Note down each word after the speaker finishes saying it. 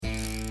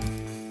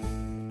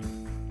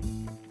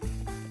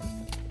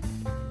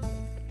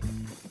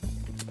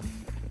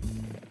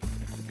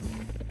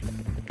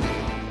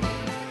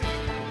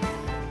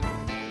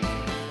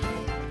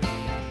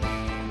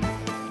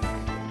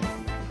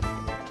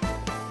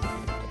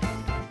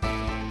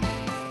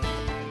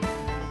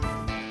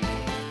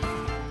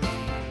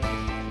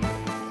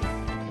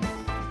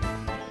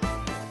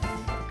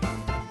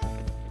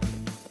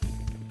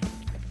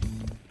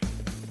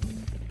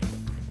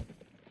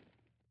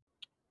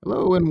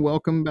Hello and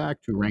welcome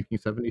back to Ranking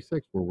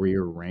 76, where we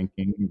are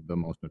ranking the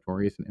most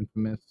notorious and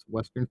infamous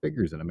Western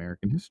figures in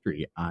American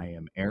history. I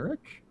am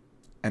Eric,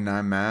 And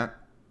I'm Matt.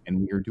 and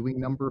we are doing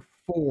number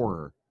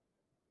 4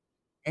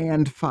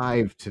 and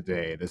 5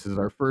 today. This is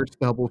our first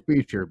double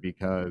feature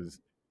because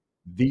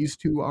these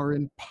two are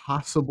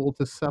impossible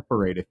to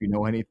separate if you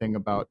know anything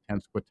about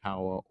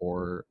Tenskwatawa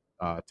or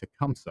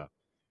Tecumseh.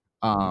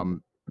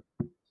 Um,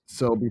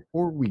 so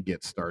before we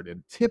get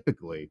started,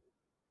 typically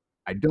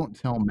I don't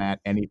tell Matt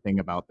anything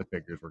about the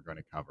figures we're going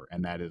to cover,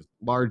 and that is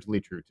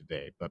largely true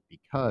today. But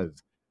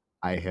because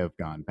I have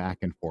gone back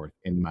and forth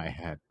in my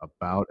head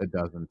about a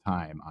dozen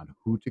times on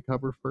who to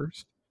cover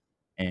first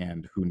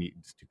and who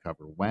needs to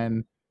cover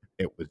when,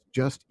 it was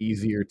just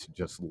easier to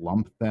just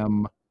lump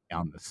them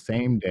on the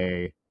same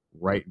day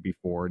right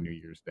before New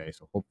Year's Day.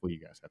 So hopefully you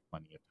guys have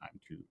plenty of time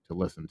to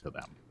listen to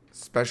them.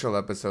 Special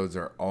episodes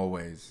are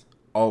always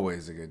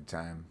a good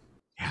time.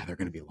 Yeah, they're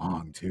going to be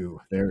long too.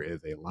 There is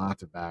a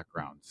lot of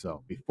background.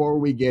 So before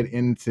we get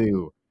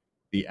into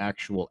the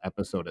actual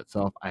episode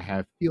itself,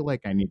 feel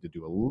like I need to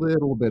do a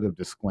little bit of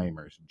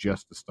disclaimers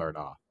just to start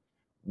off.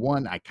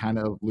 One, I kind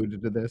of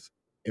alluded to this.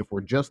 If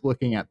we're just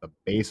looking at the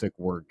basic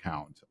word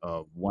count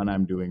of when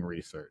I'm doing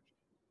research,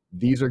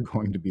 these are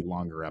going to be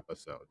longer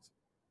episodes,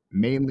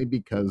 mainly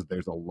because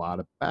there's a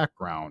lot of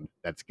background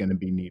that's going to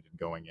be needed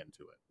going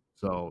into it.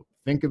 So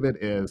think of it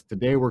as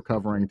today we're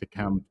covering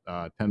Tecumseh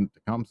and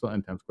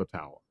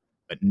Tenskwatawa,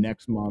 but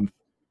next month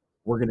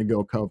we're going to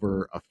go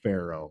cover a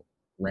pharaoh,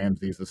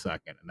 Ramses II,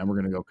 and then we're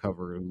going to go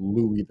cover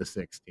Louis the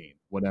 16th,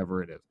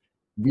 whatever it is.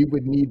 We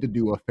would need to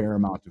do a fair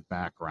amount of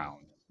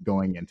background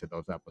going into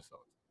those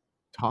episodes.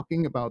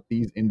 Talking about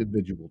these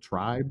individual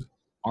tribes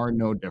are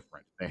no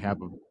different. They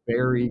have a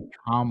very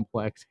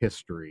complex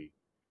history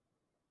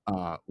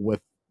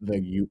with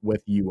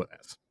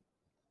US.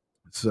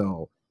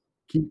 So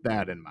keep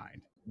that in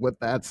mind. With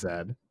that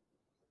said,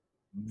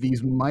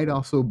 these might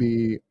also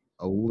be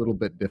a little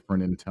bit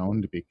different in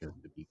tone because,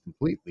 to be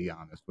completely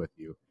honest with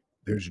you,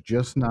 there's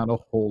just not a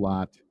whole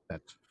lot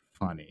that's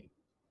funny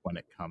when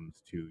it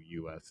comes to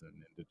U.S. and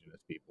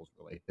Indigenous peoples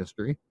related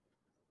history.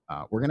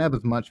 We're gonna have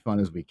as much fun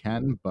as we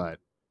can, but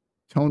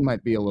tone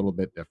might be a little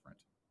bit different.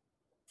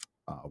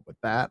 With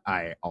that,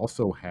 I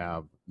also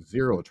have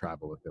zero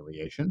tribal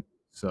affiliation,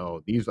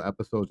 so these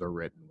episodes are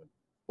written with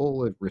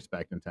full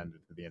respect intended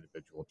to the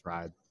individual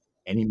tribe.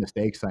 Any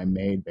mistakes I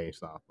made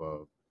based off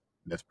of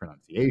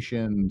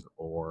mispronunciations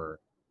or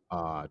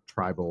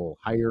tribal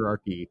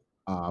hierarchy,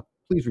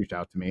 please reach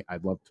out to me.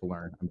 I'd love to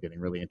learn. I'm getting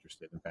really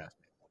interested and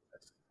fascinated with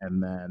this.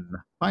 And then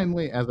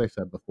finally, as I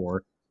said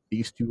before,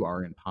 these two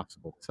are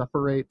impossible to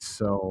separate.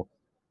 So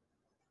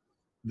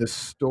the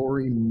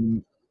story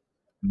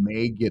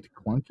may get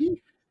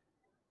clunky.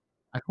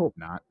 I hope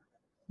not.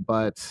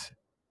 But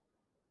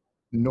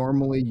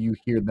normally you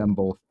hear them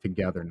both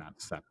together, not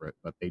separate,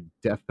 but they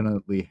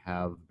definitely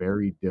have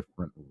very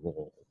different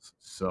roles.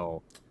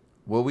 So,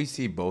 Will we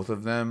see both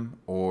of them,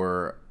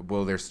 or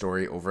will their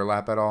story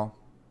overlap at all?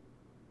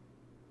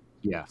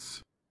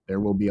 yes, there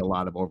will be a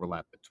lot of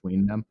overlap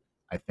between them.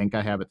 I think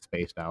I have it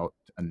spaced out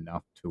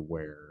enough to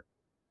where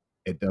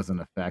it doesn't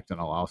affect, and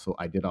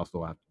I did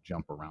also have to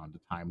jump around the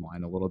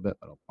timeline a little bit,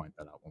 but I'll point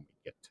that out when we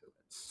get to it.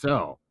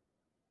 So,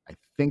 I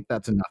think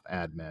that's enough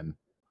admin.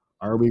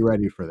 Are we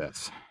ready for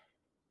this?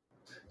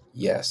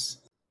 Yes.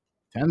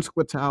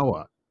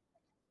 Tenskwatawa,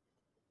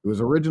 who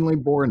was originally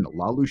born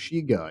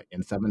Lalushiga in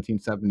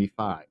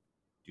 1775.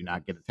 Do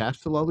not get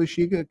attached to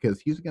Lalushiga because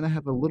he's going to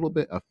have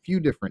a few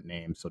different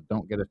names, so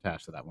don't get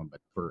attached to that one. But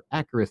for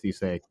accuracy's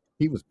sake,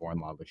 he was born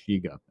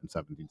Lalushiga in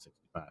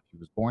 1765. He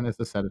was born as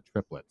a set of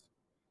triplets,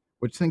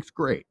 which thinks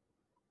great.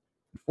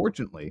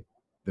 Unfortunately,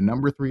 the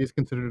number 3 is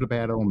considered a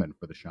bad omen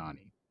for the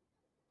Shawnee.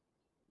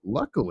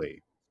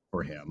 Luckily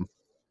for him,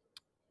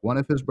 one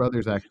of his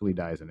brothers actually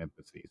dies in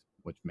infancy,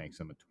 which makes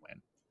him a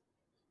twin.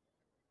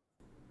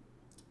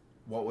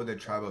 What would the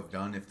tribe have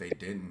done if they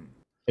didn't?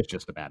 It's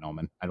just a bad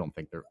omen. I don't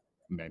think there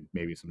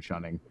maybe some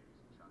shunning.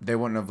 They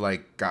wouldn't have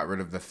like got rid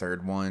of the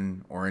third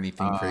one or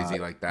anything Uh, crazy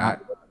like not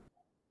that.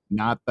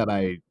 not that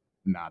I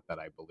not that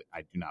I believe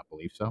I do not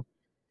believe so.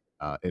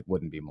 It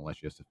wouldn't be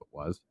malicious if it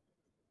was.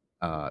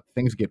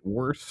 Things get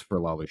worse for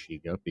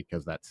Lalushiga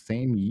because that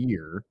same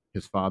year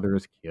his father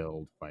is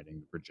killed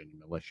fighting the Virginia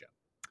militia.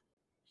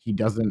 He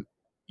doesn't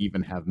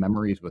even have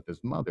memories with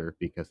his mother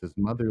because his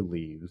mother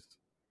leaves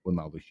when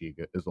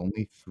Lalushiga is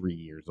only 3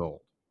 years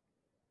old.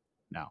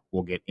 Now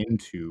we'll get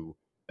into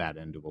that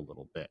into a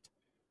little bit.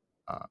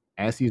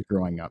 As he's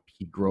growing up,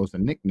 he grows a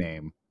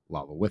nickname,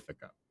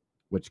 Lalawithica,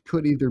 which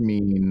could either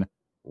mean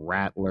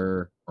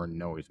rattler or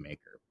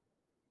noisemaker.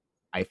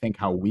 I think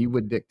how we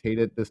would dictate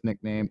it, this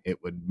nickname,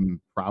 it would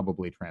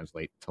probably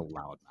translate to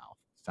loudmouth.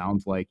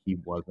 Sounds like he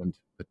wasn't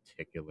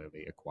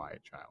particularly a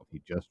quiet child.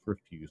 He just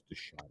refused to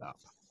shut up.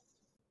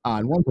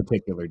 On one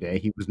particular day,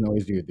 he was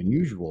noisier than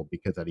usual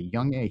because at a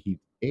young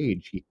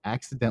age, he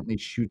accidentally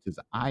shoots his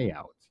eye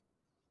out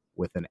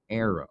with an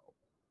arrow.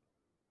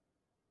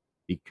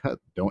 Because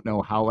don't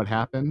know how it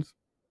happens.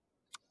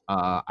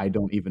 I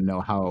don't even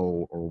know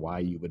how or why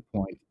you would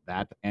point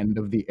that end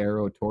of the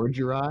arrow towards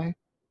your eye,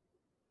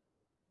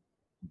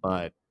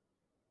 but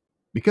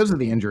because of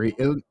the injury,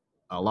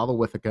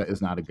 Lalawithika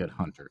is not a good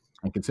hunter.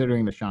 And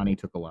considering the Shawnee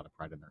took a lot of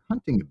pride in their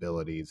hunting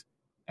abilities,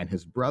 and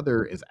his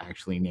brother is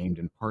actually named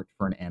in part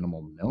for an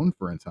animal known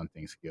for its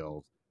hunting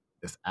skills,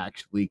 this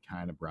actually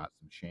kind of brought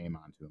some shame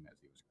onto him as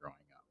he was growing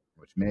up,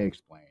 which may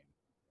explain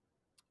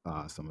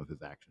some of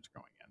his actions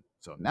growing in.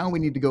 So now we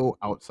need to go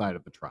outside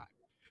of the tribe,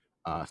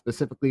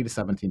 specifically to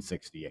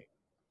 1768.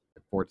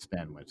 At Fort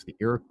Stanwix, the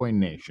Iroquois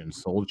nation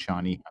sold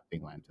Shawnee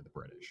hunting land to the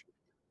British.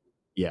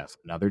 Yes,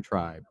 another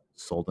tribe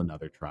sold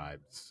another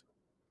tribe's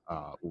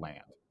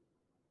land.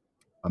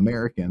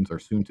 Americans, or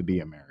soon to be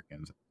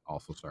Americans,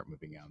 also start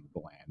moving out of the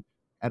land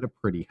at a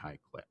pretty high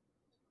clip.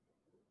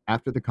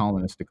 After the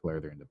colonists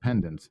declare their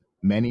independence,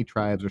 many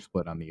tribes are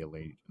split on their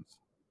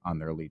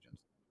allegiance.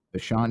 The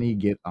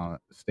Shawnee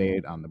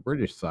stayed on the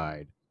British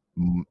side,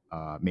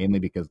 mainly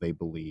because they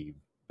believe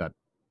that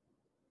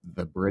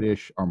the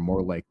British are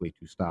more likely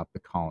to stop the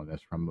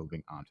colonists from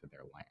moving onto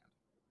their land.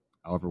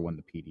 However, when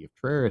the Treaty of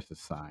Travis is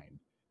signed,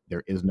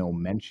 there is no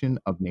mention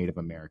of Native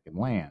American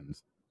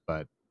lands,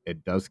 but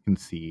it does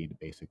concede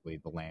basically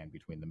the land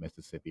between the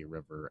Mississippi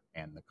River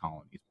and the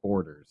colony's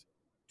borders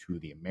to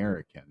the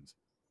Americans,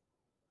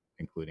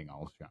 including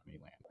all Shawnee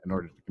land. In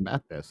order to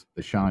combat this,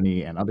 the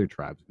Shawnee and other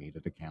tribes meet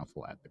at a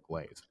council at the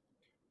Glades.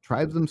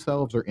 Tribes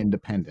themselves are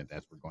independent,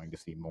 as we're going to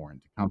see more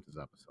in Tecumseh's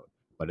episode.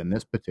 But in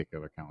this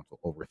particular council,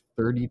 over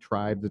 30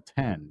 tribes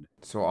attend.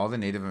 So all the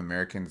Native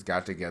Americans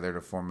got together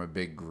to form a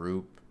big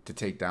group to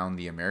take down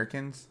the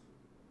Americans?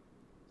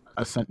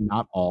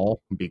 Not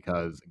all,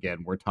 because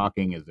again, we're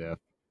talking as if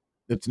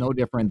it's no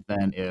different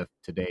than if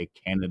today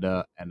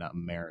Canada and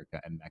America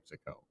and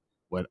Mexico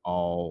would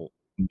all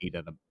meet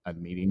at a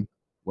meeting,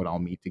 would all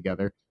meet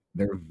together.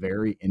 They're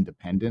very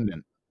independent,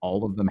 and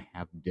all of them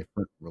have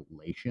different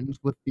relations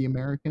with the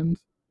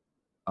Americans.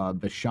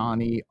 The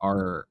Shawnee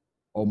are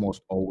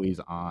almost always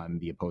on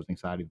the opposing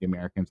side of the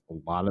Americans. A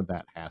lot of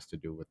that has to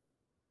do with,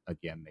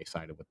 again, they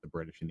sided with the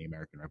British in the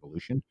American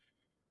Revolution.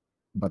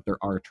 But there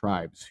are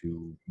tribes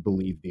who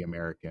believe the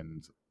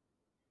Americans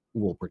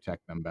will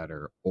protect them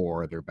better,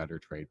 or they're better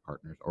trade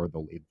partners, or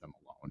they'll leave them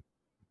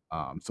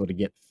alone. So to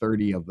get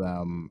 30 of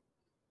them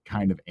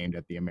kind of aimed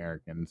at the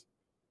Americans,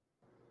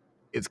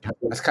 That's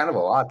kind of a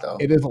lot, though.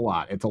 it is a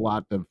lot. It's a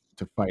lot to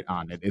fight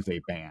on. It is a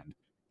band,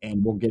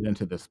 and we'll get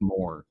into this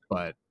more.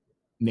 But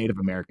Native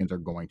Americans are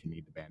going to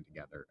need to band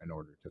together in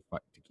order to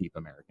fight to keep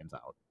Americans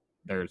out.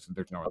 There's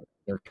no other.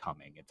 They're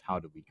coming. It's how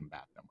do we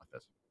combat them with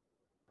this?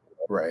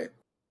 Right.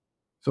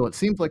 So it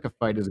seems like a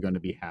fight is going to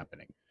be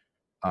happening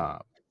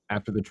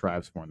after the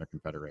tribes form their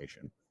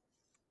confederation.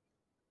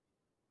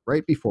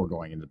 Right before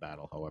going into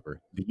battle,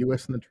 however, the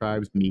U.S. and the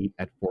tribes meet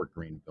at Fort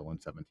Greenville in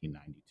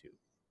 1792.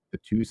 The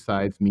two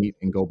sides meet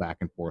and go back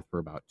and forth for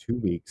about 2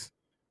 weeks.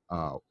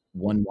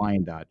 One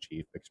Wyandotte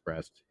chief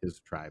expressed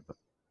his tribe's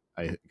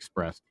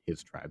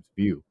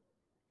view.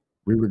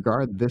 We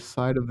regard this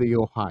side of the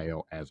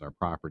Ohio as our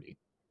property.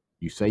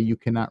 You say you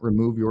cannot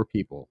remove your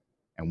people,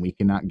 and we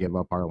cannot give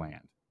up our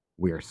land.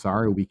 We are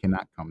sorry we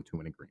cannot come to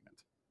an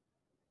agreement.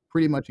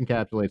 Pretty much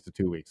encapsulates the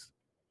 2 weeks.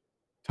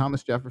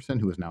 Thomas Jefferson,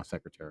 who is now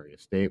Secretary of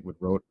State, would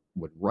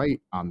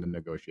write on the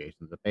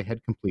negotiations that they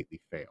had completely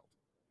failed.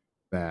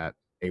 That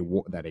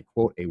a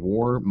quote a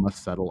war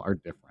must settle our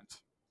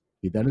difference.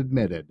 He then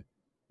admitted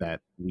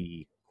that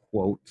we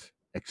quote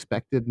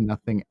expected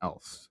nothing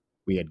else.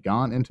 We had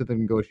gone into the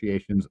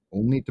negotiations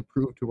only to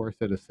prove to our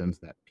citizens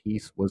that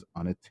peace was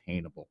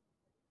unattainable.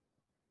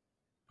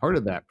 Part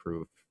of that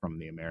proof from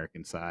the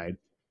American side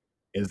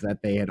is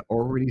that they had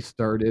already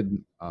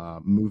started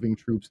moving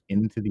troops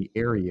into the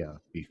area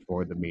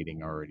before the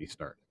meeting already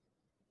started.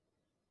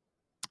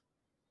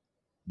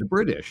 The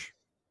British,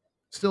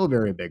 still a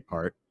very big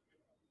part,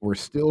 were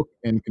still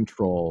in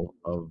control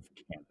of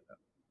Canada.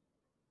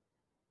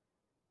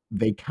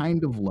 They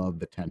kind of love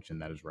the tension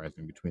that is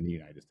rising between the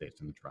United States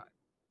and the tribe.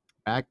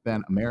 Back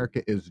then,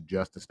 America is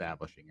just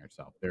establishing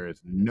herself. There is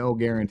no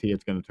guarantee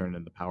it's going to turn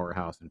into the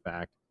powerhouse. In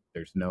fact,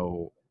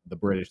 the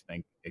British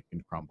think it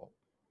can crumble.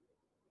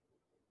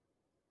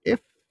 If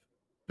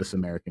this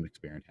American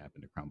experience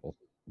happened to crumble,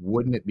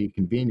 wouldn't it be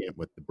convenient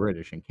with the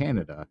British and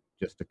Canada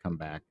just to come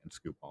back and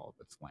scoop all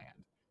of its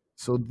land?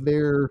 So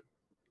they're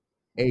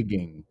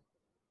egging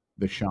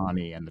the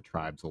Shawnee and the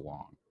tribes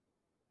along.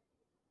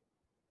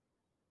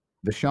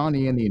 The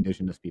Shawnee and the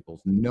indigenous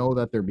peoples know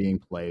that they're being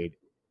played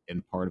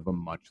in part of a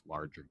much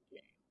larger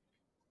game,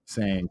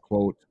 saying,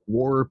 quote,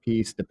 war or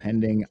peace,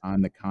 depending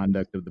on the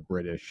conduct of the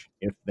British.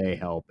 If they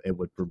help, it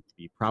would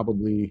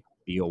probably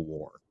be a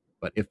war.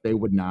 But if they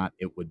would not,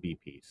 it would be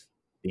peace.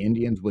 The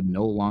Indians would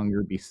no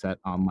longer be set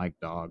on like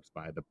dogs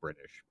by the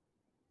British.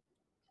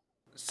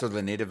 So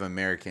the Native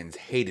Americans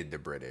hated the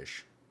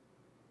British.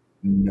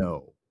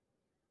 No.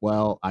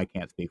 Well, I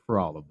can't speak for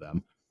all of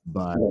them,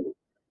 but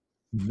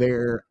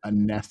they're a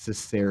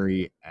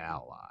necessary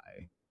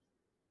ally.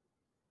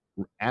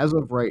 As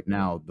of right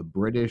now, the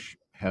British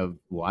have,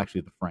 well,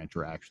 actually, the French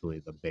are actually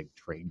the big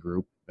trade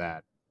group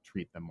that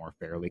treat them more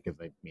fairly because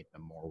they meet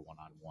them more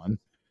one-on-one.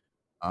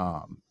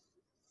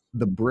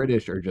 The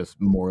British are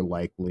just more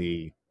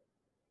likely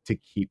to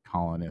keep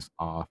colonists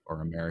off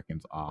or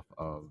Americans off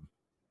of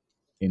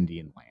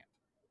Indian land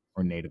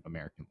or Native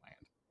American land.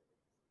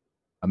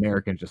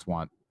 Americans just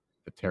want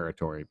the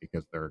territory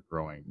because they're a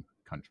growing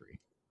country.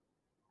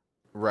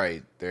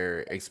 Right, they're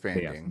Yes,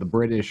 expanding. the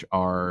British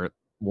are,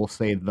 we'll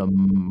say, the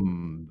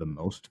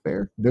most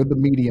fair. They're the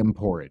medium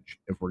porridge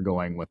if we're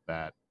going with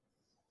that.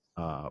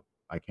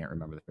 I can't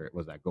remember the fair.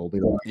 Was that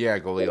Goldilocks? Yeah,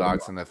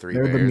 Goldilocks and the Three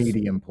They're the Bears.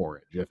 medium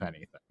porridge, if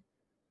anything.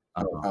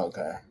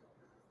 Okay.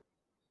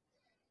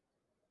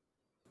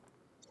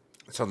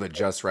 So the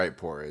just right They're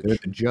porridge.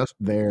 just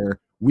there.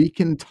 We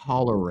can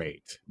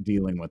tolerate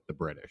dealing with the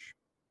British.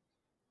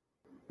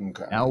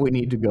 Okay. Now we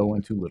need to go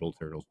into Little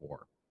Turtle's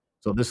War.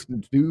 So this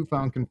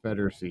newfound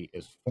confederacy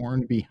is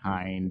formed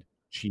behind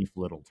Chief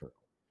Little Turtle.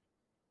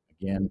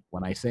 Again,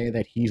 when I say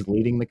that he's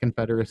leading the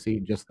confederacy,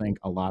 just think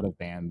a lot of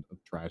band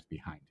of tribes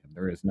behind him.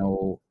 There is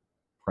no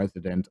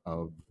president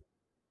of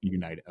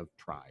United of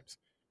Tribes.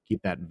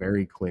 Keep that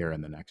very clear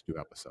in the next 2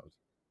 episodes.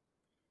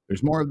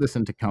 There's more of this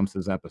in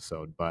Tecumseh's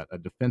episode, but a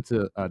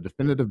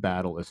definitive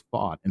battle is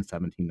fought in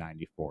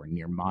 1794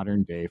 near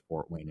modern-day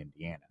Fort Wayne,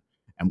 Indiana,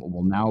 and what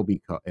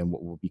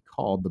will be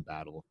called the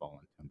Battle of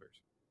Fallen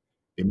Timbers.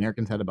 The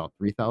Americans had about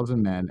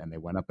 3,000 men, and they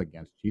went up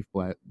against Chief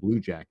Blue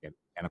Jacket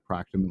and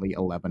approximately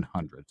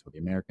 1,100. So the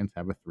Americans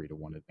have a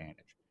 3-to-1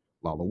 advantage.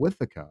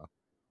 Lalawithica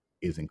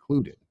is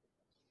included.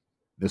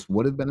 This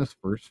would have been his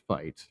first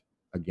fight,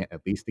 again,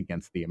 at least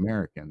against the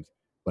Americans,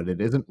 but it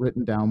isn't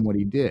written down what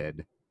he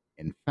did.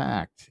 In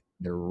fact,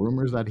 there are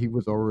rumors that he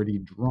was already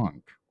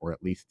drunk, or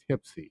at least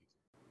tipsy.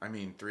 I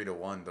mean,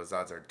 3-to-1, those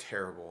odds are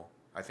terrible.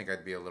 I think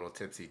I'd be a little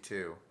tipsy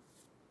too.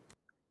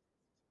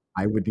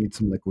 I would need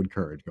some liquid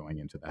courage going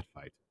into that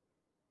fight.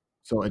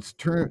 So it's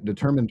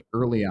determined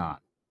early on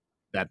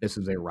that this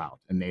is a rout,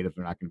 and natives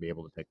are not going to be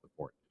able to take the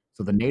fort.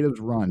 So the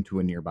natives run to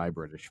a nearby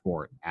British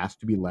fort,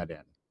 asked to be let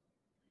in.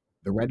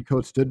 The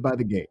redcoats stood by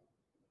the gate,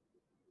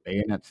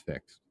 bayonets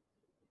fixed,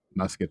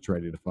 muskets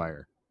ready to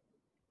fire.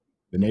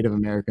 The Native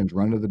Americans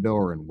run to the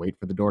door and wait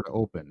for the door to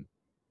open.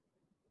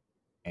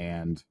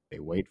 And they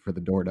wait for the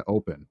door to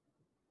open.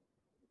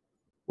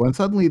 When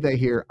suddenly they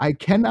hear, "I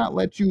cannot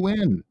let you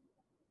in."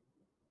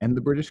 And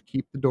the British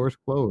keep the doors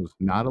closed,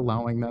 not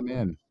allowing them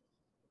in.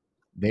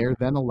 They are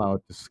then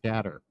allowed to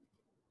scatter.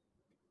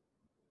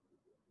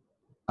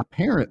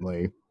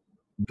 Apparently,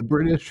 the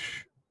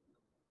British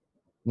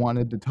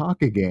wanted to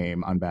talk a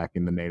game on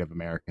backing the Native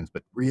Americans,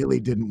 but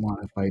really didn't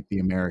want to fight the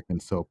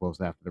Americans so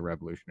close after the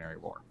Revolutionary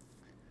War.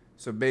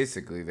 So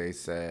basically, they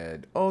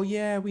said, "Oh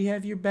yeah, we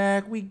have your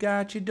back. We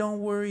got you. Don't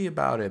worry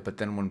about it." But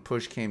then when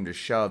push came to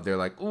shove, they're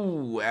like,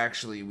 "Ooh,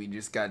 actually, we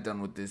just got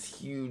done with this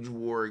huge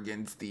war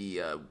against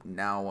the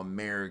now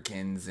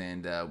Americans,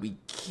 and we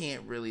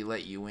can't really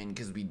let you in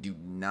because we do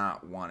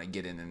not want to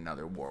get in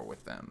another war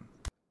with them."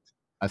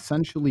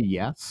 Essentially,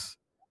 yes.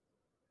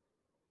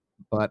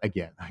 But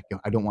again,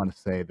 I don't want to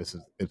say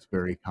it's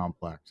very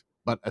complex.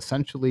 But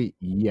essentially,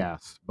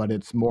 yes. But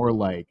it's more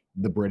like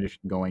the British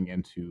going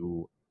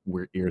into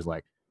weird ears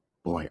like,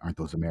 boy, aren't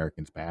those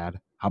Americans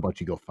bad? How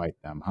about you go fight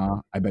them,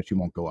 huh? I bet you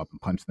won't go up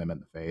and punch them in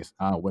the face.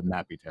 Wouldn't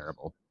that be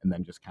terrible? And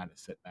then just kind of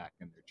sit back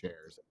in their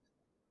chairs.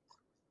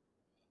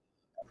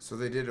 So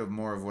they did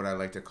more of what I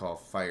like to call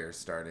fire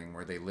starting,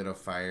 where they lit a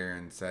fire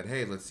and said,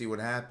 "Hey, let's see what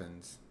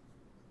happens."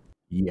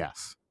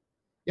 Yes.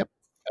 Yep.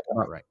 That's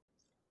about right.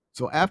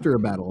 So after a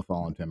battle of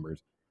Fallen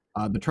Timbers,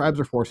 the tribes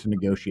are forced to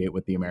negotiate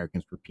with the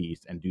Americans for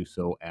peace and do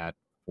so at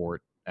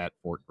Fort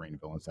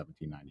Greenville in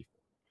 1794.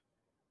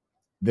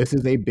 This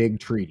is a big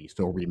treaty,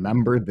 so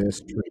remember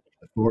this treaty,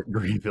 the Fort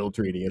Greenville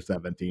Treaty of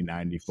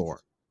 1794.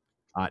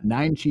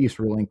 9 chiefs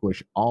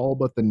relinquish all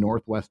but the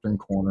northwestern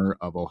corner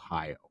of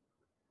Ohio.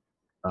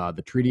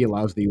 The treaty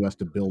allows the U.S.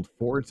 to build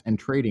forts and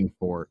trading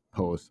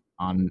posts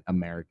on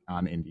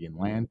Indian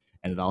land,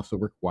 and it also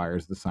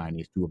requires the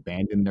signees to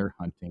abandon their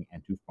hunting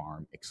and to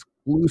farm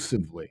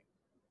exclusively.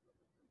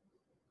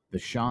 The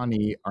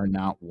Shawnee are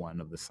not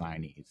one of the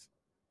signees.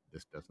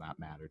 This does not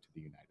matter to the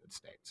United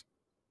States.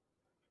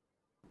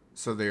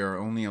 So they are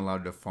only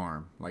allowed to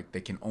farm. Like, they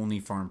can only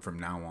farm from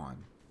now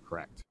on.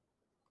 Correct.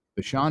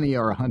 The Shawnee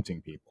are a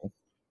hunting people.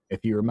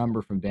 If you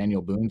remember from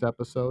Daniel Boone's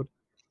episode,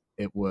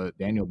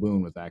 Daniel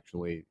Boone was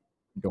actually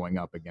going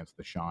up against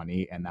the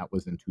Shawnee, and that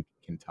was into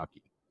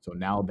Kentucky. So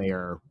now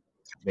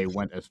they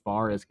went as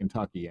far as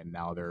Kentucky, and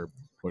now they're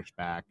pushed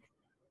back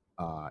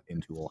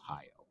into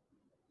Ohio.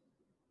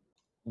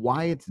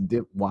 Why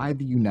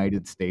the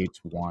United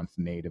States wants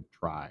native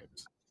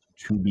tribes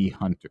to be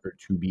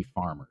to be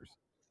farmers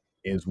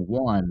is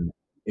one,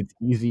 it's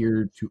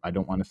easier to, I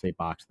don't want to say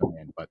box them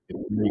in, but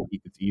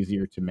it's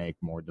easier to make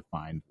more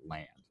defined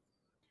land.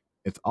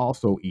 It's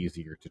also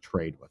easier to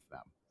trade with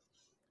them.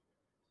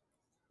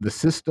 The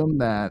system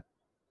that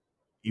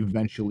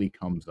eventually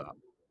comes up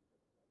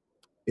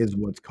is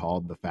what's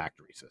called the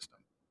factory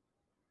system,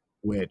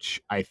 which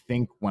I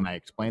think when I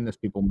explain this,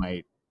 people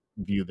might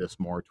view this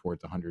more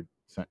towards 100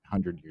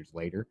 years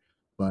later.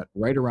 But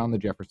right around the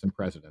Jefferson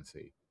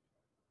presidency,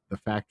 the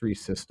factory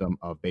system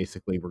of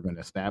basically we're going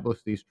to establish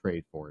these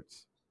trade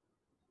forts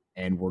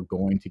and we're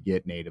going to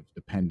get natives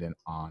dependent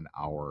on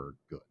our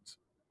goods.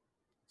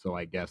 So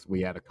I guess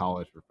we had a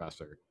college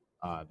professor,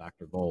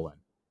 Dr. Volan,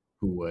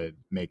 who would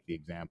make the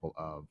example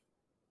of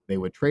they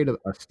would trade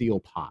a steel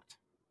pot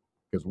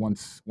because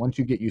once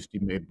you get used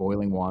to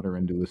boiling water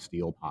into a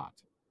steel pot,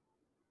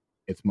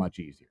 it's much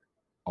easier.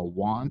 A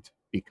want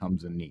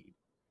becomes a need.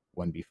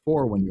 When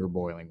before, when you're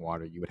boiling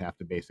water, you would have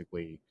to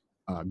basically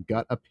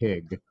gut a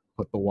pig,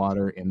 put the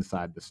water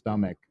inside the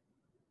stomach,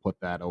 put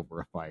that over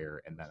a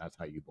fire, and then that's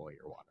how you boil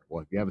your water.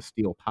 Well, if you have a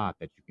steel pot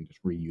that you can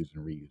just reuse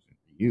and reuse and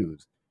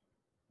reuse,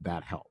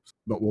 that helps.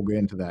 But we'll get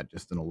into that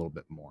just in a little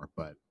bit more.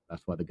 But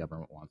that's why the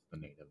government wants the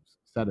natives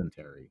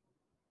sedentary,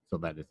 so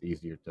that it's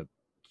easier to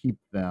keep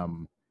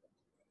them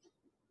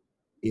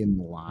in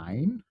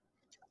line.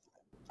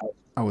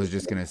 I was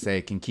just gonna say,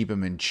 it can keep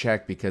them in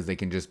check because they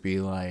can just be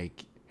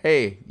like,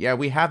 "Hey, yeah,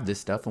 we have this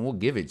stuff and we'll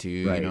give it to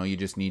you. You Right. know, you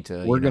just need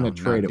to, We're you know, gonna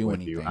trade not it do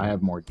with you. I anything."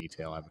 have more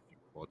detail. I have a few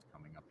quotes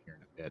coming up here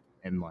in a bit,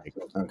 and like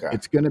Okay.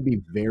 it's gonna be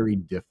very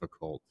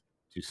difficult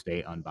to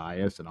stay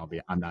unbiased. And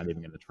I'm not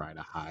even gonna try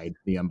to hide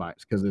the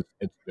unbiased because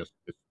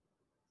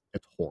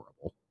it's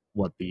horrible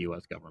what the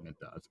U.S. government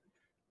does.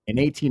 In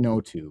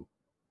 1802,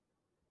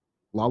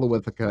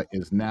 Lalawithika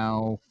is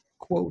now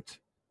quote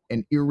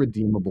an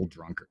irredeemable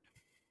drunkard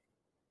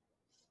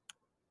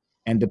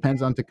and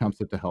depends on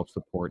Tecumseh to help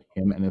support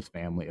him and his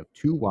family of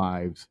 2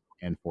 wives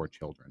and 4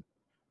 children.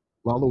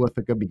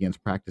 Lalawithika begins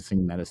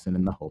practicing medicine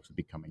in the hopes of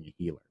becoming a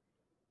healer.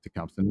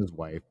 Tecumseh and his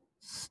wife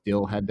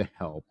still had to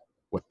help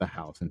with the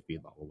house and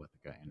feed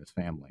Lalawithika and his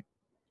family.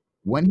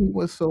 When he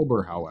was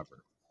sober,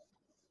 however,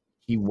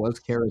 he was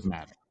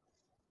charismatic.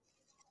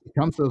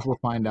 Tecumseh, as we'll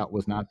find out,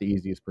 was not the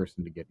easiest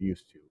person to get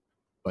used to,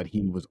 but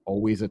he was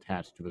always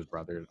attached to his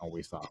brother and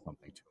always saw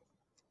something to him.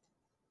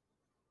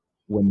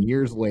 When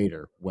years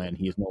later, when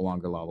he is no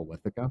longer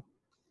Lalawithika,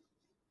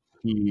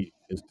 he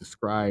is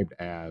described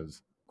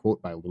as,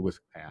 quote by Lewis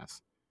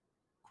Cass,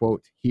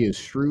 quote, he is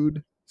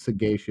shrewd,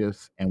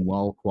 sagacious, and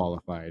well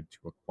qualified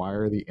to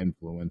acquire the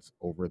influence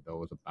over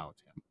those about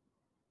him.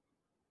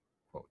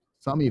 Quote,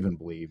 some even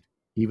believed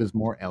he was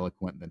more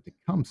eloquent than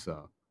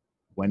Tecumseh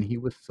when he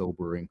was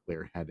sober and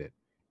clear-headed,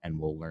 and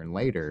we'll learn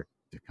later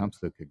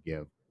Tecumseh could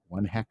give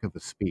one heck of a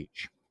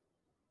speech.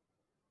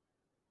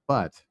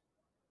 But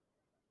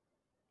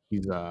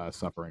he's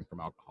suffering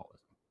from alcoholism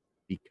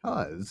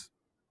because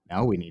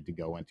now we need to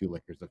go into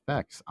liquor's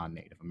effects on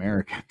Native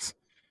Americans.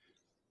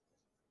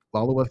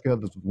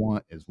 Lalawithika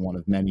is one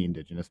of many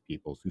indigenous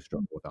peoples who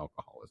struggle with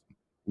alcoholism.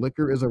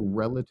 Liquor is a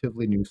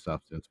relatively new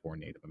substance for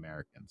Native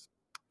Americans.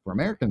 For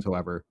Americans,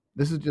 however,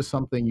 this is just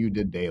something you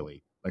did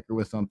daily. Liquor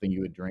was something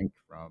you would drink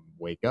from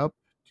wake up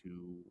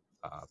to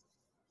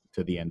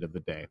the end of the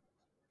day.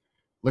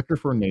 Liquor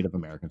for Native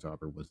Americans,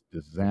 however, was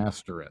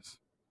disastrous.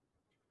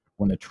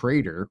 When a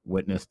trader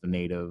witnessed the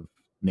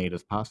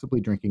natives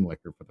possibly drinking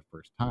liquor for the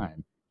first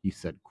time, he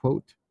said,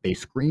 quote, they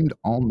screamed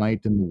all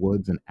night in the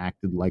woods and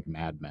acted like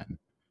madmen.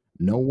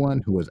 No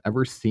one who has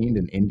ever seen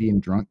an Indian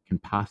drunk can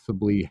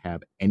possibly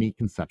have any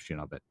conception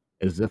of it,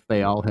 as if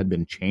they all had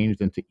been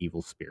changed into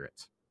evil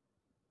spirits.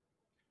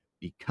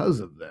 Because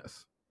of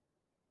this,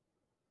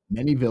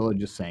 many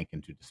villages sank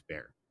into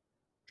despair.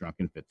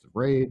 Drunken fits of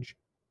rage,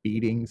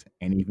 beatings,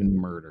 and even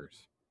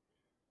murders.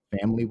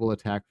 Family will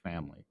attack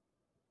family.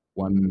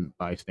 One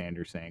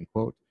bystander saying,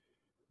 quote,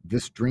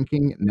 this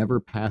drinking never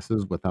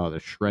passes without a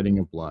shredding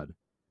of blood.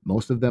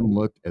 Most of them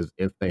looked as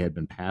if they had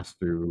been passed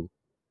through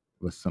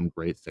with some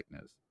great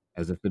sickness,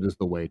 as if it is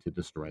the way to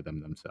destroy them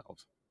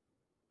themselves.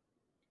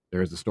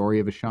 There is a story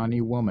of a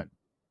Shawnee woman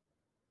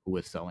who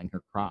was selling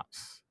her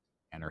crops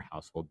and her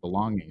household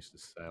belongings to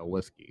sell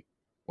whiskey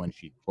when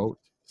she, quote,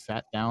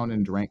 sat down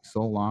and drank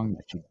so long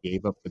that she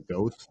gave up the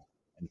ghost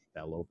and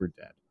fell over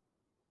dead.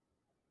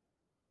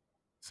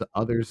 So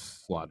others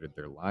slaughtered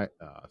their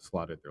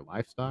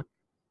livestock.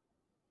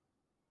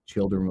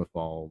 Children would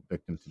fall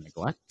victim to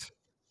neglect.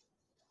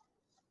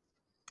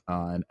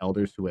 And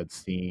elders who had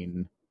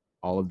seen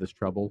all of this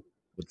trouble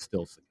would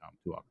still succumb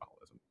to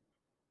alcoholism.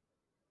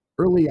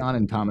 Early on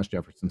in Thomas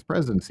Jefferson's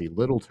presidency,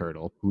 Little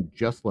Turtle, who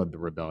just led the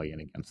rebellion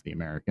against the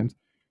Americans,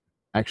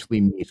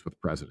 actually meets with the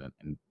president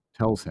and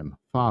tells him,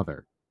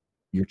 Father,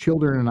 your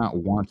children are not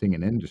wanting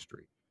an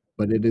industry,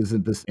 but it is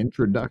this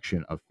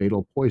introduction of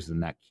fatal poison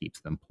that keeps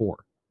them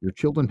poor. Your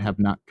children have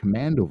not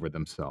command over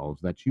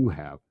themselves that you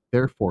have.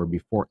 Therefore,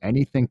 before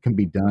anything can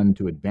be done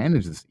to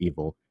advantage this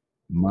evil,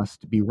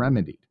 must be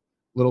remedied.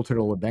 Little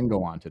Turtle would then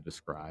go on to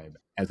describe,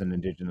 as an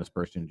indigenous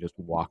person just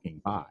walking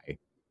by,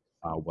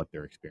 what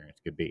their experience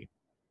could be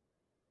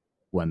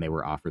when they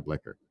were offered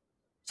liquor.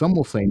 Some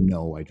will say,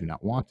 no, I do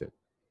not want it.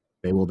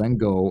 They will then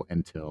go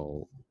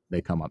until they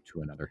come up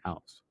to another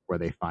house where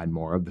they find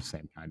more of the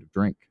same kind of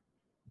drink.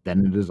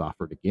 Then it is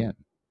offered again.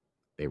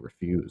 They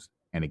refuse,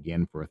 and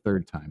again for a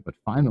third time. But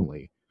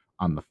finally,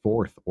 on the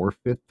fourth or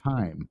fifth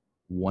time,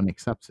 one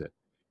accepts it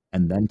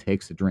and then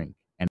takes a drink.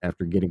 And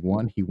after getting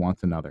one, he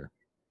wants another.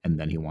 And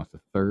then he wants a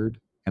third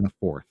and a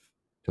fourth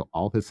till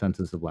all his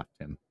senses have left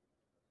him.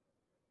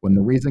 When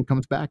the reason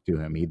comes back to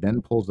him, he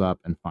then pulls up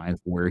and finds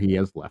where he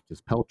has left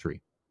his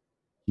peltry.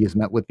 He is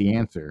met with the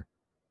answer,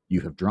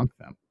 "You have drunk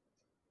them."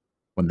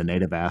 When the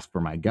native asks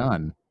for my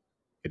gun,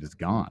 it is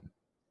gone.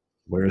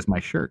 Where is my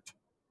shirt?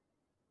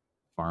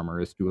 Farmer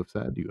is to have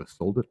said, "You have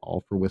sold it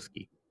all for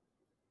whiskey."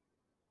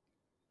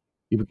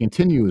 He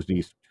continues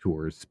these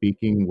tours,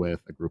 speaking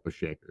with a group of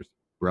Shakers,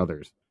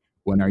 brothers.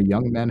 When our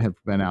young men have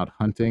been out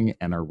hunting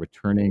and are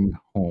returning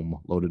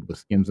home loaded with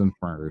skins and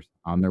furs,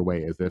 on their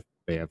way as if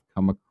they have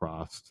come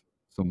across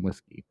some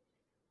whiskey,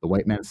 the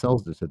white man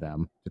sells it to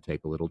them to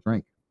take a little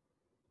drink.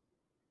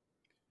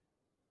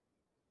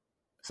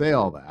 Say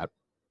all that,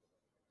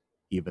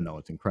 even though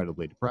it's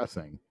incredibly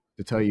depressing,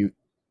 to tell you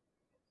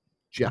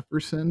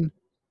Jefferson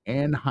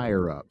and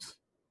higher ups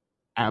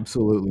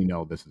absolutely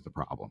know this is a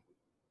problem.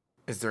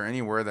 Is there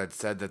anywhere that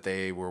said that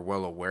they were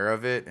well aware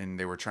of it and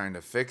they were trying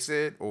to fix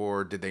it,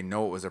 or did they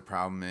know it was a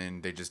problem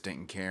and they just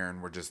didn't care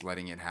and were just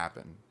letting it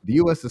happen? The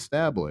U.S.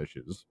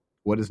 establishes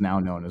what is now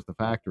known as the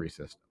factory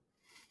system.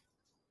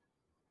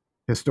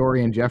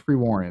 Historian Jeffrey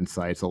Warren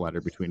cites a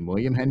letter between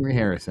William Henry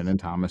Harrison and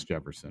Thomas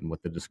Jefferson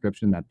with the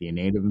description that the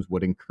natives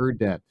would incur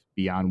debt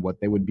beyond what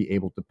they would be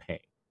able to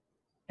pay,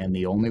 and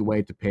the only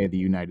way to pay the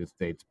United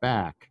States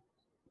back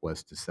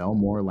was to sell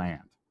more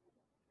land.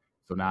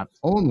 So not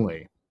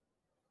only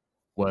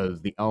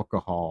was the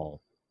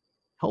alcohol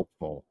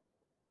helpful,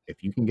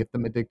 if you can get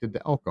them addicted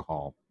to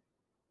alcohol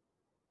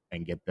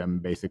and get them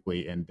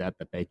basically in debt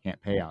that they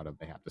can't pay out of,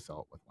 they have to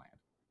sell it with land.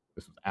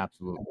 This was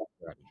absolutely a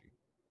strategy.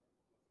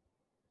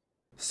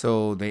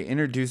 So they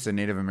introduced the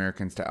Native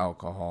Americans to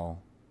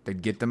alcohol.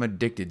 They'd get them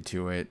addicted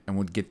to it and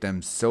would get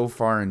them so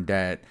far in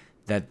debt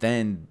that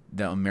then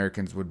the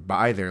Americans would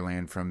buy their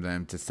land from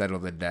them to settle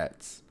the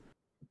debts.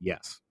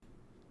 Yes.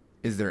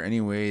 Is there any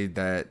way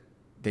that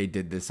they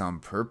did this on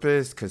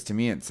purpose? Because to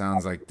me, it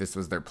sounds like this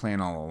was their plan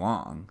all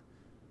along.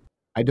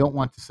 I don't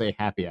want to say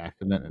happy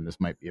accident, and this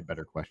might be a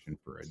better question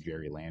for a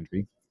Jerry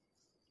Landry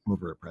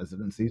over at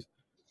Presidencies,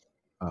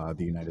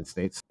 the United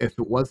States. If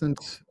it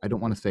wasn't, I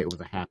don't want to say it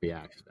was a happy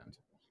accident,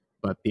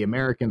 but the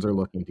Americans are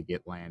looking to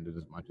get landed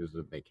as much as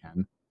they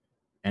can.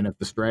 And if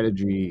the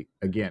strategy,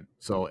 again,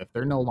 so if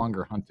they're no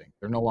longer hunting,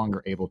 they're no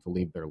longer able to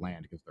leave their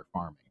land because they're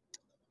farming.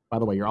 By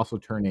the way, you're also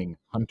turning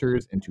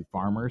hunters into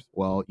farmers.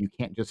 Well, you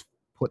can't just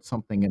put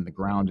something in the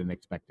ground and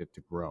expect it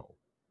to grow.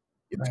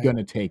 It's Right. going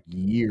to take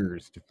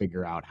years to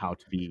figure out how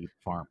to be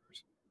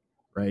farmers,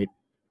 right?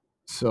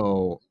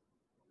 So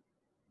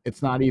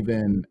it's not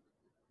even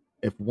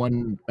if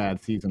one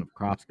bad season of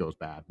crops goes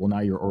bad, well, now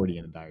you're already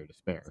in a dire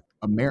despair.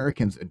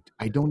 Americans,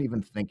 I don't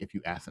even think if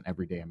you asked an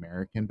everyday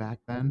American back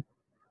then,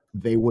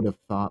 they would have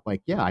thought,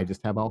 like, yeah, I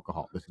just have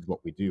alcohol. This is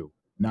what we do.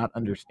 Not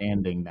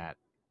understanding that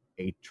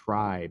a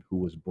tribe who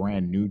was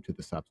brand new to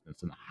the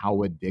substance and how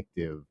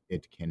addictive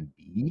it can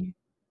be,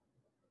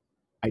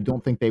 I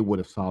don't think they would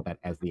have saw that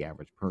as the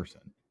average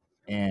person.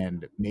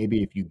 And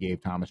maybe if you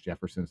gave Thomas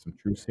Jefferson some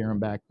truth serum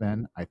back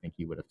then, I think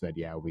he would have said,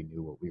 "Yeah, we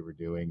knew what we were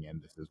doing,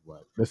 and this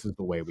is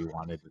the way we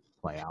wanted it to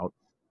play out."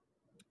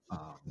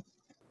 Um,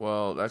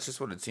 Well, that's just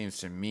what it seems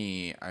to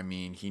me. I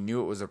mean, he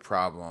knew it was a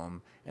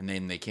problem, and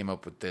then they came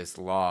up with this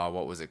law.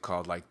 What was it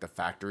called? Like the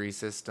factory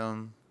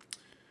system,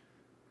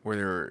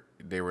 where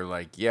they were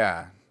like,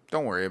 "Yeah,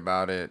 don't worry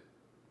about it.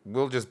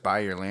 We'll just buy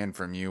your land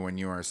from you when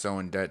you are so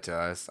in debt to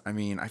us." I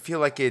mean, I feel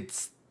like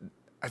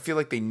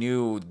they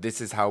knew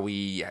this is how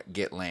we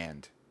get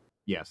land.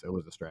 yes, it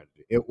was a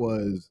strategy. It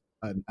was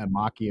a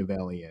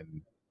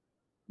Machiavellian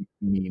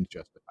means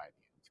justify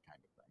the ends kind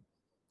of thing,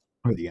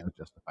 or the ends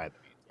justify the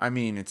means. I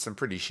mean, it's some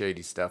pretty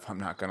shady stuff. I'm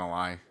not gonna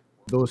lie.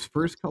 Those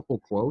first couple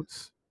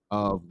quotes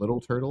of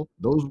Little Turtle,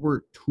 those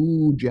were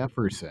to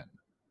Jefferson,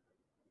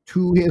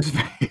 to his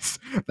face.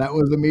 That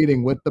was a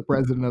meeting with the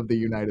President of the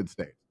United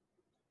States.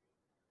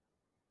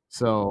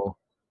 So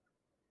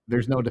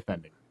there's no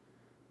defending.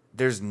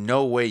 There's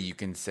no way you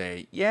can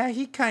say, yeah,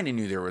 he kind of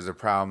knew there was a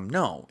problem.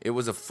 No, it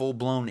was a full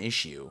blown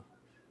issue.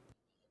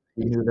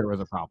 He knew there was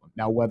a problem.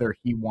 Now, whether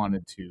he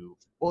wanted to,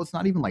 well, it's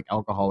not even like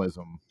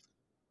alcoholism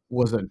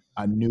was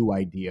a new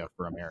idea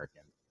for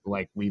Americans.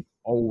 Like we've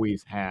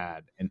always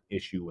had an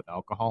issue with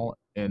alcohol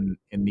in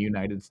the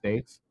United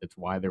States. It's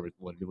why there was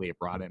literally a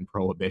brought in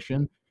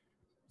prohibition.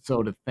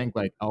 So to think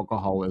like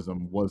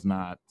alcoholism was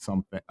not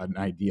something an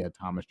idea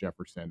Thomas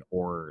Jefferson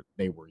or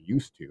they were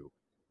used to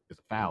is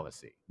a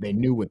fallacy. They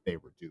knew what they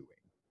were doing.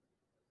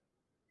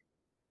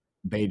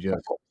 They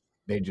just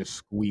they just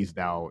squeezed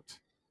out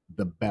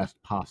the best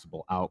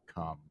possible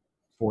outcome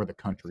for the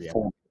country.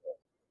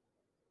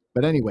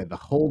 But anyway, the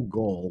whole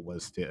goal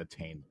was to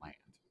attain land.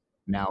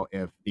 Now,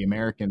 if the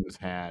Americans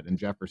had and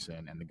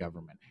Jefferson and the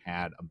government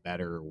had a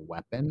better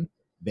weapon,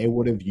 they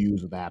would have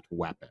used that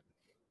weapon,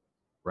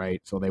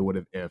 right? So they would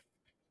have, if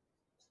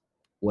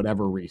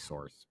whatever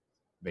resource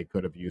they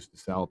could have used to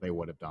sell, they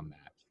would have done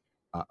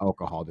that.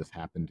 Alcohol just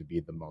happened to be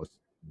the most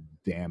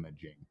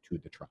damaging to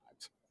the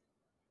tribes,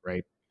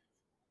 right?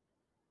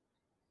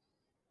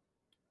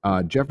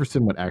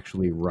 Jefferson would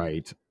actually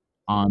write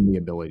on the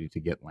ability to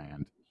get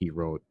land. He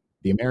wrote,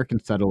 The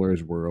American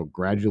settlers will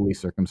gradually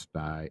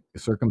circumscribe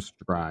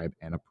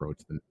and approach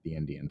the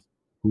Indians,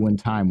 who in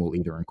time will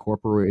either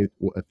incorporate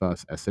with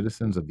us as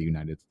citizens of the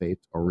United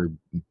States or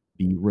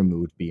be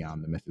removed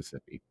beyond the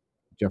Mississippi.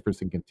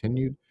 Jefferson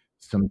continued,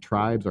 some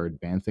tribes are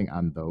advancing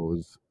on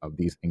those of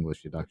these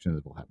English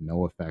deductions will have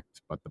no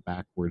effect, but the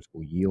backwards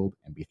will yield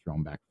and be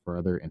thrown back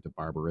further into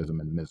barbarism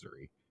and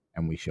misery,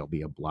 and we shall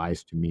be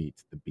obliged to meet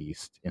the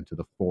beast into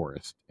the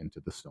forest, into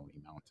the stony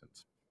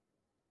mountains.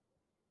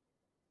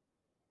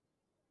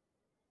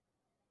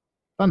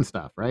 Fun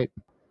stuff, right?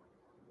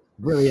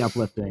 Really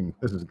uplifting.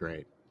 This is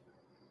great.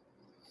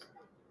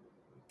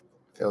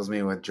 Fills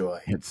me with joy.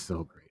 It's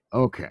so great.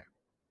 Okay.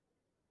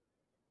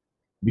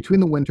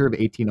 Between the winter of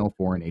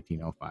 1804 and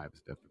 1805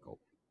 is difficult,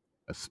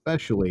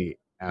 especially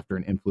after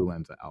an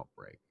influenza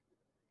outbreak.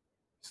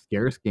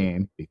 Scarce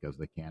game because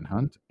they can't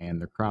hunt, and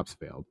their crops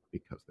failed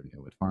because they're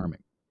new at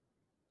farming,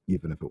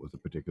 even if it was a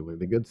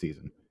particularly good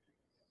season.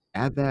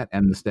 Add that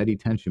and the steady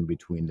tension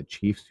between the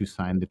chiefs who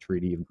signed the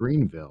Treaty of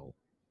Greenville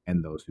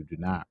and those who do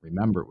not.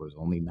 Remember, it was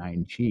only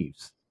 9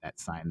 chiefs that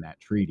signed that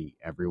treaty.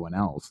 Everyone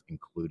else,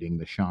 including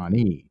the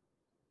Shawnee,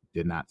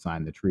 did not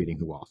sign the treaty,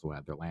 who also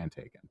had their land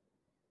taken.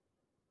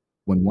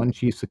 When one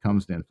chief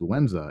succumbs to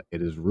influenza,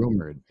 it is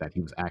rumored that he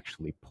was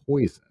actually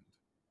poisoned,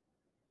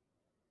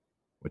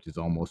 which is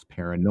almost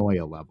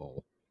paranoia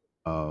level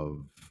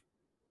of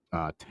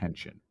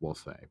tension, we'll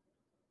say.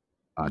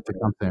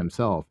 Tecumseh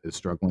himself is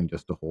struggling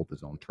just to hold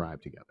his own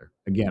tribe together.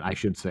 Again, I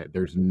should say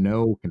there's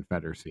no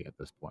Confederacy at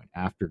this point.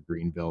 After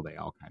Greenville, they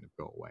all kind of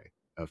go away,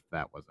 if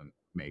that wasn't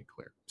made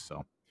clear.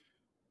 So,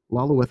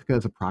 Lalawithka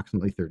is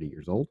approximately 30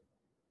 years old.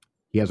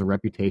 He has a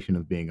reputation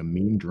of being a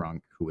mean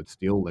drunk who would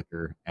steal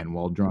liquor, and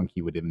while drunk,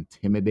 he would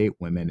intimidate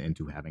women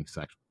into having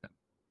sex with him.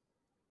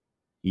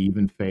 He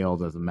even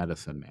fails as a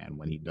medicine man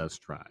when he does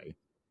try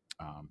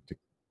to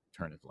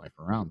turn his life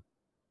around.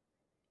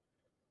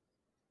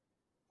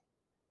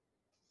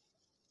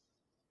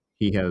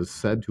 He has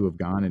said to have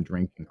gone and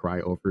drink and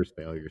cry over his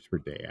failures for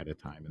a day at a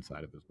time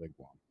inside of his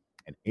wigwam.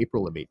 In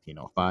April of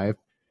 1805,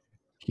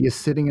 he is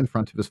sitting in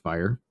front of his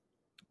fire,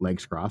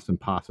 legs crossed, and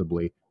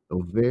possibly,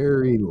 though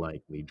very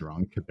likely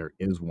drunk. There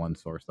is one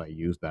source I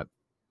used that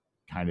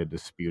kind of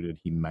disputed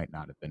he might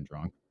not have been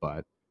drunk,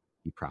 but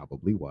he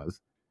probably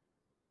was.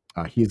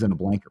 He's in a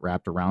blanket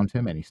wrapped around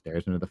him, and he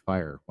stares into the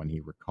fire when he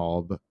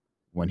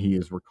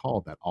is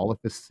recalled that all of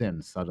his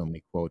sins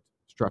suddenly, quote,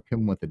 struck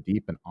him with a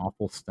deep and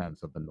awful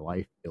sense of a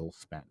life ill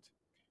spent.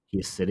 He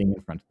is sitting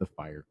in front of the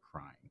fire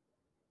crying.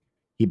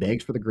 He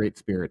begs for the Great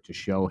Spirit to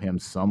show him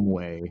some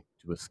way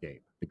to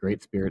escape. The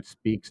Great Spirit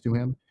speaks to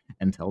him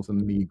and tells him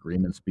the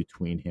agreements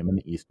between him and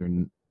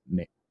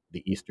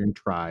the Eastern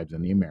tribes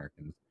and the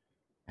Americans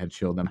had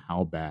showed them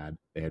how bad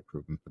they had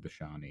proven for the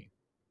Shawnee.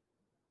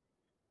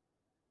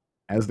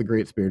 As the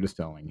Great Spirit is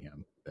telling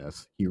him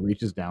this, he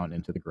reaches down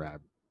into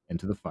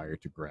the fire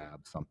to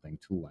grab something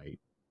to light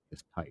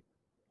his pipe.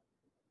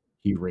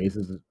 He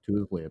raises it to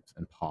his lips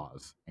and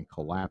pauses and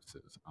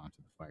collapses onto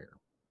the fire.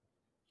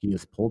 He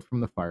is pulled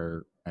from the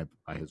fire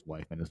by his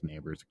wife, and his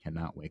neighbors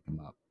cannot wake him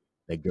up.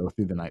 They go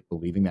through the night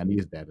believing that he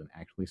is dead and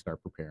actually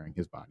start preparing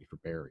his body for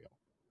burial.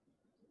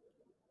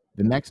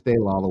 The next day,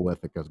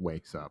 Lalawithika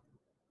wakes up.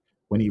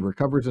 When he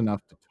recovers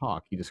enough to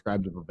talk, he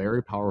describes a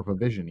very powerful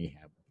vision he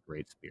had with the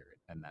Great Spirit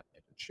and that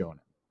it had shown him.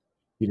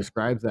 He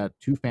describes that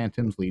 2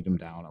 phantoms lead him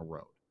down a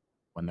road.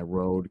 When the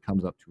road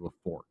comes up to a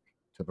fork,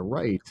 to the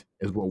right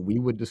is what we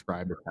would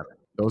describe as heaven.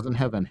 Those in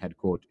heaven had,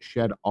 quote,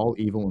 shed all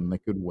evil and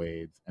wicked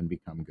ways and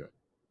become good.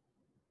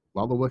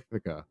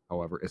 Lalawithika,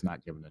 however, is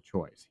not given a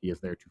choice. He is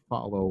there to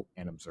follow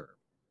and observe.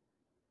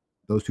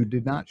 Those who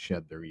did not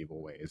shed their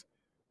evil ways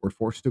were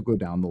forced to go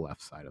down the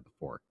left side of the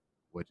fork,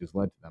 which is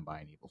led to them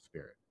by an evil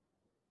spirit,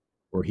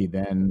 where he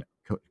then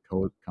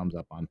comes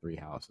up on 3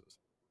 houses.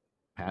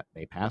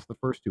 They pass the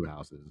first 2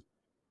 houses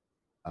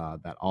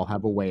that all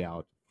have a way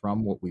out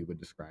from what we would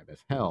describe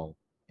as hell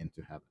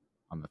into heaven.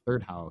 On the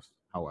 3rd house,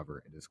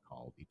 however, it is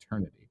called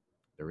eternity.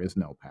 There is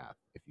no path.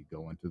 If you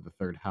go into the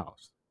 3rd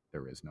house,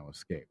 there is no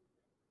escape.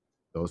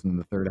 Those in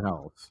the 3rd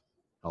house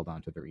held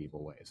on to their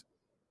evil ways.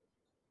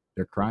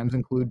 Their crimes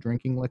include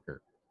drinking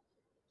liquor,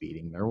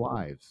 beating their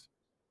wives,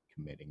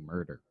 committing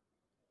murder,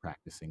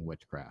 practicing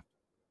witchcraft.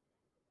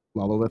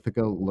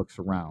 Lalawithika looks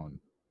around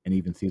and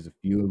even sees a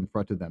few in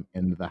front of them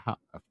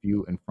a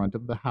few in front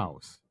of the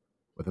house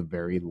with a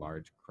very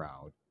large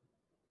crowd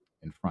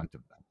in front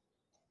of them.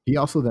 He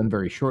also then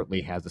very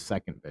shortly has a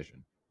second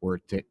vision where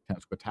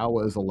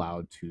Tenskwatawa is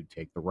allowed to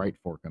take the right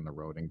fork in the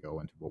road and go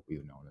into what we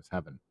know as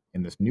heaven.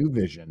 In this new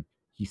vision,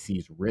 he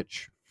sees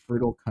rich,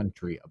 fertile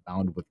country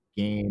abound with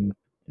game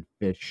and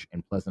fish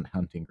and pleasant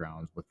hunting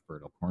grounds with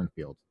fertile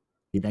cornfields.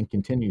 He then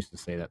continues to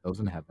say that those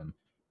in heaven,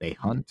 they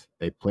hunt,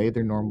 they play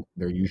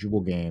their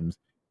usual games,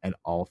 and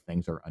all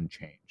things are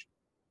unchanged.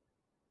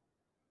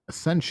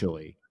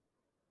 Essentially,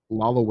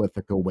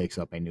 Lalawithika wakes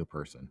up a new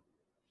person.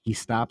 He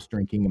stops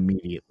drinking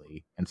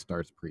immediately and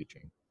starts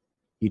preaching.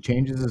 He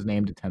changes his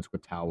name to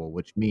Tenskwatawa,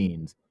 which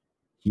means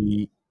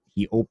he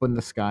opened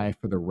the sky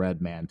for the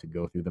red man to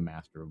go through the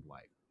master of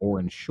life,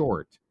 or in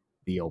short,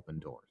 the open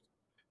doors.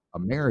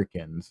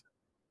 Americans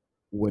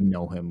would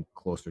know him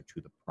closer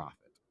to the prophet.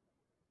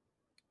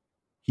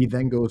 He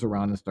then goes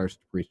around and starts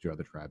to preach to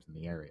other tribes in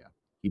the area.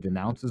 He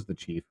denounces the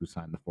chief who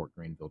signed the Fort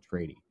Greenville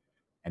Treaty,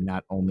 and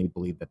not only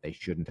believed that they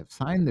shouldn't have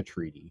signed the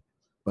treaty,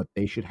 but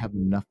they should have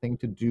nothing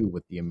to do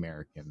with the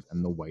Americans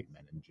and the white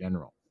men in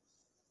general.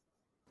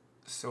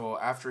 So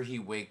after he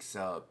wakes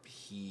up,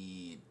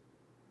 he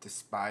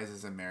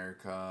despises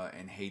America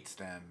and hates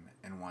them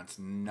and wants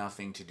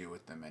nothing to do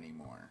with them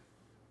anymore.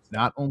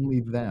 Not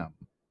only them,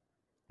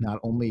 not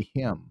only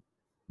him,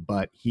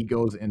 but he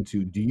goes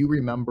into, do you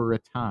remember a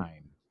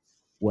time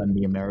when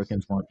the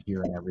Americans weren't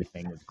here and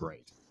everything is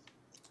great?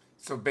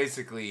 So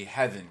basically,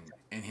 heaven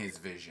in his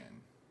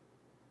vision.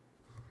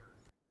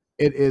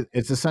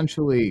 It's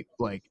essentially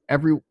like I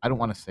don't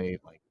want to say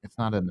like it's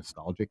not a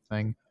nostalgic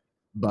thing,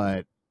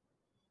 but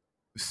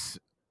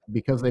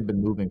because they've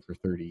been moving for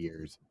 30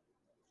 years,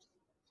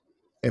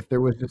 if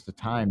there was just a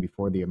time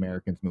before the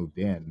Americans moved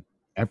in,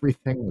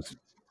 everything was,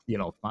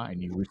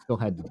 fine. You still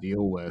had to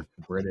deal with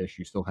the British,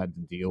 you still had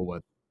to deal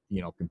with,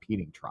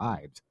 competing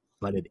tribes,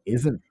 but it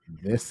isn't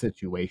this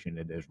situation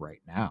it is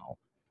right now.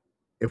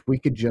 If we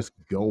could just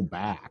go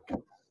back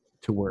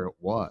to where it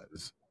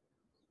was,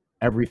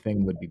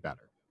 everything would be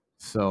better.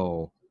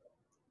 So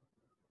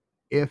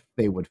if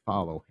they would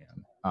follow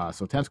him,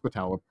 so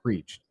Tenskwatawa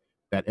preached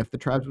that if the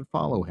tribes would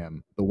follow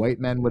him, the white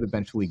men would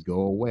eventually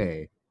go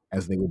away,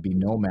 as they would be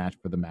no match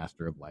for the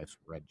Master of Life's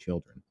red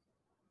children.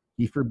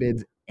 He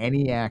forbids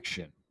any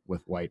action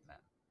with white men.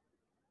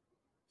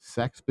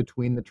 Sex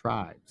between the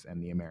tribes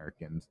and the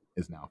Americans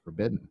is now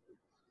forbidden.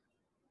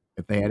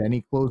 If they had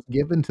any clothes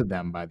given to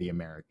them by the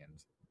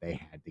Americans, they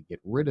had to get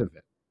rid of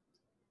it.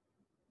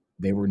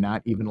 They were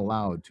not even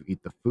allowed to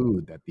eat the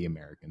food that the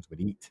Americans would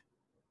eat.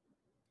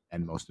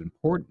 And most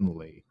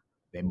importantly,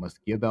 they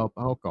must give up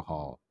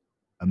alcohol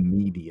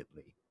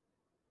immediately.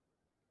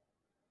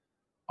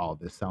 All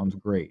this sounds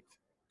great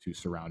to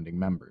surrounding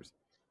members.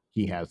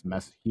 He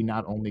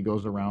not only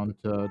goes around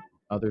to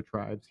other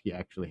tribes, he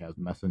actually has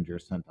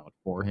messengers sent out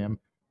for him.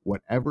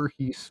 Whatever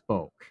he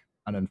spoke,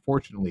 and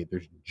unfortunately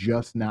there's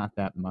just not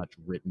that much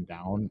written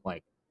down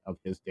like of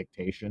his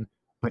dictation,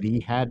 but he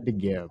had to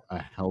give a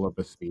hell of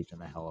a speech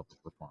and a hell of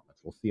a performance.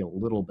 We'll see a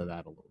little bit of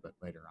that a little bit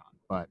later on,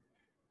 but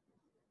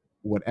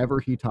whatever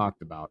he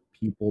talked about,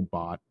 people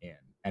bought in,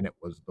 and it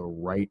was the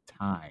right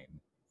time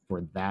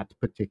for that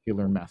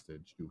particular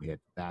message to hit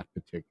that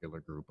particular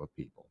group of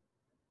people.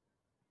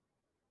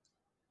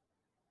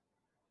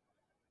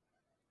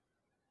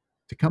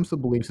 Tecumseh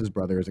believes his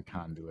brother is a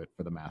conduit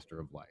for the Master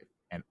of Life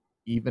and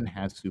even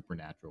has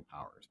supernatural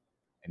powers,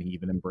 and he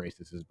even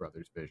embraces his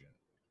brother's vision.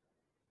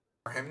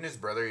 Are him and his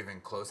brother even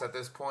close at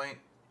this point?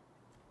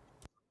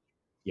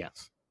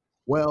 Yes.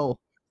 Well,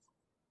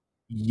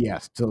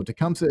 yes. So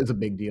Tecumseh is a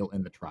big deal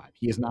in the tribe.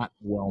 He is not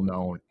well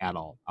known at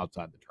all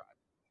outside the tribe.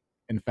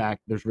 In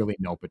fact, there's really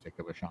no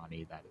particular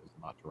Shawnee that is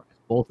about to rise.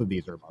 Both of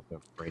these are about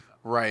to raise up.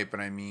 Right, but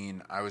I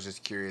mean, I was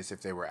just curious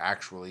if they were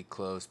actually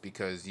close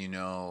because,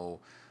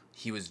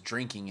 he was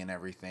drinking and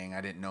everything.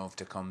 I didn't know if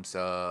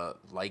Tecumseh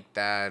liked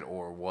that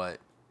or what.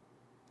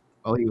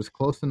 Well, he was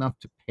close enough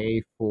to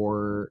pay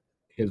for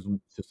to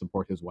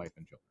support his wife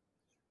and children.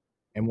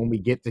 And when we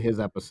get to his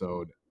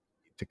episode,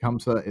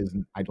 Tecumseh is,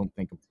 I don't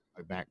think,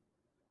 that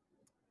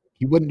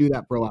he wouldn't do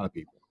that for a lot of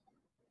people.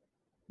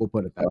 We'll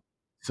put it that way.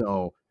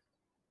 So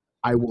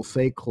I will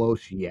say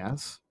close,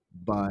 yes,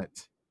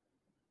 but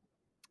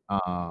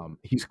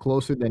he's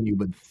closer than you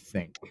would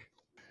think.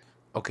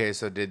 Okay,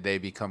 so did they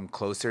become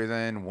closer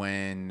then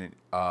when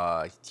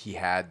he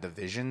had the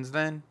visions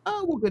then?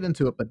 We'll get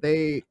into it, but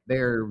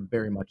they're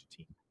very much a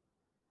team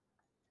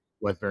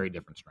with very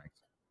different strengths.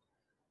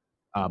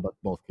 But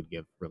both could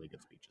give really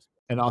good speeches.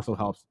 It also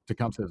helps.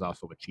 Tecumseh is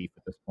also a chief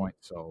at this point,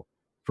 so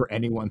for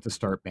anyone to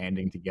start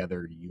banding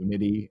together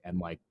unity and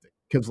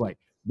because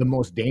the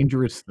most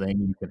dangerous thing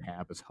you can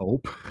have is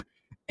hope,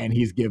 and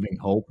he's giving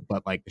hope,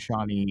 but like the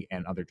Shawnee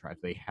and other tribes,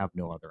 they have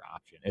no other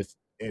option.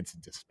 It's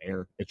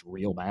despair. It's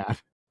real bad.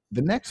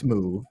 The next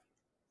move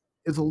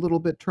is a little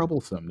bit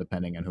troublesome,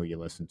 depending on who you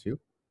listen to,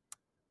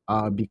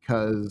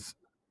 because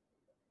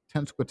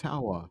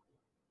Tenskwatawa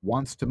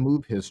wants to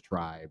move his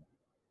tribe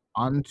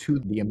onto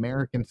the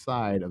American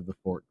side of the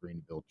Fort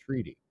Greenville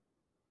Treaty,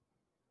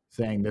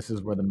 saying this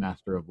is where the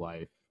Master of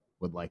Life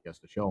would like us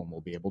to show him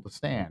we'll be able to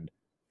stand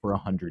for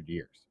 100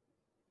 years.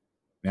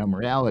 Now, in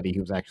reality, he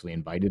was actually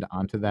invited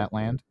onto that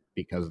land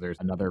because there's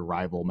another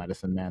rival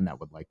medicine man that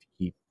would like to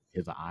keep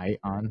his eye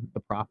on the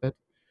prophet,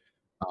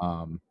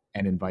 and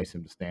invites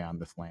him to stay on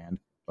this land.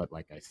 But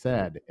like I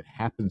said, it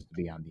happens to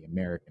be on the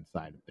American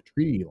side of the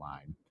treaty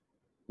line,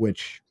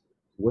 which,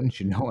 wouldn't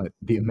you know it,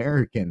 the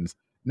Americans,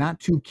 not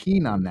too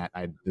keen on that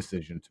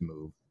decision to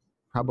move,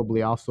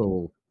 probably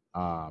also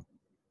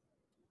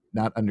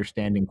not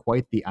understanding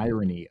quite the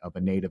irony of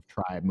a native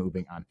tribe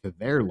moving onto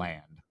their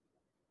land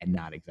and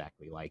not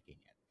exactly liking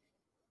it.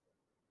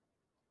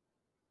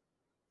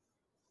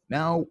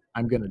 Now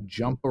I'm going to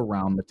jump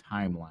around the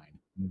timeline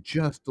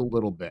just a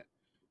little bit.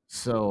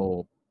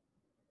 So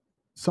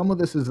some of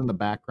this is in the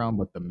background,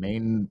 but the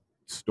main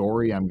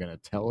story I'm going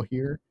to tell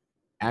here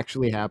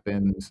actually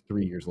happens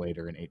 3 years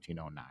later in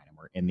 1809, and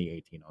we're in the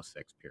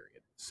 1806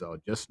 period. So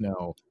just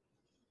know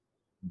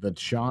the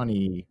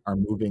Shawnee are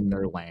moving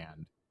their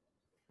land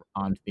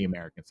onto the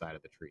American side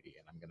of the treaty,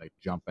 and I'm going to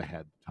jump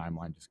ahead the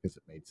timeline just because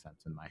it made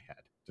sense in my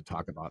head to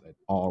talk about it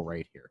all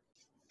right here.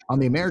 On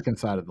the American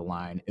side of the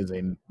line is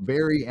a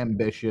very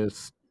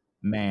ambitious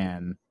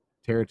man,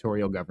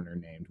 territorial governor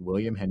named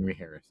William Henry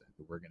Harrison,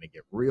 who we're going to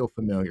get real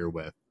familiar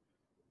with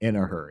in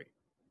a hurry.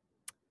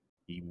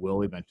 He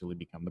will eventually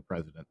become the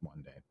president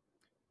one day.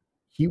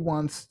 He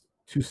wants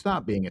to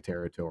stop being a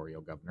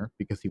territorial governor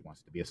because he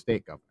wants to be a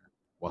state governor.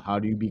 Well, how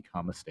do you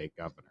become a state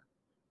governor?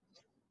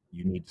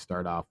 You need to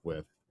start off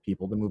with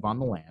people to move on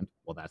the land.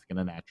 Well, that's going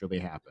to naturally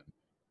happen.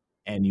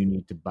 And you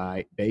need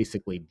to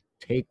basically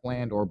take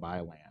land or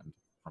buy land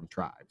from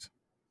tribes.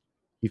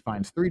 He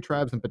finds 3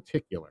 tribes in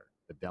particular,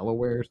 the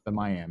Delawares, the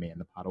Miami, and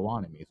the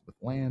Potawatomis, with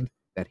land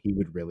that he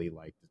would really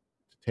like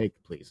to take,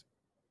 please.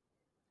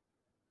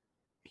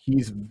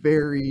 He's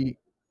very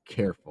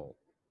careful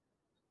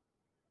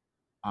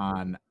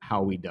on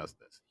how he does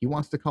this. He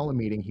wants to call a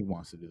meeting. He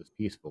wants to do this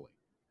peacefully.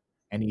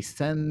 And he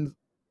sends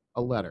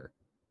a letter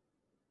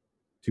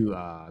to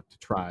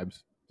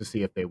tribes to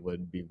see if they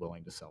would be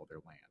willing to sell their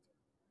land.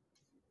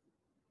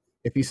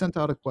 If he sent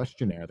out a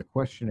questionnaire, the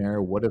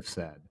questionnaire would have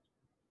said,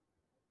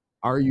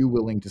 "Are you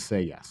willing to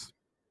say yes?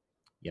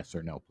 Yes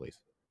or no, please."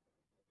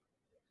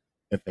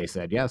 If they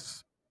said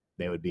yes,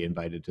 they would be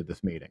invited to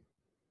this meeting.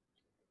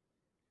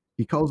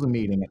 He calls a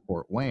meeting at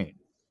Fort Wayne.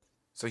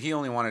 So he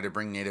only wanted to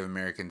bring Native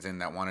Americans in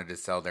that wanted to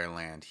sell their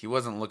land. He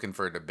wasn't looking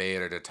for a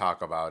debate or to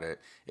talk about it.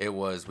 It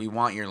was, we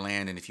want your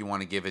land, and if you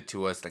want to give it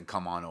to us, then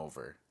come on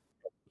over.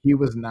 He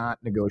was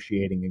not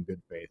negotiating in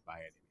good faith by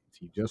any means.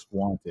 He just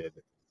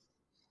wanted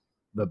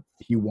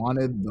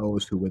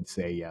those who would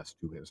say yes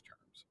to his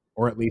terms,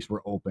 or at least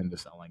were open to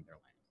selling their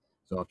land.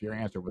 So if your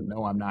answer was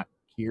no, I'm not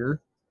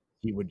here,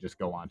 he would just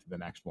go on to the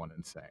next one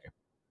and say,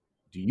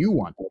 "Do you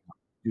want to come?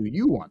 Do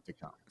you want to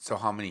come?" So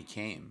how many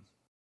came?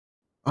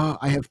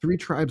 I have 3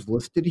 tribes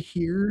listed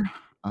here.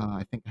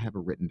 I think I have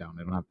it written down.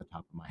 I don't have the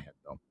top of my head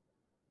though.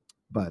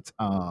 But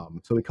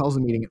so he calls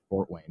a meeting at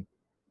Fort Wayne,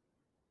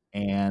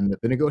 and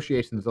the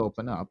negotiations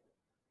open up,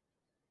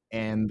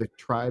 and the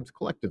tribes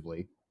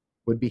collectively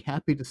would be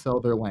happy to sell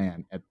their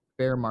land at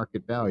fair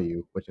market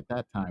value, which at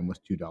that time was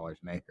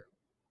 $2 an acre.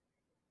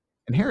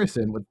 And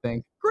Harrison would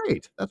think,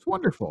 "Great, that's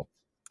wonderful."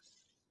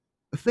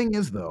 The thing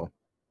is, though,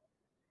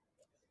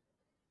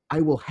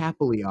 I will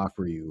happily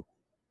offer you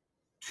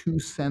 2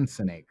 cents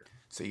an acre.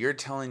 So you're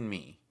telling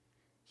me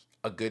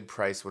a good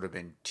price would have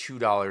been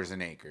 $2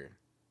 an acre,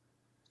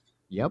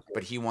 Yep,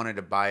 but he wanted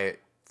to buy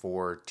it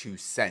for 2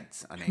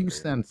 cents an 2 acre.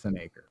 cents an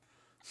acre.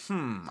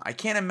 I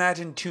can't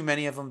imagine too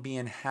many of them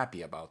being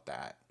happy about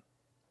that.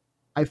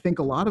 I think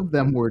a lot of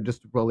them were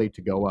just ready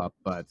to go up,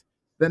 but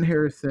then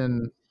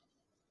Harrison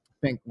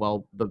think,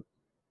 well, the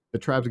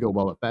tribes go,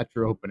 "Well, if that's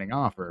your opening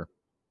offer,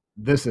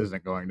 this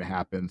isn't going to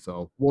happen,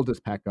 so we'll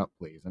just pack up,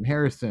 please." And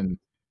Harrison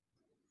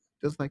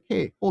just like,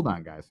 "Hey, hold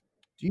on, guys.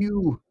 Do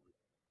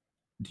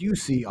you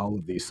see all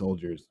of these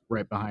soldiers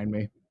right behind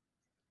me?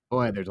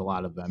 Boy, there's a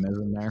lot of them,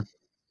 isn't there?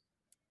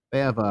 They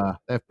have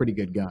pretty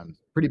good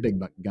guns, pretty big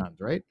guns,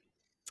 right?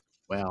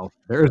 Well,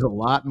 there's a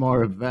lot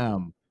more of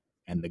them,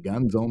 and the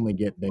guns only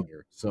get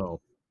bigger.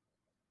 So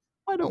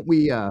why don't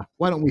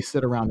we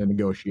sit around and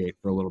negotiate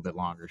for a little bit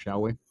longer,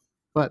 shall we?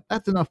 But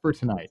that's enough for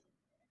tonight.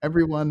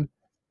 Everyone,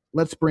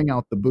 let's bring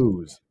out the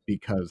booze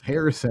because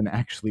Harrison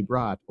actually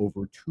brought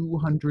over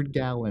 200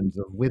 gallons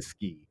of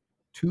whiskey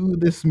to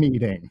this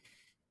meeting.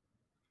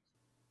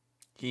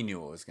 He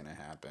knew what was going to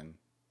happen.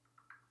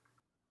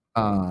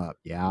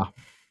 Yeah.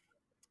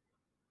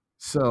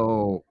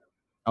 So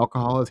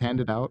alcohol is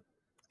handed out,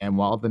 and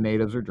while the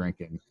natives are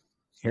drinking,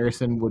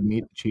 Harrison would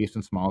meet the chiefs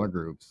in smaller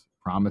groups,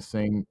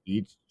 promising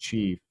each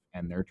chief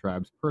and their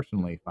tribes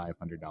personally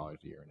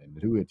 $500 a year in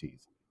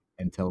annuities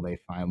until they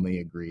finally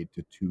agreed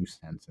to 2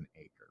 cents an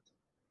acre.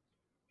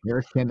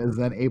 Harrison is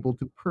then able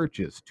to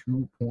purchase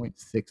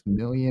 2.6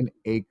 million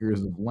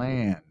acres of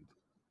land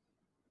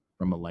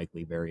from a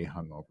likely very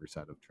hungover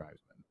set of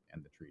tribesmen,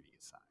 and the treaty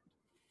is signed.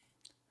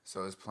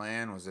 So his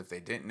plan was if they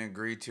didn't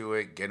agree to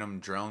it, get them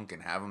drunk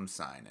and have them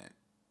sign it.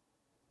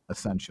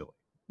 Essentially.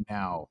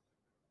 Now,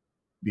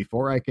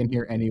 before I can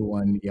hear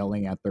anyone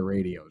yelling at the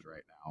radios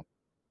right now,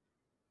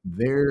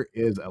 there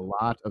is a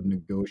lot of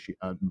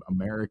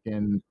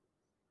American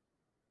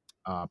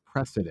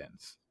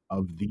precedents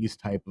of these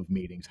type of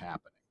meetings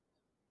happening,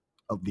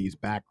 of these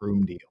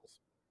backroom deals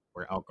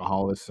where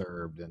alcohol is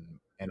served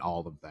and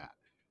all of that.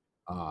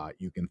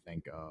 You can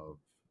think of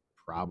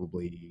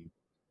probably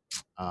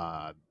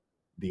uh,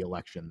 the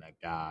election that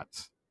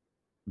got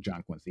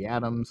John Quincy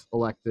Adams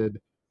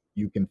elected.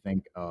 You can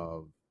think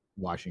of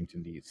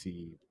Washington,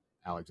 D.C.,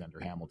 Alexander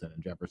Hamilton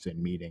and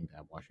Jefferson meeting to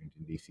have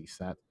Washington, D.C.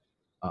 set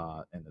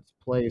in its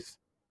place.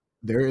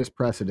 There is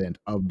precedent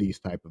of these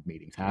type of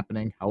meetings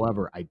happening.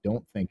 However, I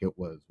don't think it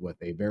was with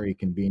a very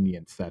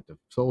convenient set of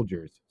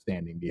soldiers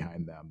standing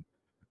behind them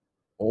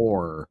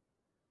or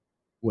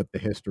with the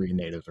history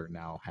natives are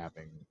now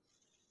having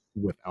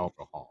with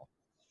alcohol.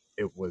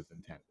 it was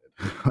intended.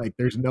 Like,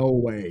 there's no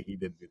way he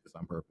didn't do this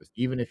on purpose.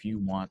 Even if you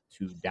want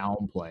to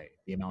downplay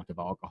the amount of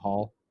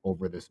alcohol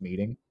over this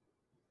meeting,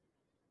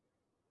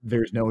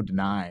 there's no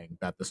denying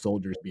that the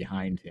soldiers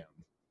behind him,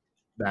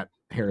 that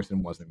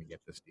Harrison wasn't going to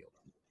get this deal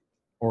done,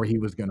 or he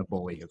was going to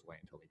bully his way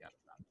until he got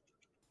it done.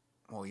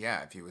 Well,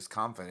 yeah, if he was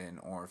confident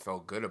or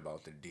felt good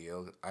about the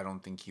deal, I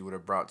don't think he would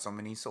have brought so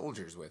many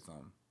soldiers with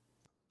him.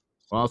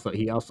 Well, also,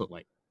 he also,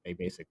 like, they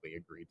basically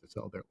agreed to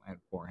sell their land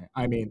for him.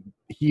 I mean,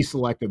 he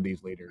selected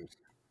these leaders.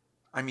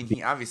 I mean,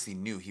 he obviously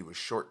knew he was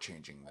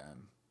shortchanging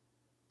them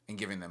and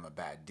giving them a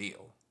bad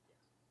deal.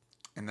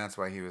 And that's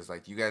why he was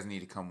like, you guys need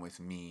to come with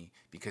me,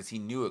 because he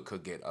knew it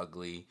could get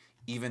ugly,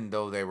 even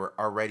though they were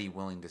already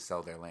willing to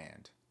sell their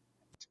land.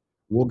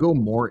 We'll go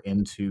more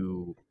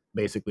into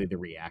basically the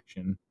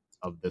reaction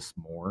of this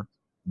more,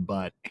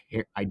 but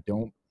I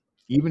don't,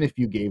 even if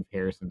you gave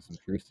Harrison some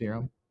truth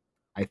serum,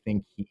 I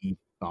think he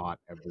thought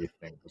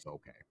everything was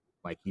okay.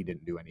 Like, he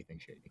didn't do anything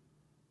shady.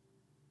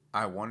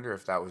 I wonder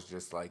if that was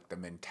just like the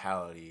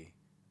mentality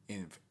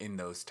in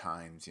those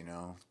times, you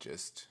know,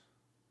 just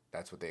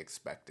that's what they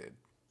expected.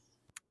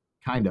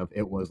 Kind of.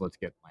 It was, let's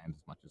get land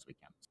as much as we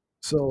can.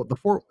 So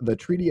the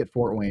treaty at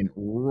Fort Wayne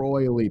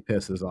royally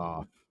pisses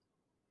off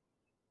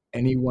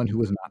anyone who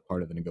was not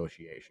part of the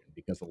negotiation,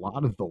 because a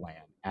lot of the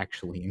land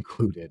actually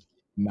included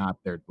not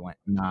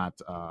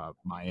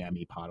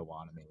Miami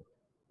Potawatomi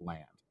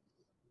land.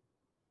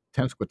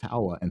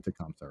 Tenskwatawa and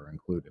Tecumseh are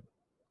included.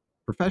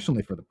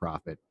 Professionally, for the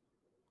Prophet,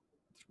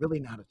 it's really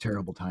not a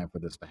terrible time for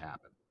this to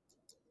happen,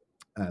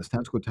 as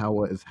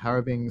Tenskwatawa is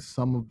having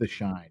some of the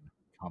shine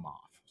come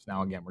off. So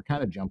now, again, we're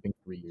kind of jumping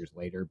 3 years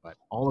later, but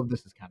all of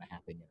this is kind of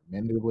happening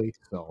intermittently,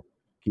 so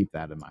keep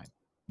that in mind.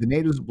 The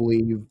natives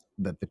believe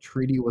that the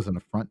treaty was an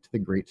affront to the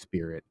Great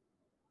Spirit,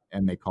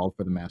 and they called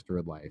for the Master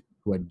of Life,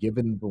 who had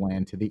given the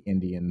land to the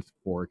Indians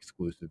for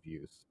exclusive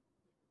use.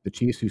 The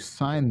chiefs who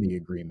signed the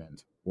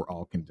agreement were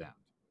all condemned.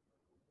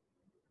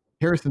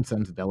 Harrison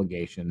sends a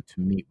delegation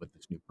to meet with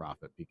this new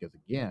prophet because,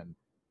 again,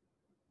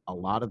 a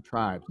lot of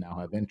tribes now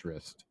have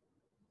interest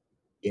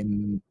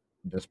in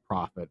this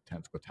prophet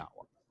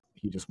Tenskwatawa.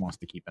 He just wants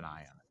to keep an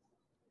eye on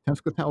it.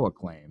 Tenskwatawa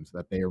claims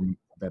that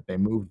they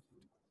moved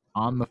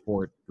on the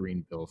Fort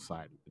Greenville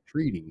side of the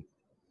treaty.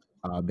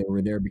 They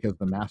were there because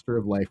the Master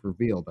of Life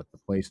revealed that the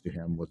place to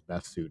him was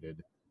best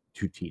suited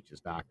to teach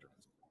his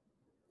doctrines.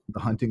 The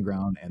hunting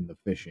ground and the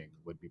fishing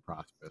would be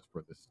prosperous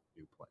for this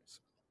new place.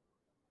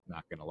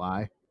 Not gonna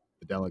lie,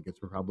 the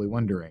delegates were probably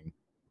wondering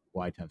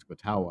why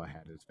Tenskwatawa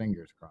had his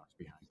fingers crossed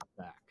behind his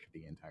back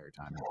the entire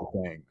time he was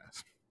saying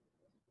this.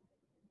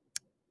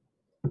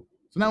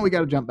 So now we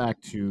got to jump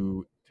back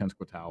to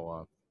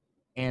Tenskwatawa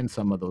and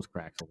some of those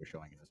cracks that were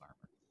showing in his armor.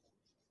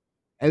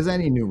 As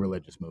any new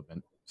religious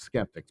movement,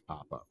 skeptics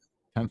pop up.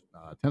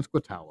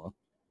 Tenskwatawa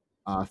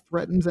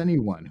threatens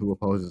anyone who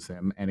opposes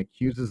him and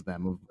accuses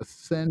them of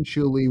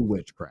essentially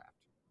witchcraft,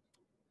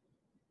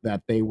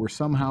 that they were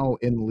somehow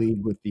in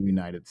league with the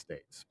United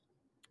States.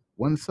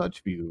 One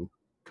such view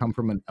come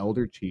from an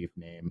elder chief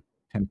named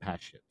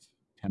Tempeshit.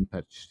 I'm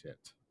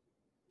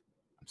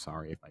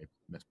sorry if I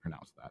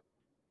mispronounced that.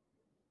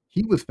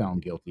 He was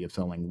found guilty of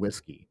selling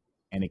whiskey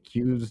and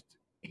accused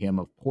him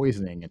of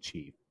poisoning a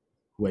chief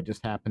who had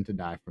just happened to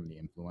die from the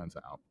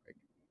influenza outbreak.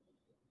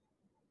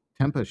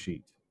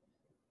 Tempeshit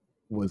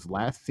was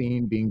last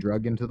seen being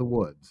drugged into the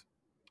woods,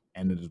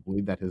 and it is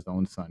believed that his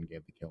own son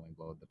gave the killing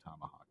blow of the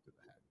tomahawk to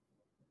the head.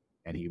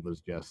 And he was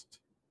just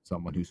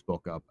someone who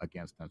spoke up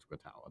against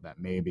Tenskwatawa, that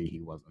maybe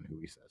he wasn't who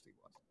he says he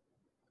was.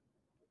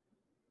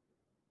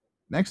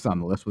 Next on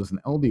the list was an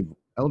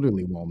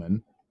elderly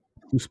woman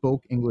who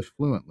spoke English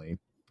fluently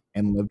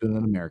and lived in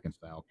an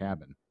American-style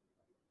cabin.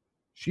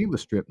 She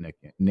was stripped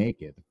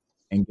naked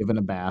and given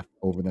a bath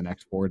over the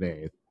next 4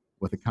 days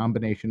with a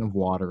combination of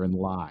water and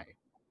lye.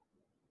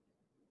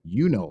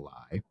 You know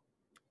lye.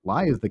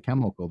 Lye is the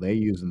chemical they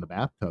use in the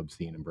bathtub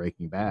scene in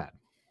Breaking Bad.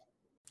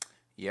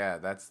 Yeah,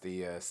 that's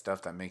the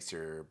stuff that makes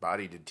your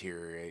body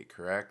deteriorate,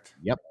 correct?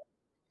 Yep.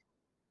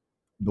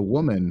 The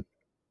woman,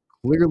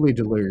 clearly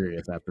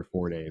delirious after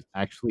 4 days,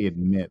 actually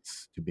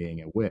admits to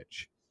being a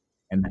witch,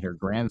 and that her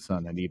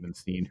grandson had even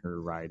seen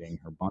her riding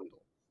her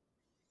bundle.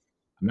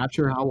 I'm not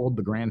sure how old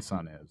the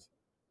grandson is,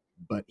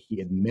 but he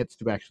admits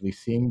to actually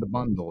seeing the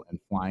bundle and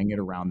flying it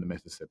around the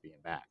Mississippi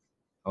and back.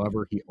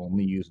 However, he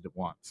only used it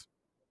once,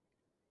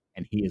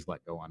 and he is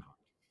let go unharmed.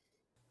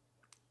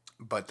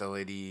 But the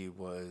lady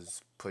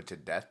was put to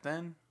death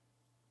then?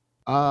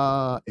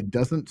 It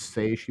doesn't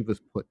say she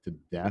was put to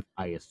death.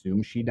 I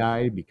assume she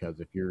died, because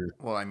if you're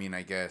Well, I mean,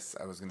 I guess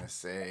I was going to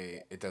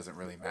say it doesn't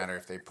really matter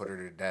if they put her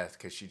to death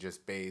because she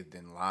just bathed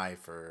in lye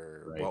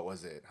for, right, what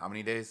was it? How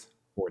many days?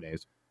 4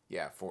 days.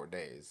 Yeah, 4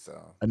 days.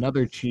 So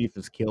Another chief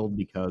is killed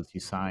because he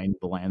signed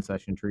the land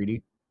cession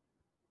treaty.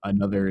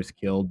 Another is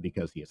killed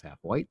because he is half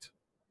white.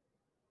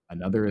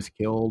 Another is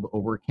killed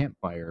over a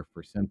campfire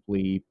for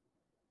simply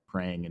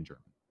praying in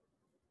German.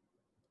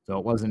 So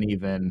it wasn't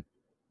even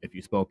if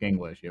you spoke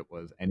English, it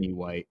was any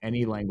white,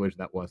 any language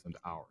that wasn't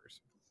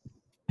ours.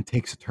 It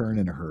takes a turn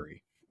in a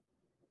hurry.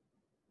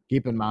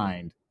 Keep in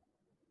mind,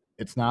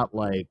 it's not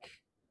like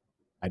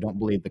I don't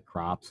believe the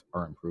crops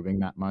are improving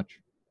that much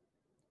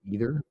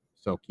either.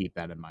 So keep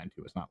that in mind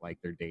too. It's not like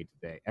they're day to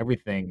day.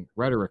 Everything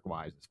rhetoric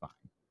wise is fine.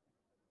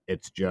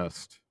 It's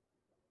just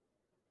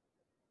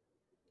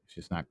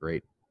not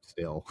great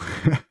still.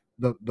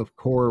 The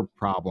core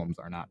problems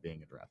are not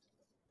being addressed.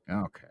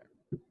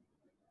 Okay.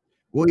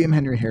 William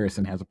Henry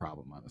Harrison has a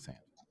problem on his hands.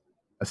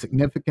 A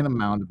significant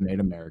amount of Native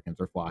Americans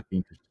are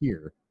flocking to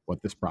hear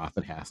what this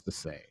prophet has to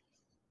say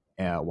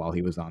while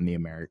he was on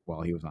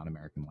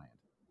American land.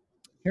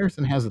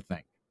 Harrison has a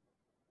thing,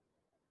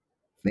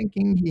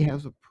 thinking he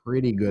has a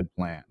pretty good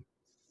plan.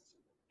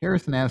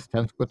 Harrison asked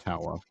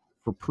Tenskwatawa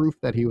for proof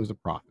that he was a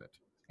prophet,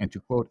 and to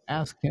quote,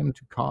 ask him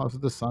to cause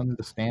the sun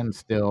to stand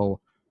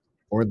still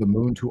or the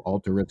moon to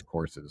alter its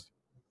courses,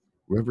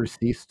 rivers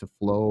cease to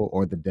flow,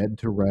 or the dead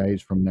to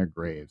rise from their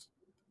graves.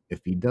 If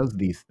he does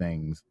these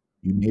things,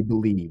 you may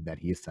believe that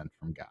he is sent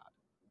from God.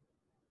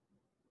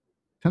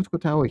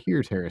 Tenskwatawa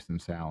hears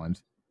Harrison's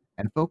challenge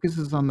and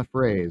focuses on the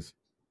phrase,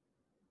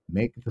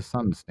 make the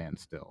sun stand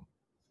still.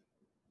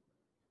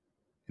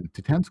 And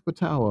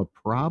Tenskwatawa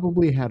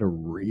probably had a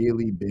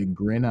really big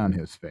grin on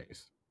his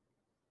face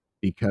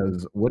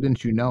because,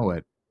 wouldn't you know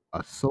it,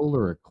 a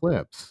solar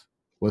eclipse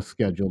was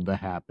scheduled to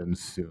happen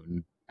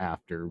soon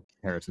after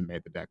Harrison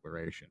made the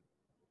declaration.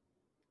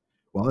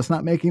 While it's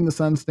not making the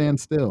sun stand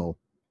still,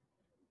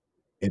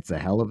 it's a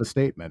hell of a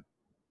statement.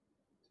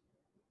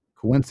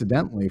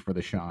 Coincidentally for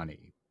the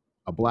Shawnee,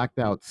 a blacked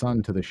out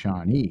sun to the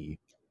Shawnee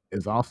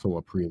is also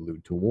a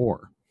prelude to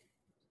war.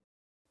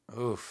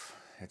 Oof,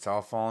 it's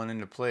all falling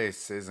into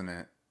place, isn't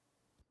it?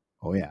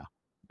 Oh yeah.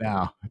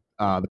 Now,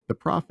 the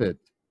prophet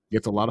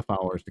gets a lot of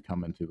followers to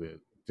come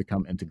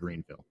into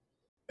Greenville,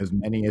 as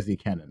many as he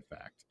can, in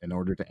fact, in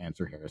order to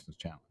answer Harrison's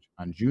challenge.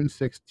 On June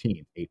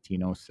 16th,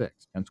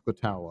 1806,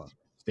 Tenskwatawa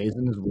stays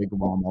in his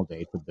wigwam all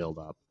day to build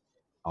up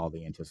all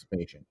the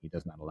anticipation. He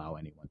does not allow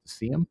anyone to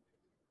see him,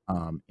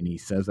 and he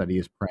says that he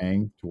is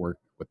praying to work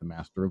with the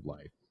Master of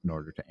Life in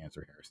order to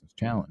answer Harrison's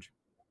challenge.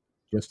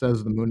 Just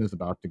as the moon is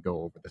about to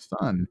go over the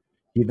sun,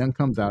 he then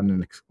comes out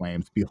and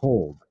exclaims,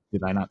 behold,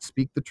 did I not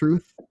speak the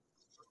truth?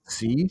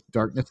 See,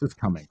 darkness is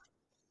coming.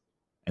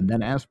 And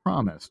then, as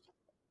promised,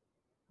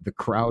 the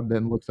crowd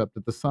then looks up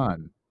at the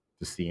sun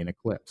to see an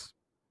eclipse.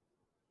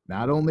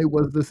 Not only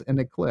was this an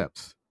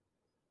eclipse,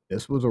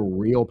 this was a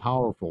real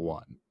powerful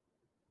one.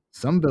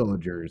 Some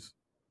villagers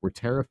were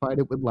terrified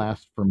it would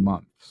last for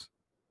months,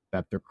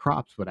 that their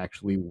crops would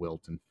actually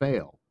wilt and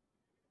fail.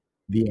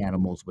 The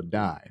animals would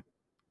die.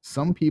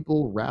 Some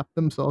people wrapped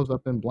themselves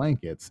up in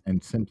blankets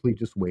and simply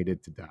just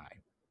waited to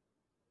die.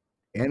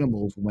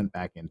 Animals went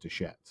back into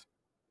sheds.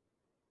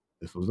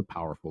 This was a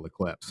powerful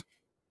eclipse.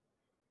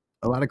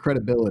 A lot of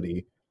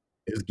credibility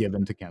is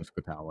given to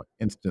Tenskwatawa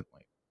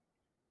instantly.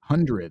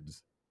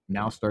 Hundreds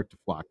now start to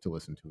flock to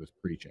listen to his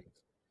preachings.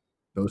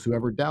 Those who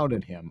ever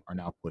doubted him are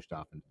now pushed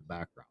off into the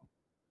background.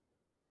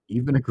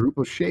 Even a group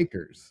of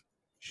Shakers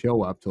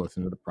show up to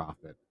listen to the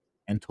prophet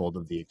and told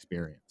of the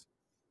experience.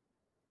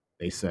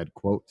 They said,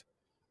 quote,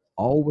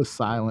 all was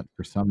silent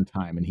for some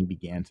time, and he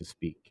began to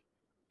speak,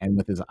 and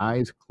with his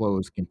eyes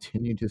closed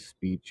continued his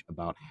speech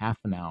about half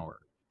an hour,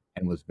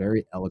 and was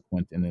very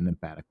eloquent in an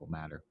emphatical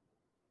manner.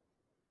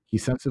 He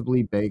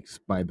sensibly bakes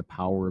by the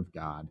power of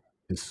God,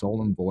 his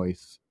solemn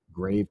voice,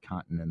 grave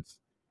countenance,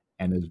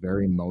 and his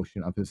very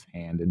motion of his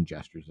hand and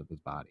gestures of his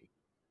body.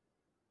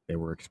 They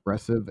were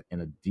expressive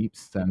in a deep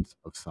sense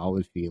of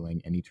solid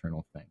feeling and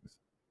eternal things.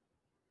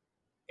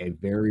 A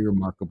very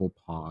remarkable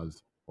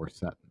pause or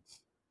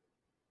sentence,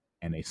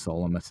 and a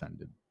solemn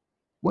ascended.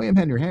 William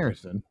Henry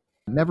Harrison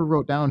never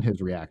wrote down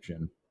his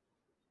reaction,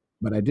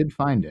 but I did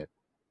find it,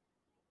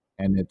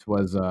 and it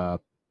was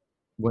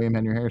William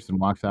Henry Harrison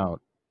walks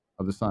out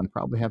of the sun,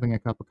 probably having a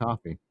cup of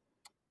coffee.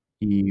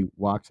 He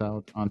walks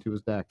out onto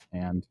his deck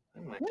and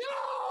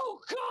no,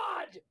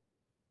 God!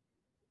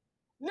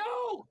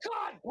 No,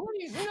 God,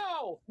 please,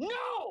 no!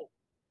 No!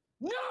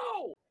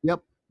 No!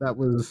 Yep, that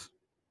was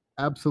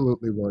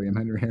absolutely William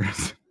Henry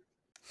Harrison.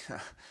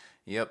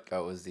 Yep,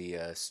 that was the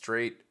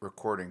straight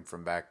recording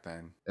from back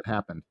then. It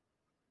happened.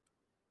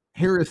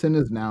 Harrison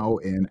is now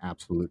in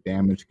absolute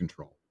damage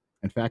control.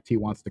 In fact, he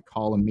wants to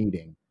call a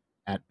meeting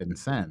at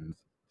Vincennes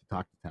to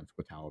talk to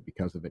Tenskwatawa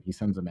because of it. He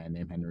sends a man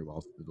named Henry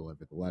Wells to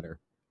deliver the letter.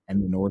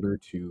 And in order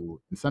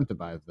to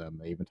incentivize them,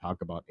 they even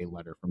talk about a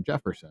letter from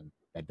Jefferson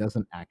that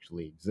doesn't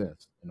actually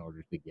exist in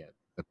order to get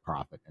the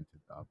prophet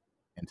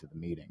into the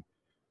meeting.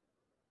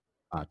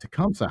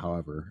 Tecumseh,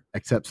 however,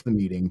 accepts the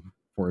meeting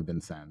for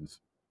Vincennes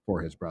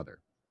for his brother.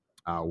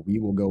 We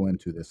will go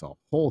into this a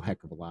whole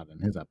heck of a lot in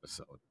his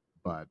episode,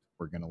 but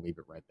we're going to leave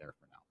it right there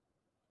for now.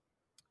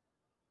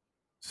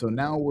 So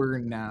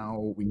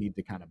we need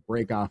to kind of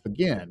break off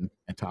again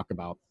and talk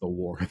about the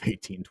War of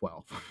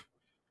 1812.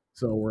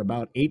 So we're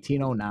about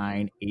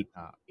 1809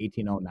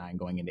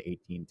 going into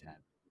 1810.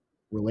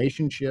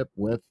 Relationship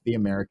with the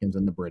Americans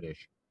and the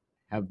British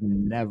have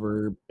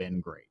never been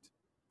great.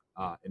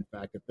 In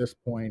fact, at this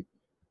point,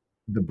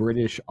 the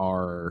British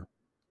are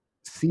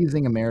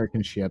seizing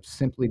American ships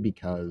simply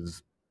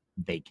because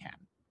they can.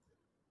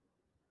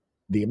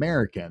 The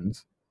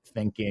Americans,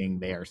 thinking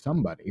they are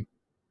somebody,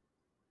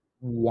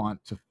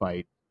 want to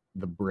fight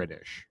the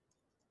British,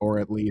 or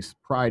at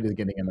least pride is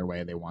getting in their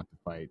way. They want to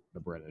fight the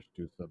British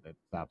too, so that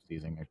stops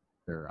seizing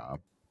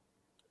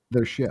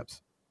their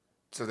ships.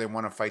 So they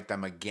want to fight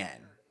them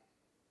again.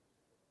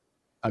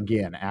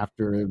 Again,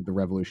 after the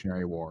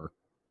Revolutionary War,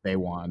 they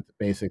want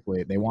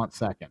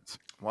seconds.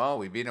 Well,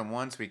 we beat them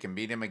once, we can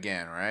beat them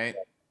again, right?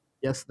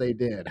 Yes, they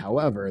did.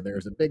 However,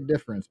 there's a big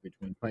difference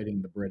between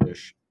fighting the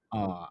British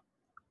on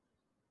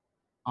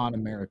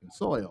American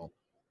soil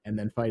and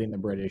then fighting the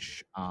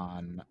British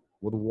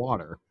with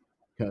water,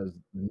 because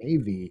the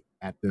Navy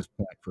at this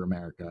point for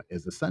America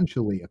is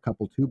essentially a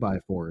couple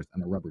 2x4s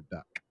and a rubber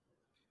duck.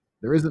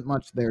 There isn't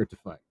much there to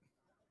fight.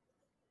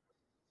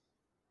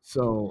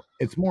 So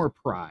it's more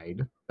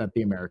pride that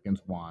the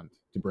Americans want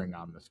to bring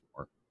on this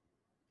war.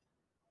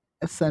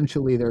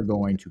 Essentially, they're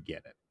going to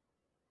get it.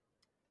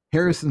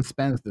 Harrison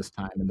spends this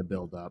time in the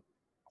buildup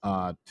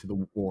to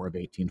the War of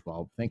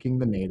 1812 thinking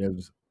the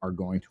natives are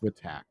going to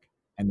attack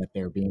and that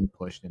they're being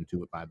pushed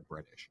into it by the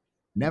British.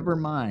 Never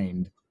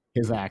mind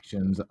his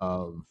actions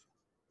of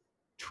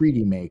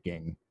treaty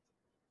making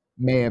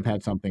may have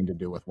had something to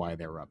do with why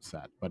they were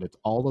upset, but it's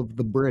all of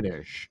the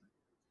British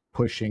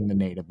pushing the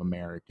Native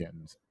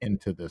Americans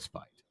into this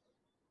fight.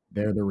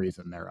 They're the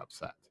reason they're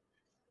upset.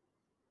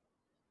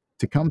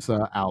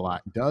 Tecumseh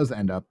does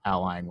end up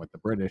allying with the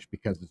British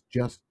because it's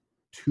just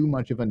too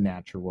much of a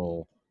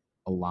natural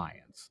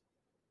alliance.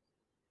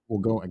 We'll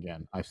go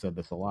again. I've said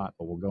this a lot,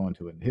 but we'll go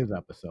into it in his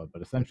episode.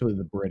 But essentially,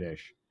 the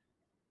British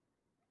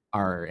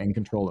are in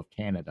control of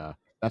Canada.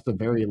 That's a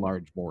very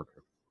large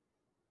border.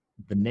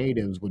 The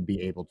natives would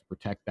be able to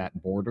protect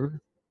that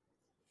border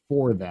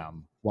for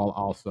them, while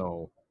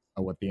also,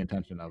 with the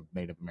intention of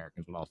Native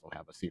Americans would also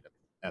have a seat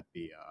at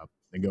the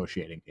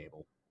negotiating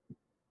table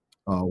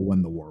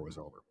when the war was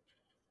over.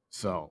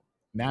 So,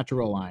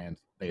 natural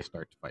alliance, they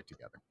start to fight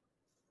together.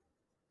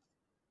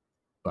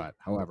 But,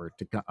 however,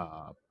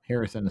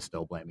 Harrison is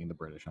still blaming the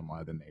British on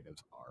why the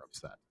natives are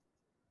upset.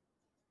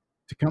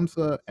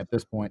 Tecumseh, at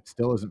this point,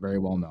 still isn't very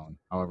well known.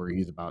 However,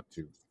 he's about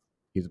to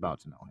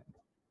know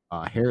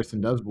him.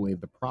 Harrison does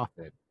believe the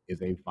Prophet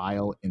is a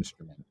vile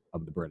instrument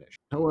of the British.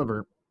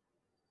 However,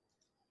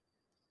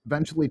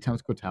 eventually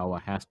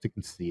Tenskwatawa has to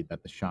concede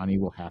that the Shawnee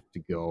will have to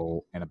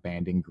go and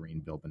abandon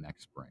Greenville the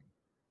next spring.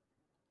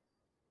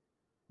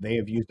 They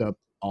have used up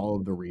all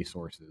of the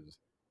resources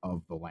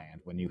of the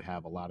land. When you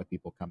have a lot of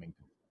people coming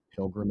to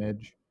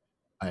pilgrimage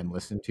and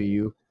listen to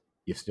you,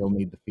 you still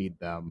need to feed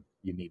them.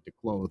 You need to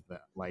clothe them.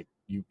 Like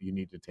you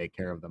need to take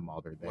care of them while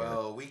they're there.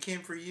 Well, we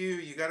came for you.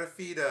 You got to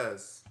feed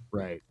us.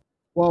 Right.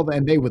 Well,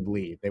 then they would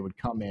leave. They would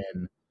come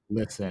in,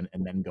 listen,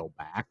 and then go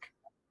back,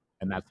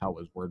 and that's how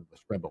his word was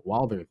spread. But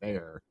while they're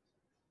there,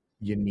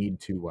 you need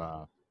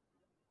to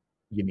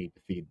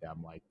feed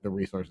them, like the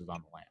resources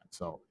on the land.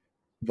 So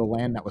the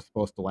land that was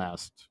supposed to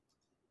last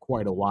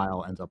quite a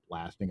while ends up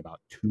lasting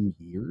about 2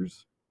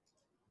 years,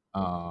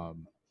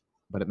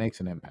 but it makes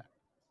an impact.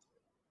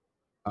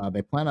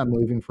 They plan on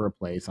moving for a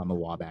place on the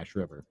Wabash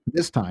River,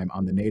 this time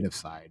on the native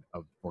side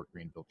of the Fort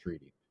Greenville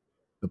Treaty,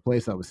 the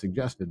place that was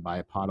suggested by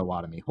a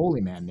Potawatomi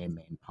holy man named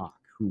Maine Pock,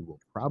 who will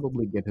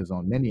probably get his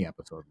own mini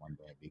episode one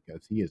day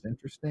because he is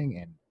interesting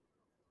and,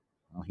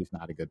 well, he's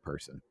not a good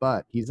person,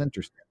 but he's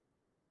interesting.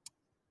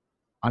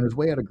 On his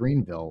way out of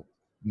Greenville,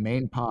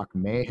 Maine Pock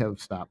may have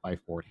stopped by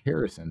Fort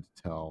Harrison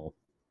to tell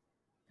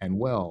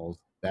Wells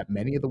that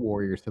many of the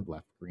warriors had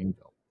left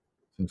Greenville.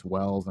 Since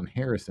Wells and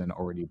Harrison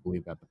already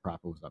believed that the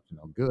Prophet was up to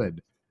no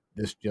good,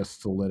 this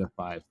just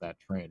solidifies that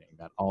training,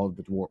 that all of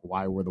the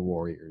why were the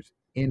warriors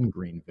in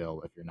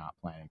Greenville if you're not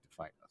planning to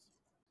fight us?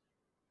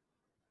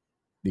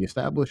 The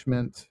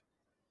establishment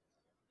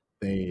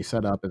they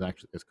set up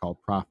is called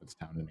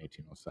Prophetstown in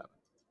 1807.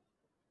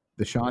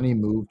 The Shawnee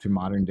moved to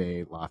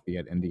modern-day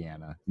Lafayette,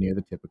 Indiana, near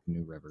the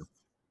Tippecanoe River,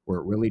 where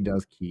it really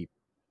does keep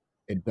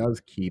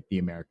the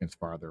Americans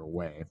farther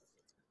away,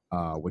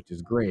 which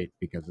is great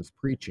because his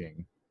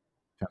preaching,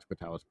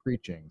 Tenskwatawa's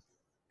preaching,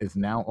 is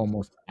now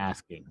almost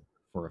asking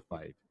for a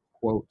fight.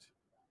 Quote,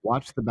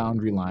 watch the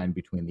boundary line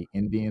between the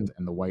Indians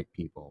and the white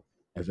people,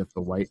 as if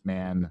the white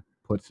man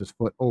puts his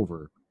foot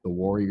over, the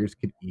warriors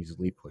could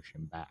easily push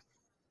him back.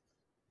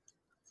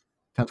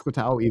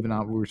 Tenskwatawa even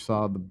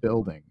oversaw the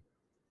building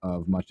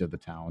of much of the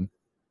town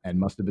and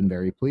must have been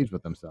very pleased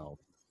with himself,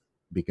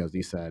 because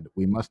he said,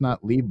 we must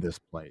not leave this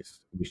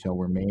place. We shall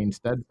remain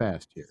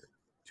steadfast here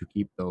to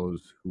keep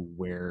those who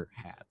wear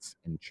hats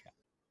in check.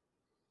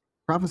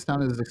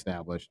 Prophetstown is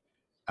established.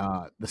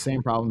 The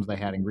same problems they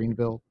had in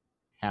Greenville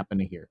happen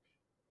here.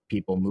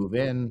 People move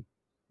in,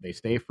 they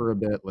stay for a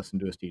bit, listen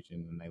to his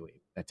teaching, and they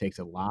leave. That takes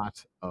a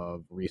lot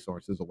of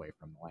resources away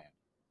from the land.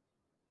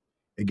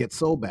 It gets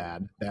so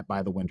bad that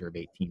by the winter of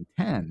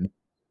 1810,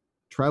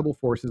 tribal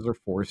forces are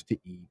forced to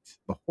eat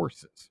the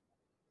horses,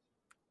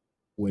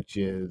 which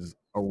is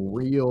a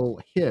real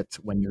hit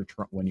when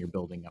you're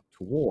building up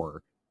to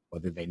war,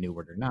 whether they knew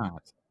it or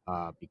not,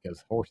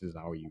 because horses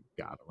are all you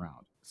got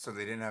around. So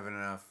they didn't have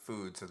enough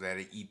food, so they had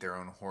to eat their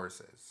own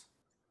horses.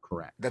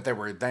 Correct. That they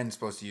were then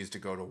supposed to use to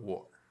go to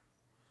war.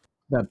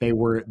 that they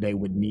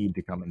would need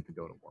to come in to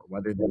go to war.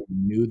 Whether they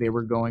knew they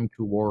were going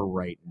to war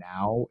right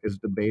now is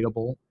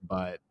debatable,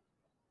 but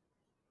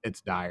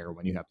it's dire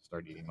when you have to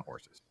start eating the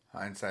horses.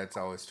 Hindsight's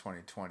always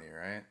 2020,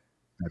 right?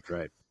 That's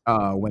right.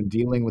 When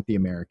dealing with the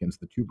Americans,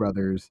 the two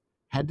brothers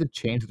had to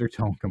change their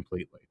tone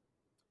completely,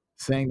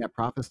 saying that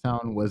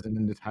Prophetstown was an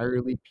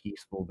entirely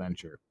peaceful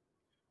venture.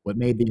 What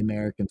made the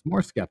Americans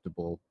more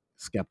skeptical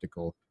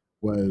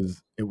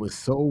was it was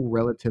so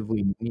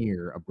relatively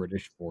near a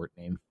British fort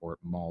named Fort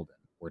Malden,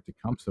 where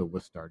Tecumseh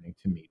was starting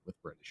to meet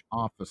with British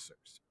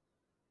officers.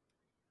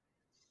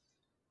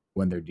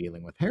 When they're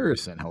dealing with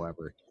Harrison,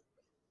 however,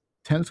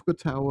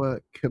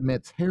 Tenskwatawa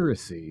commits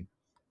heresy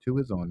to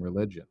his own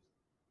religion.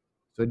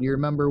 So do you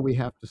remember we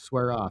have to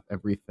swear off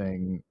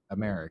everything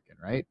American,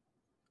 right?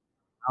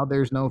 Now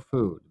there's no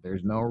food,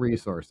 there's no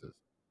resources.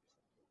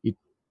 He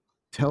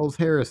tells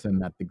Harrison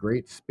that the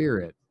Great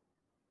Spirit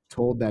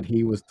told that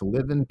he was to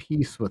live in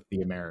peace with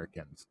the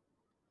Americans.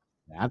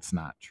 That's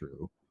not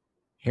true.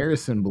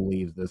 Harrison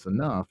believes this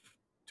enough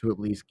to at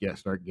least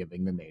start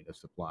giving the native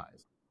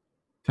supplies.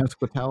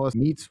 Tenskwatawa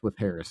meets with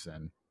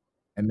Harrison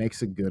and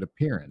makes a good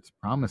appearance,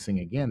 promising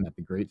again that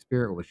the Great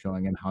Spirit was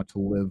showing him how to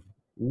live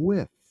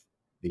with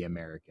the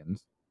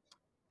Americans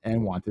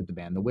and wanted to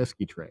ban the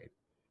whiskey trade.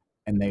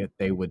 And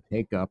they would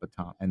take up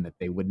and that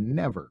they would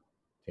never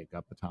take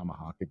up the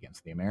tomahawk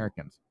against the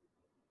Americans.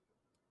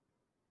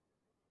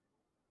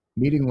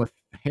 Meeting with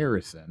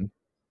Harrison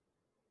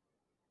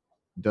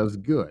does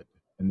good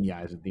in the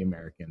eyes of the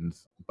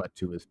Americans, but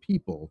to his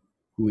people,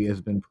 who he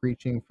has been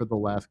preaching for the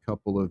last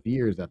couple of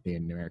years that the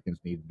Americans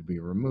needed to be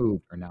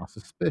removed, are now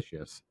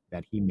suspicious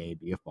that he may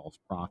be a false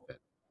prophet.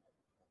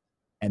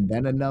 And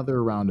then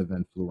another round of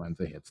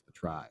influenza hits the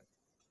tribe.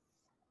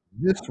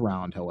 This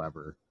round,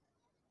 however,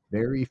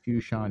 very few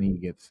Shawnee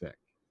get sick.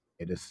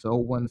 It is so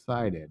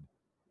one-sided,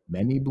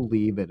 many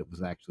believe that it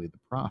was actually the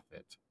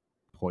prophet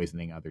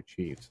poisoning other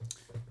chiefs.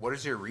 What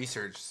does your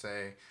research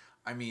say?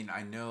 I mean,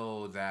 I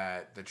know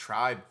that the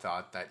tribe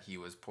thought that he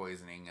was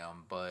poisoning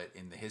them, but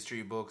in the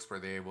history books, were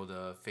they able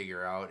to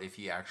figure out if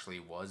he actually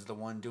was the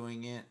one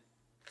doing it?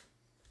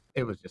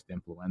 It was just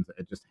influenza.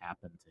 It just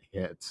happened to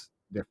hit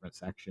different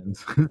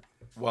sections.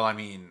 Well, I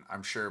mean,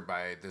 I'm sure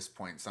by this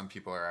point, some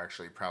people are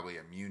actually probably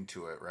immune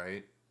to it,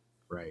 right?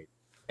 Right.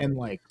 And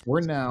like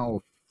we're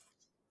now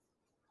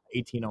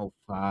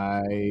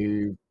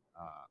 1805.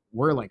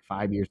 We're like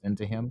 5 years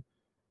into him,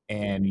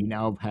 and you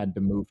now have had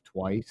to move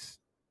twice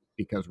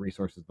because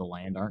resources of the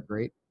land aren't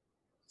great.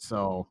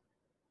 So,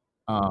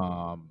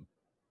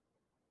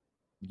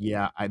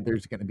 yeah,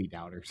 there's going to be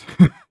doubters,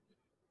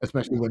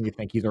 especially when you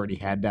think he's already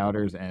had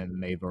doubters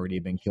and they've already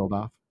been killed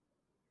off.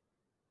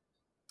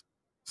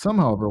 Some,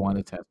 however, want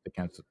to test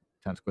against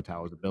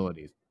Tenskwatawa's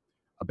abilities.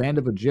 A band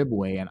of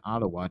Ojibwe in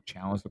Ottawa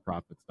challenged the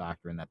prophet's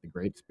doctrine that the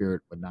Great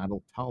Spirit would not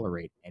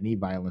tolerate any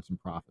violence in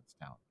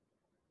Prophetstown.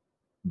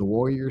 The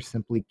warriors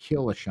simply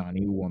kill a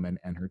Shawnee woman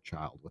and her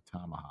child with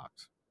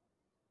tomahawks.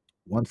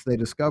 Once they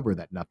discover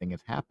that nothing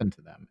has happened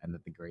to them and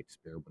that the Great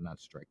Spirit will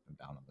not strike them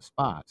down on the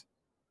spot,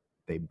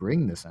 they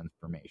bring this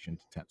information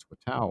to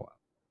Tenskwatawa,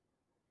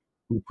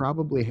 who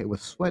probably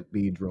with sweat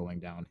beads rolling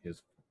down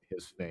his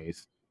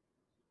face,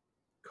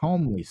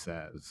 calmly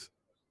says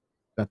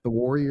that the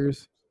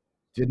warriors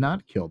did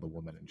not kill the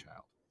woman and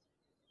child,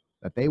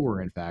 that they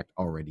were in fact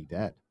already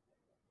dead.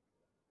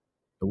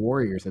 The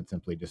warriors had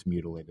simply just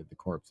mutilated the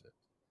corpses,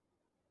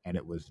 and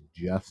it was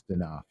just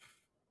enough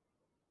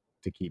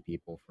to keep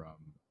people from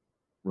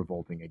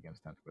revolting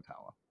against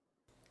Tenskwatawa.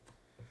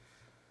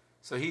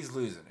 So he's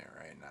losing it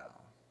right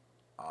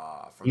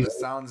now. From He's- the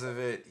sounds of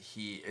it,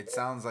 it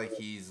sounds like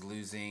he's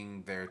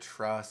losing their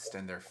trust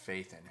and their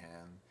faith in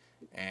him,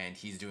 and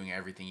he's doing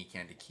everything he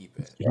can to keep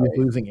it. He's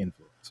losing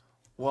influence.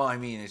 Well, I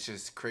mean, it's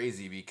just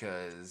crazy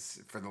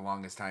because for the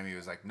longest time he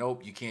was like,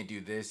 nope, you can't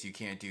do this, you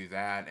can't do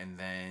that. And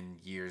then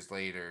years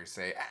later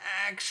say,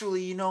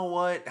 actually, you know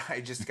what? I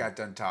just got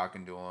done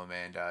talking to him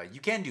and you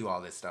can do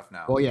all this stuff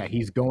now. Well, yeah,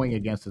 he's going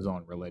against his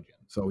own religion.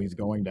 So he's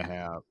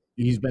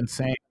been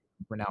saying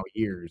for now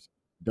years,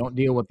 don't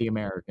deal with the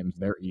Americans.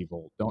 They're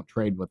evil. Don't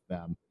trade with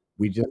them.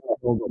 We just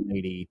killed a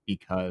lady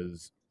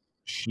because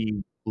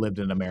she lived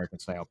in an American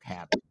style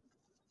cabin.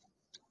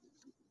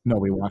 No,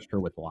 we watched her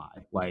with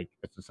lie. Like,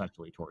 it's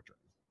essentially torture.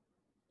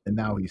 And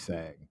now he's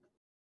saying,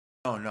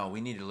 oh, no, we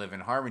need to live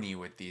in harmony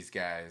with these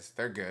guys.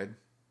 They're good.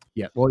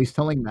 yeah, well, he's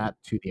telling that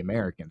to the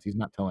Americans. He's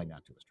not telling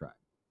that to his tribe.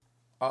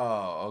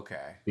 Oh,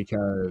 okay.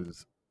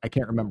 Because I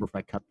can't remember if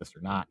I cut this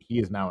or not. He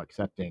is now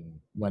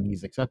when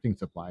he's accepting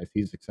supplies,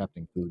 he's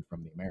accepting food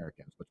from the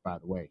Americans, which, by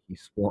the way, he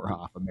swore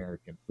off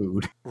American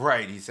food.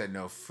 Right. He said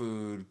no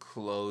food,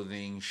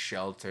 clothing,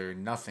 shelter,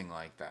 nothing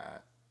like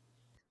that.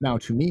 Now,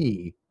 to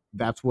me,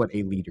 that's what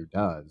a leader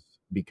does,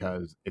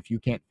 because if you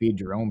can't feed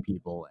your own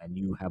people and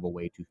you have a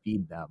way to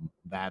feed them,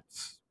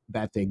 that's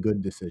a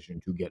good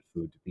decision to get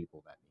food to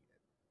people that need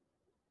it.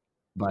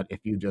 But if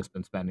you've just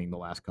been spending the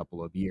last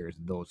couple of years,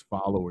 those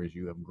followers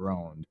you have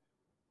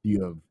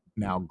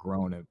now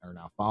grown and are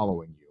now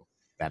following you,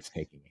 that's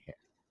taking a hit.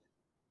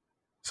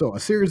 So a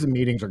series of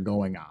meetings are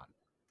going on.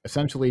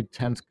 essentially,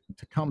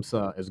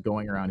 Tecumseh is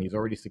going around. He's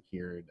already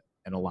secured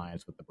an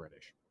alliance with the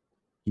British.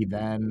 He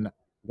then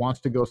wants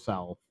to go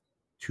south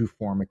to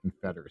form a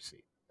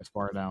confederacy as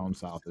far down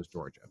south as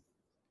Georgia.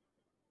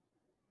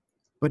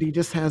 But he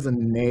just has a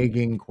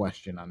nagging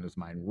question on his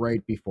mind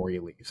right before he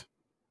leaves.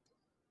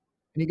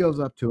 And he goes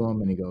up to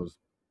him and he goes,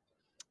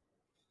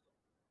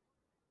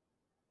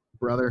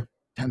 "Brother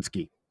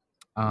Tensky,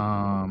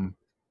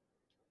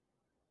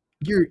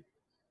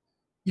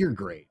 you're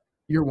great.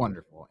 You're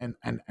wonderful. And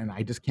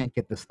I just can't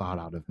get this thought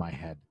out of my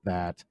head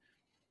that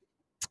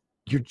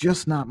you're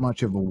just not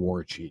much of a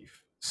war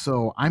chief.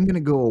 So I'm going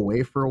to go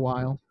away for a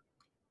while.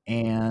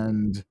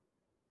 And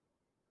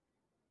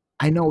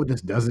I know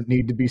this doesn't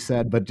need to be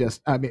said, but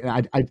just, I mean,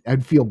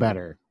 I'd feel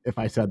better if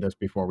I said this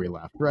before we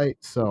left, right?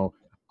 So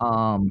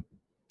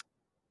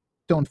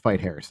don't fight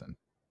Harrison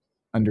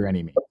under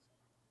any means."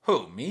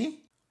 Who,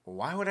 me?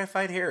 Why would I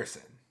fight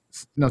Harrison?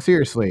 No,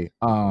 seriously,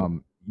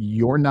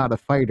 you're not a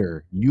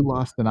fighter. You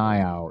lost an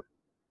eye out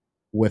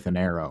with an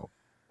arrow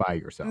by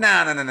yourself. No.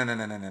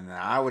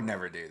 I would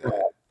never do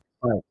that.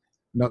 Right.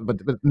 No,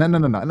 but no.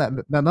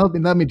 Now,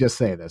 let me just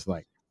say this.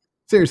 Like,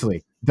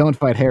 seriously, don't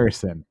fight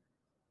Harrison.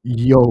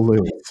 You'll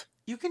lose.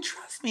 You can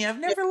trust me. I've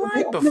never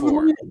lied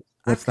before.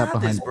 What's that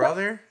behind this, you?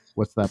 brother?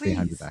 What's that Please.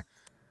 behind your back?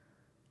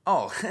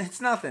 Oh, it's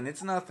nothing.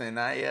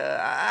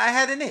 I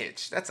had an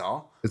itch. That's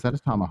all. Is that a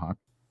tomahawk?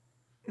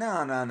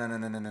 No.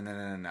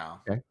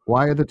 Okay.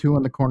 Why are the two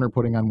in the corner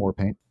putting on war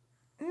paint?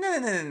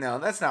 No.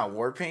 That's not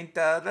war paint.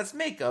 That's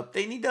makeup.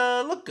 They need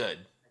to look good.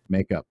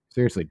 Makeup.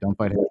 Seriously, don't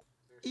fight Harrison.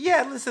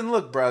 Yeah, listen,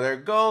 look, brother.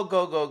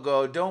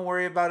 Go. Don't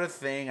worry about a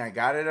thing. I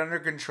got it under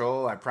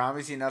control. I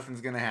promise you nothing's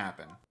going to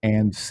happen.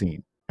 And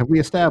scene. Have we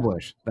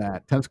established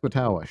that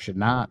Tenskwatawa should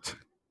not,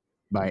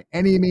 by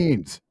any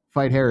means,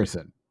 fight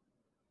Harrison?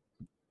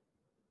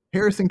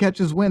 Harrison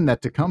catches wind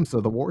that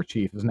Tecumseh, the war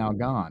chief, is now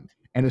gone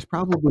and is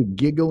probably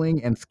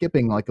giggling and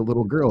skipping like a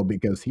little girl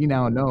because he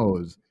now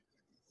knows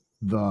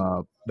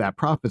that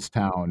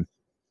Prophetstown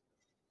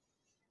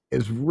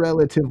is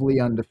relatively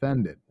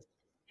undefended.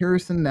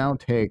 Harrison now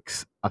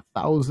takes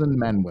 1,000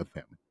 men with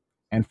him,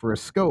 and for a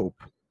scope,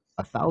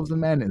 1,000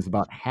 men is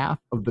about half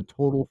of the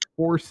total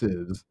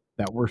forces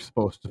that were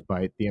supposed to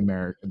fight the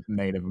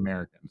Native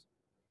Americans.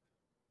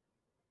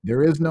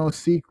 There is no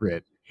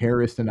secret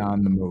Harrison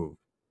on the move.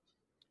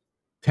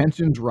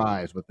 Tensions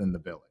rise within the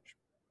village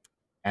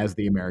as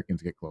the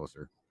Americans get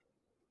closer.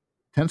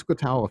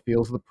 Tenskwatawa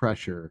feels the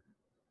pressure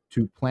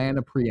to plan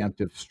a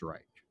preemptive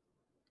strike.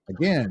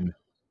 Again,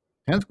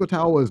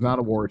 Tenskwatawa is not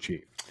a war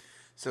chief.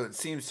 So it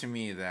seems to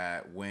me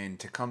that when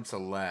Tecumseh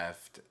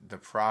left, the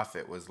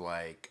prophet was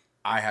like,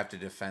 I have to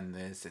defend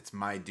this. It's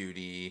my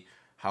duty.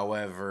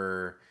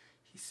 However,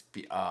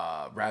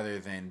 rather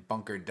than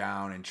bunker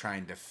down and try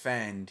and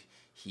defend,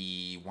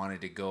 he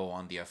wanted to go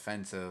on the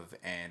offensive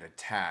and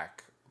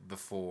attack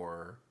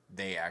before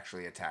they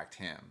actually attacked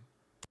him.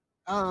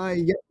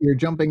 Yeah, you're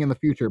jumping in the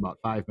future about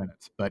 5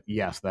 minutes, but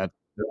yes, that's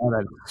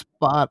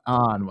spot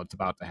on what's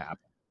about to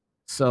happen.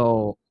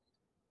 So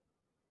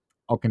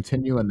I'll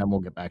continue and then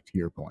we'll get back to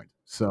your point.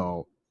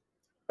 So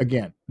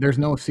again, there's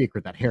no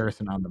secret that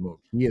Harrison on the move.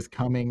 He is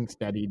coming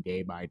steady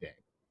day by day.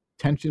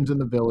 Tensions in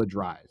the village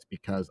rise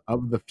because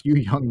of the few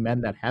young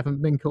men that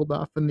haven't been killed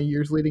off in the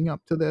years leading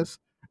up to this.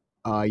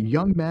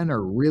 Young men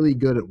are really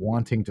good at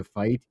wanting to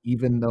fight,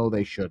 even though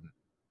they shouldn't.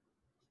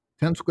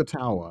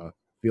 Tenskwatawa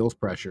feels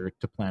pressure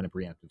to plan a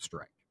preemptive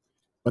strike,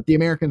 but the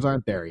Americans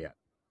aren't there yet.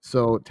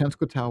 So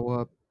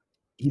Tenskwatawa,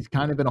 he's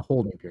kind of in a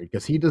holding period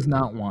because he does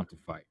not want to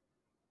fight.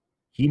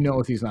 He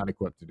knows he's not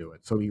equipped to do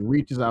it. So he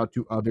reaches out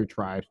to other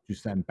tribes to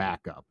send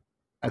backup,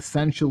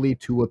 essentially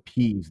to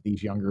appease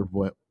these younger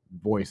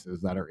voices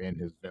that are in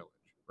his village,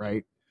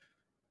 right?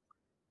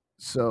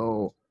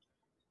 So,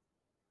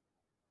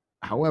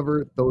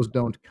 however, those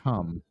don't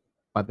come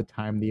by the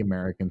time the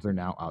Americans are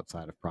now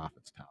outside of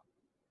Prophetstown.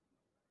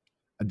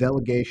 A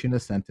delegation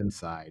is sent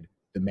inside,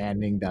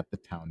 demanding that the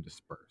town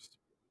disperse.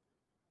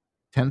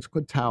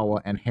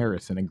 Tenskwatawa and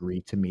Harrison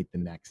agree to meet the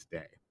next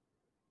day.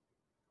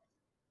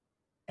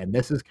 And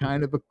this is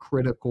kind of a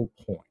critical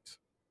point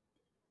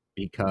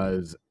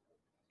because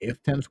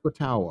if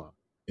Tenskwatawa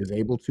is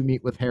able to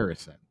meet with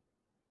Harrison,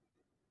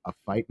 a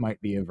fight might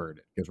be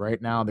averted. Because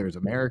right now there's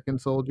American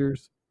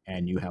soldiers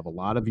and you have a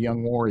lot of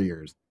young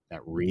warriors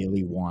that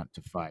really want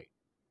to fight.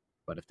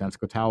 But if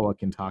Tenskwatawa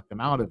can talk them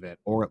out of it,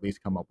 or at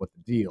least come up with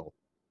a deal,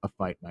 a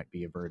fight might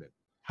be averted.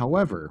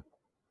 However,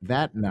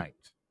 that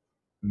night,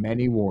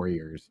 many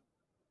warriors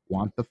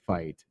want the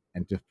fight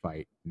and to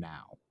fight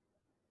now.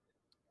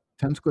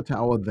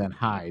 Tenskwatawa then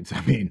hides.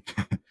 I mean,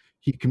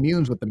 he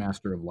communes with the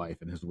Master of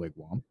Life in his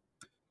wigwam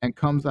and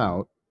comes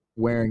out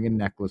wearing a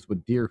necklace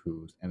with deer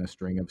hooves and a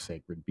string of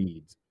sacred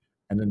beads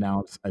and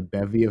announce a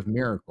bevy of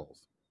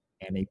miracles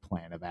and a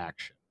plan of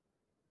action.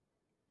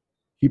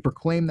 He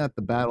proclaimed that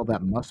the battle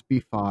that must be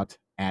fought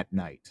at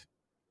night.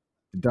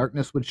 The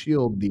darkness would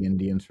shield the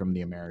Indians from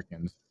the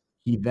Americans.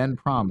 He then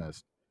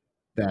promised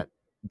that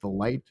the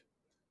light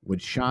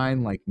would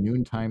shine like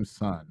noontime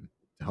sun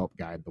to help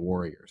guide the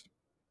warriors.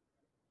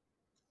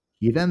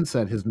 He then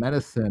said his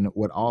medicine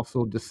would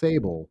also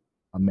disable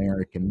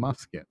American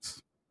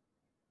muskets.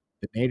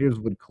 The natives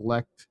would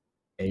collect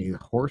a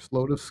horse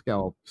load of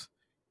scalps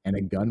and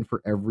a gun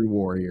for every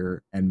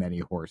warrior and many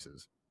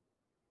horses.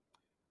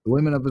 The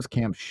women of his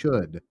camp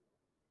should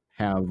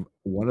have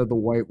one of the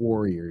white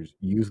warriors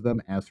use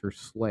them as her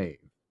slave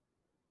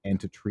and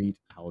to treat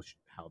how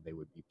they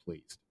would be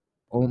pleased.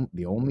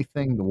 The only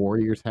thing the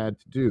warriors had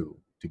to do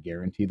to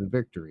guarantee the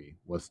victory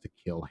was to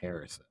kill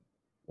Harrison.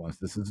 Once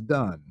this is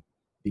done,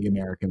 the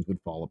Americans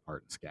would fall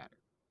apart and scatter.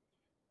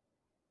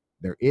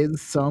 There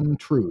is some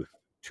truth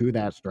to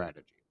that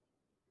strategy.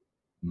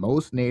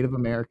 Most Native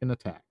American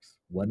attacks,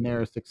 when they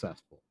are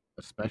successful,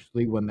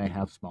 especially when they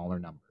have smaller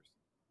numbers,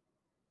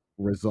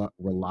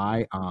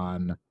 rely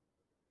on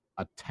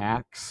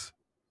attacks,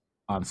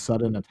 on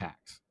sudden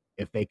attacks.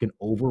 If they can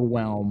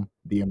overwhelm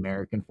the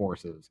American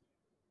forces,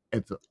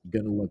 it's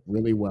going to look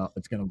really well.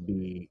 It's going to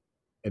be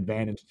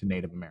advantage to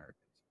Native Americans.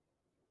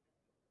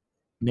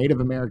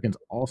 Native Americans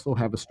also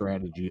have a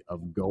strategy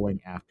of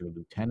going after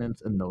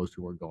lieutenants and those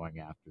who are going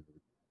after the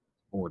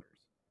orders.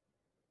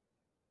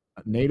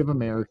 A Native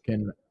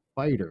American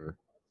fighter,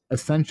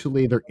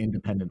 essentially, they're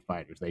independent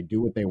fighters. They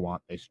do what they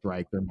want. They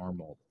strike. They're more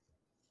mobile.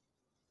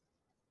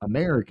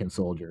 American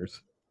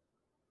soldiers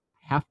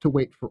have to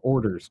wait for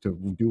orders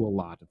to do a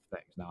lot of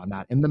things. Now, I'm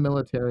not in the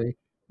military.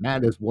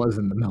 Mattis was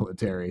in the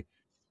military.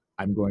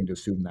 I'm going to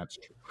assume that's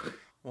true.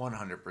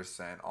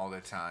 100% all the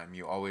time.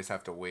 You always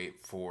have to wait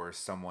for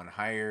someone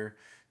higher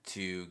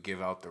to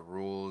give out the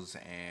rules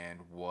and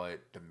what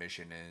the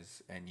mission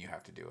is, and you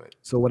have to do it.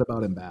 So, what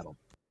about in battle?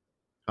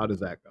 How does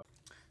that go?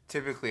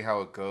 Typically,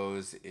 how it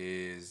goes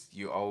is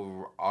you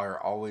are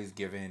always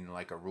given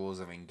like a rules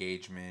of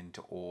engagement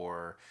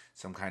or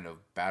some kind of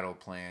battle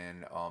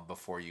plan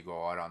before you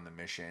go out on the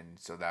mission,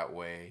 so that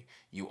way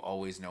you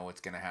always know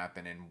what's going to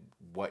happen and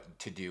what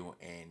to do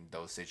in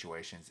those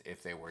situations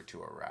if they were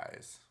to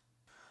arise.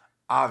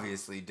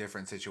 Obviously,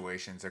 different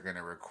situations are going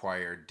to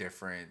require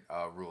different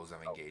rules of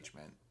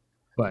engagement.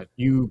 But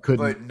you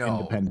couldn't But no,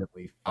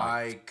 independently fight.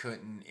 I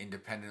couldn't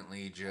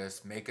independently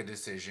just make a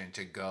decision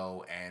to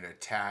go and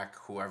attack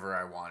whoever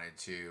I wanted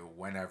to,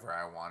 whenever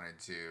I wanted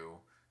to,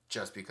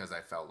 just because I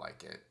felt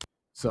like it.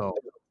 So,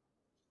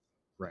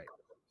 right.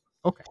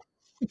 Okay.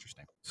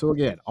 Interesting. So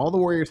again, all the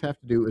Warriors have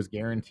to do is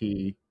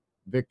guarantee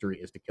victory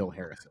is to kill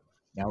Harrison.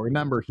 Now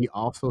remember, he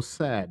also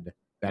said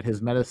that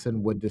his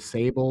medicine would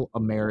disable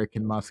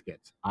American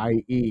muskets,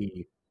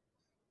 i.e.,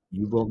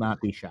 you will not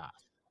be shot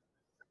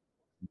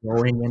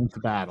going into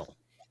battle.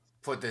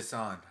 Put this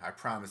on. I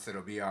promise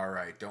it'll be all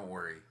right. Don't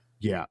worry.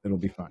 Yeah, it'll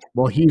be fine.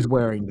 Well, he's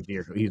wearing the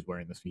gear. He's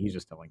wearing this. He's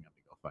just telling them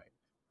to go fight.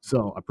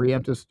 So a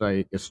preemptive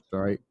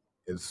strike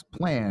is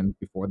planned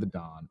before the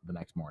dawn the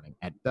next morning.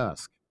 At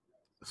dusk,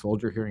 a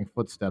soldier hearing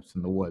footsteps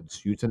in the woods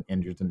shoots and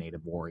injures a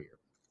native warrior.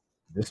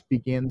 This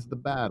begins the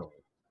battle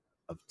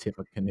of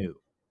Tippecanoe,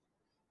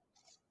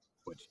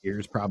 which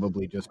ears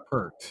probably just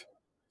perked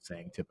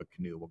saying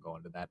Tippecanoe. We'll go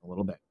into that in a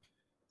little bit.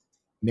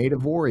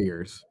 Native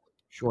warriors,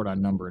 short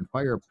on number and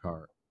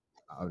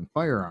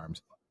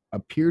firearms,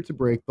 appear to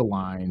break the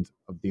lines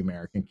of the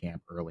American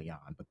camp early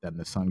on, but then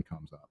the sun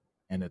comes up,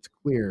 and it's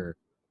clear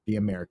the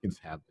Americans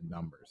have the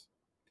numbers.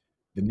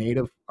 The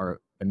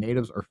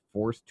natives are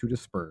forced to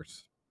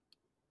disperse,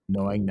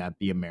 knowing that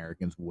the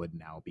Americans would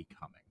now be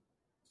coming.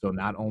 So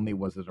not only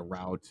was it a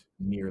route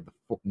near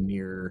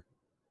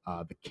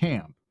the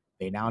camp,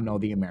 they now know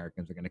the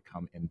Americans are going to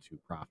come into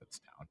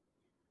Prophetstown.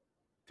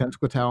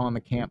 Tenskwatawa and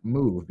the camp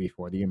move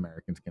before the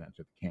Americans can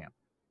enter the camp.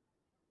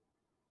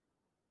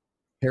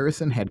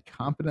 Harrison had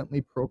confidently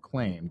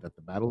proclaimed that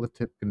the Battle of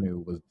Tippecanoe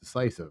was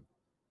decisive,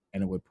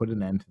 and it would put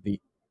an end to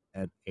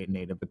a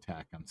native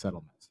attack on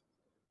settlements.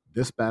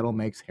 This battle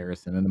makes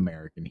Harrison an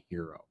American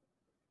hero,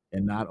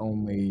 and not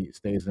only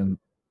stays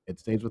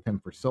with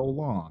him for so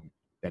long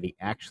that he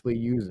actually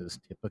uses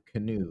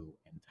Tippecanoe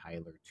and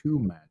Tyler II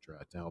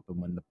mantra to help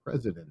him win the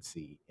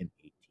presidency in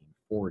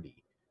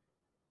 1840,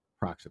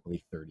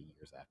 approximately 30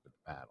 years after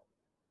the battle.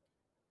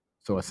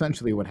 So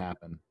essentially what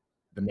happened,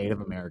 the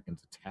Native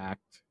Americans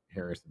attacked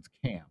Harrison's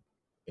camp.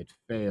 It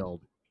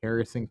failed.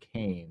 Harrison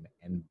came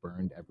and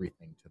burned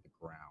everything to the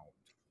ground.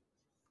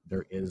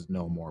 There is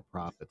no more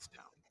Prophetstown.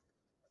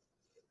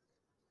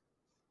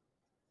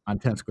 On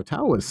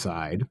Tenskwatawa's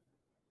side,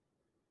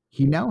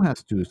 he now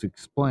has to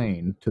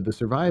explain to the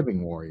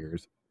surviving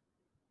warriors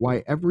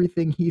why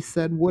everything he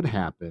said would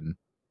happen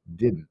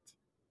didn't.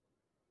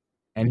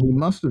 And he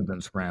must have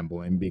been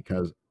scrambling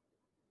because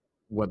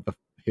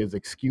his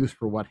excuse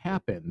for what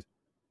happened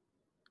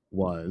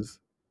was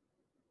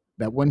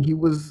that when he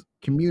was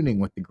communing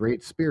with the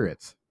great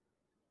spirits,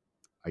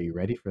 are you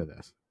ready for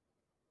this?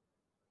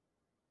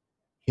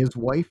 His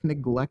wife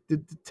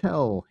neglected to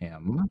tell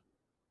him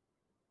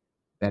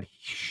that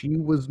she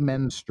was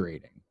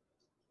menstruating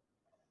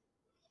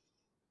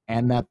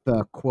and that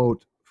the,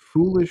 quote,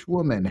 foolish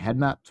woman had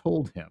not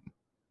told him.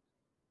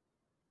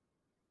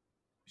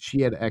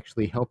 She had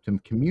actually helped him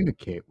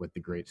communicate with the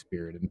Great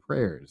Spirit in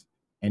prayers,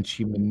 and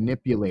she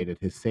manipulated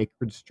his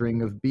sacred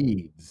string of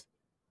beads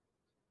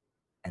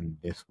And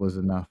this was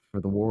enough for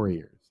the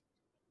warriors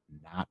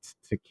not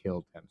to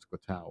kill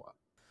Tenskwatawa.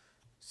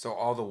 So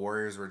all the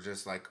warriors were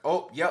just like,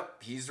 "Oh,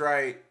 yep, he's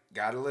right.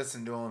 Gotta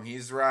listen to him.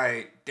 He's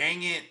right.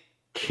 Dang it."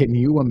 Can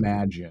you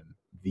imagine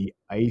the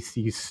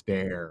icy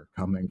stare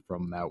coming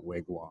from that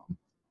wigwam?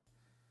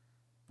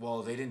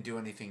 Well, they didn't do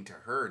anything to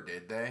her,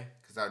 did they?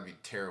 Because that would be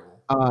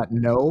terrible.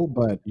 No,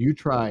 but you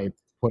try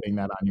putting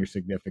that on your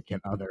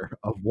significant other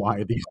of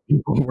why these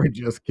people were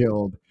just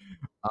killed.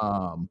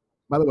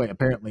 By the way,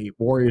 apparently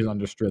warriors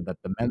understood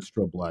that the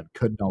menstrual blood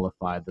could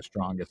nullify the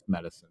strongest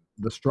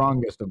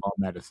of all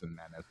medicine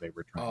men as they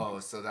were trained. Oh,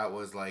 so that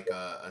was like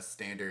a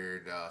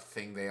standard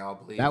thing they all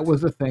believed? That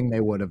was a thing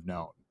they would have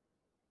known.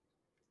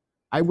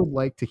 I would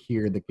like to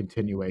hear the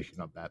continuation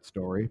of that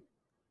story.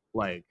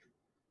 Like,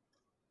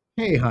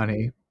 hey,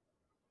 honey,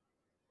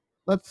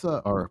 let's,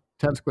 or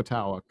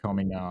Tenskwatawa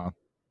coming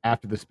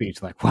after the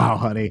speech, like, wow,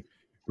 honey,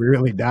 we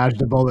really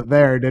dodged a bullet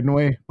there, didn't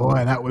we?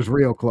 Boy, that was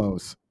real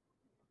close.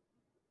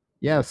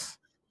 Yes,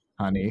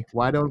 honey,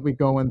 why don't we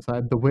go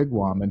inside the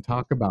wigwam and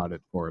talk about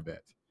it for a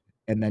bit?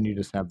 And then you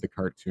just have the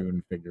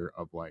cartoon figure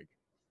of like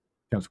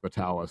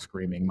Tenskwatawa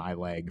screaming my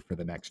leg for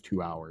the next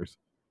 2 hours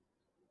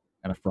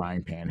and a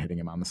frying pan hitting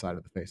him on the side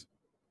of the face.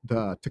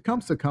 The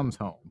Tecumseh comes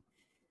home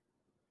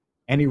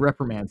and he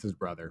reprimands his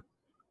brother.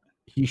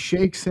 He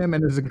shakes him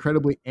and is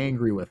incredibly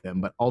angry with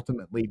him, but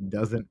ultimately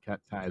doesn't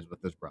cut ties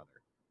with his brother.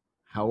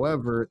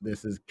 However,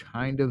 this is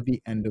kind of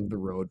the end of the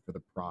road for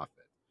the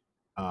prophet,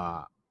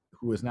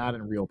 who is not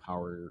in real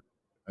power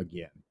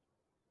again.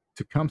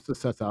 Tecumseh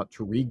sets out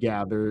to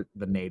regather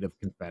the native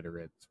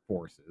Confederate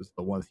forces,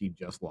 the ones he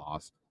just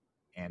lost,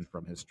 and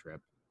from his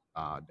trip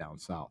down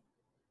south.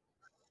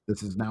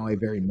 This is now a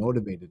very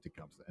motivated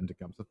Tecumseh, and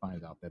Tecumseh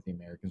finds out that the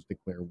Americans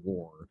declare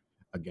war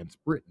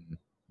against Britain,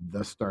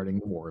 thus starting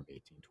the War of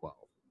 1812.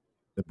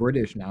 The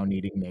British, now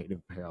needing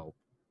native help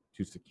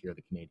to secure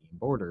the Canadian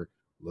border,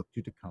 look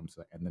to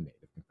Tecumseh and the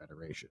Native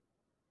Confederation.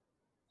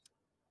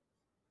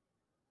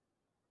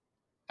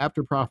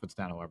 After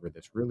Prophetstown, however,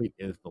 this really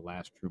is the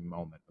last true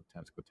moment of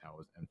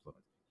Tenskwatawa's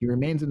influence. He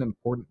remains an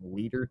important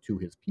leader to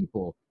his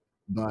people,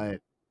 but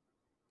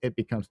it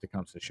becomes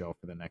Tecumseh's show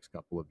for the next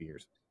couple of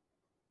years.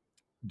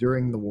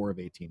 During the War of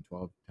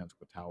 1812,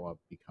 Tenskwatawa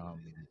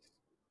becomes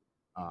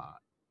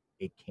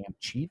a camp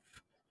chief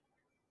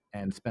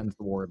and spends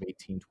the War of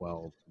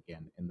 1812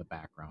 again in the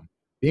background.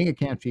 Being a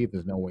camp chief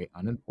is no way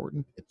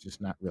unimportant. It's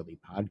just not really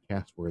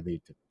podcast worthy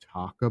to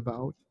talk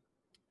about.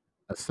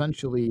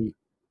 Essentially,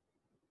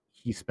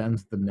 he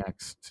spends the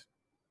next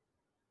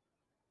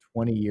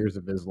 20 years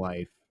of his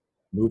life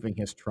moving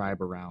his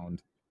tribe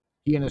around.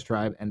 He and his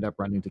tribe end up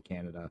running to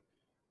Canada,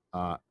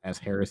 as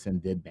Harrison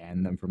did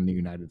ban them from the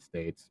United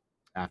States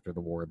after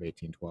the War of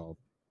 1812.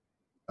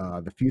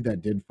 The few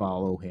that did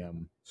follow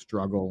him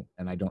struggle,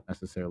 and I don't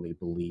necessarily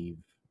believe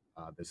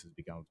this has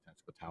become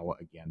Tenskwatawa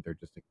again. They're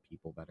just like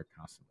people that are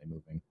constantly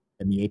moving.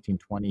 In the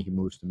 1820, he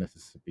moves to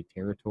Mississippi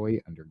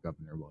Territory under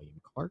Governor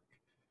William Clark,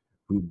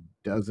 who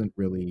doesn't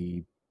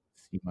really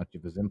see much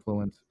of his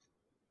influence.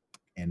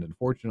 And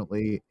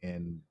unfortunately,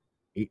 in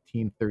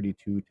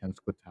 1832,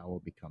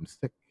 Tenskwatawa becomes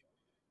sick.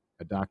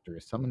 A doctor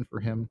is summoned for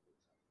him.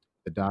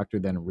 The doctor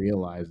then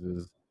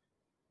realizes,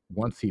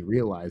 once he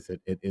realizes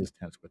it is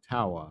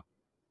Tenskwatawa,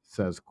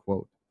 says,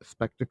 quote, the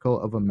spectacle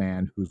of a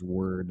man whose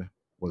word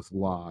was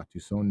law to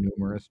so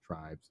numerous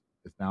tribes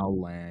is now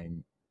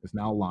lying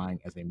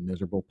as a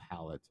miserable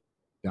pallet,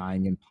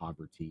 dying in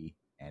poverty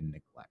and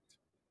neglect.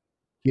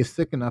 He is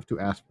sick enough to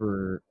ask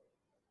for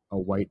a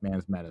white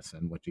man's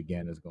medicine, which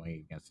again is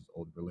going against his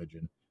old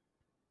religion,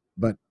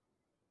 but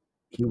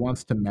he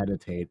wants to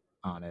meditate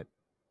on it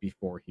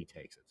before he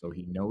takes it. So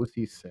he knows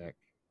he's sick.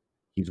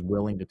 He's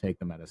willing to take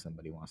the medicine,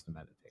 but he wants to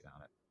meditate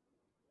on it.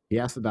 He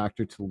asked the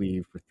doctor to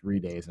leave for 3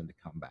 days and to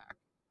come back.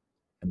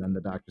 And then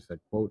the doctor said,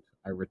 quote,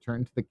 I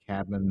returned to the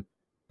cabin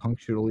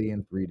punctually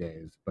in 3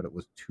 days, but it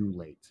was too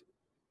late.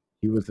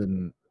 He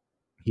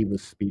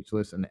was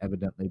speechless and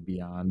evidently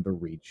beyond the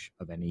reach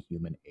of any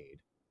human aid.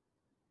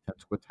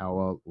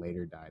 Tenskwatawa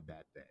later died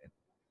that day.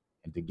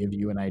 And to give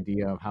you an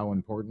idea of how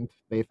important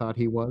they thought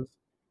he was,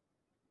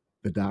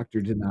 the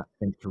doctor did not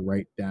think to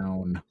write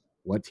down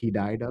what he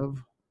died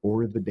of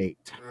or the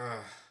date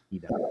Ugh, he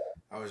died.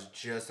 I was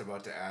just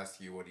about to ask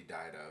you what he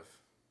died of.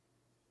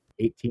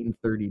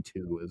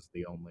 1832 is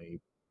the only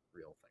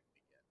real thing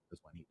we get, is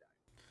when he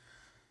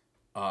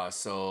died.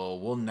 So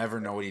we'll never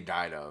know what he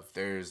died of.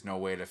 There's no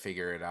way to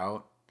figure it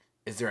out.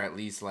 Is there at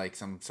least like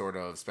some sort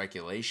of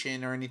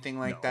speculation or anything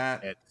like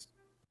that?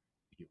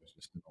 He was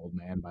just an old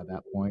man by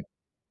that point.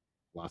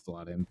 Lost a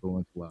lot of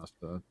influence.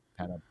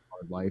 Had a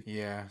hard life.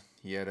 Yeah,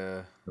 he had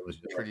a It was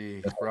just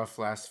pretty rough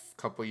last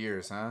couple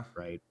years, huh?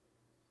 right.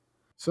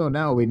 So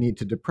now we need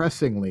to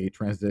depressingly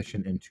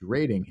transition into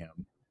rating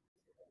him.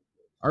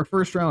 Our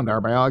first round, our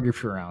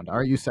biography round.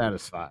 Are you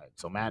satisfied?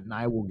 So Matt and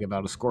I will give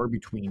out a score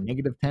between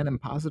 -10 and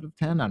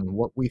 +10 on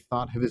what we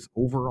thought of his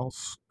overall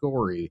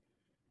story.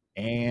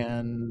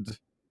 And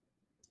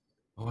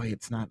boy,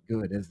 it's not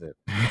good, is it?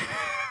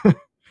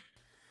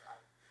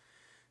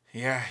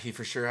 Yeah, he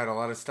for sure had a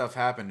lot of stuff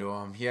happen to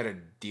him. He had to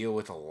deal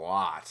with a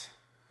lot.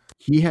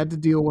 He had to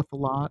deal with a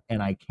lot,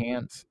 and I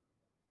can't.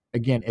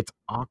 Again, it's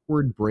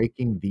awkward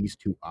breaking these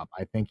two up.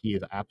 I think he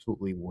is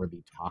absolutely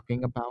worthy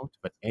talking about,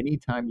 but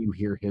anytime you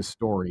hear his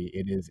story,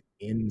 it is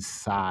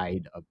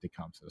inside of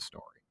Tecumseh's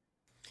story.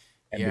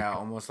 And Yeah,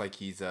 almost like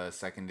he's a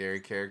secondary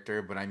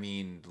character, but I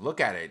mean, look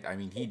at it. I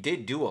mean, he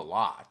did do a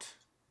lot.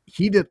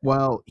 he did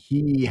well,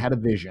 he had a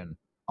vision.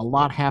 A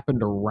lot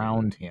happened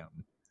around him.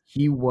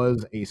 He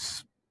was a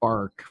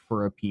spark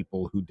for a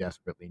people who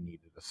desperately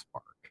needed a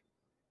spark.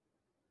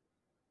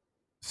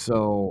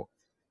 So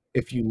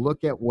if you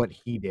look at what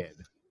he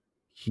did,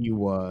 he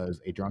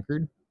was a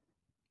drunkard.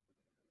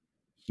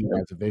 He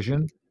has a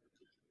vision.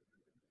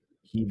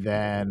 He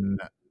then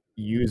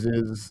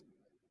uses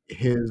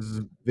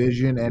his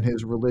vision and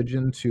his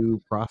religion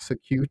to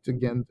prosecute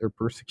against or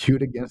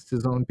persecute against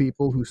his own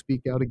people who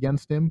speak out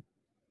against him.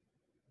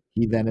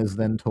 He then is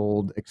then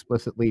told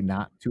explicitly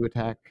not to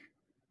attack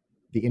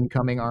the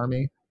incoming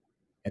army,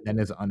 and then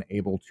is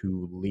unable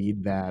to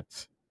lead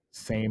that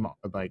same,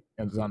 like,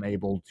 is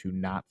unable to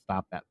not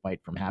stop that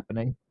fight from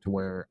happening, to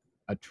where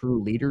a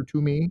true leader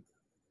to me,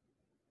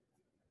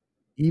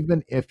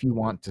 even if you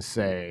want to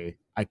say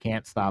I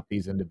can't stop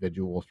these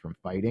individuals from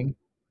fighting,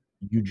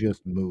 you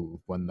just move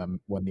when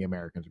the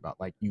Americans are about,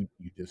 like, you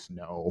just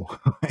know.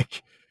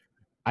 Like,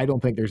 I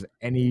don't think there's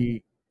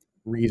any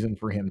reason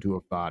for him to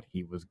have thought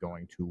he was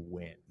going to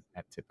win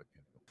at Tippecanoe.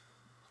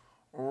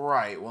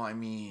 Right. Well, I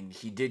mean,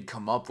 he did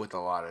come up with a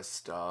lot of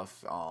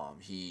stuff.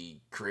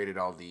 He created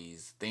all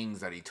these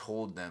things that he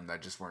told them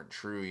that just weren't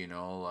true, you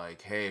know,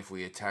 like, hey, if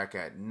we attack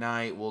at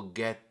night, we'll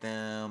get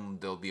them.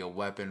 There'll be a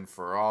weapon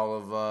for all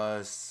of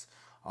us.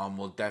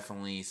 We'll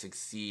definitely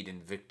succeed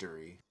in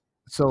victory.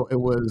 So it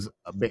was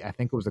I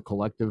think it was a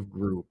collective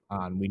group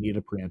on we need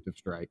a preemptive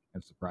strike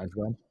and surprise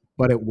them.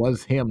 But it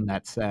was him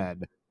that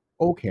said,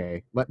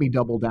 "Okay, let me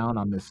double down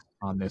on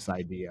this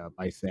idea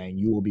by saying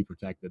you will be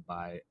protected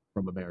by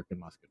from American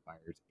musket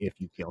fires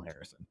if you kill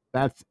Harrison."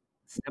 That's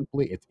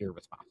simply it's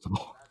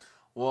irresponsible.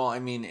 Well, I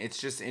mean, it's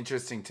just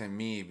interesting to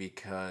me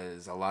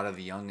because a lot of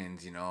the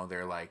youngins, you know,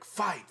 they're like,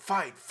 fight,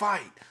 fight,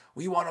 fight.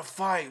 We want to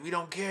fight. We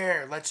don't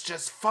care. Let's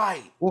just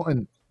fight. Well,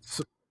 and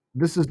so,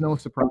 this is no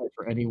surprise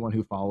for anyone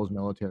who follows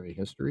military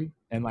history.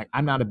 And like,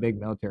 I'm not a big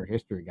military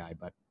history guy,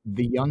 but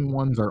the young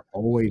ones are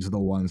always the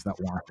ones that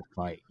want to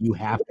fight. You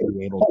have to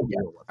be able to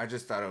deal with I it.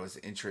 just thought it was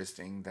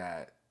interesting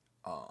that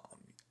um,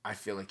 I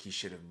feel like he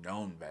should have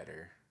known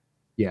better.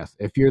 Yes,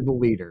 if you're the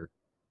leader,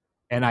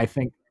 and I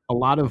think a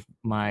lot of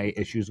my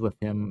issues with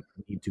him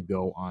need to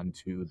go on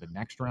to the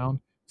next round.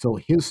 So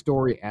his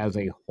story as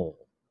a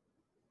whole,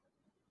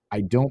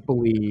 I don't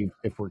believe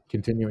if we're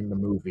continuing the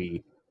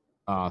movie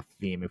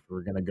theme, if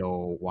we're gonna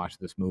go watch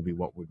this movie,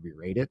 what would we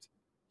rate it?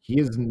 He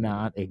is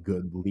not a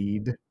good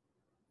lead.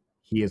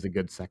 He is a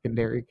good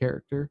secondary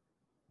character,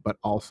 but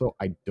also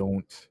I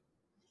don't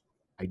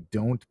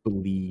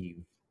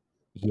believe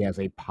he has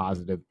a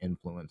positive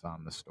influence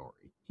on the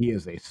story. He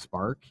is a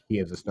spark. He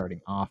is a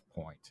starting off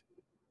point.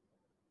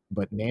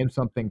 But name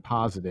something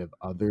positive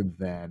other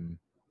than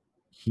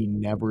he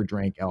never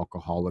drank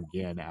alcohol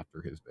again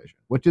after his vision,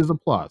 which is a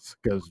plus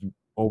because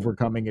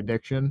overcoming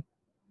addiction,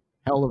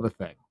 hell of a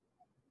thing.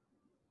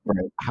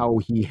 Right. How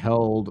he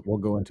held, we'll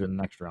go into the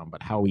next round,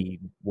 but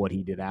what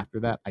he did after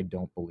that, I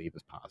don't believe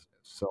is positive.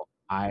 So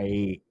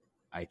I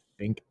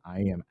think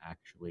I am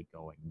actually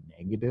going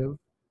negative.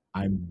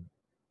 I'm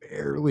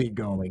barely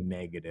going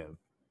negative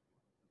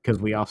because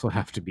we also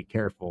have to be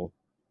careful.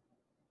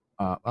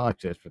 Well,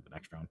 actually, it's for the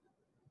next round.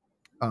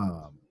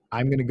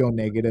 I'm going to go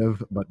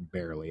negative, but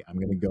barely. I'm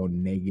going to go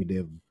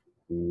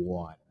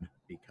 -1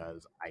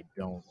 because I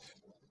don't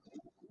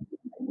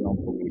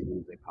believe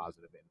he's a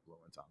positive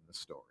influence on the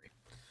story.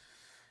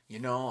 You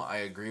know, I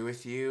agree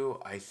with you.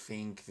 I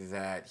think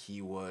that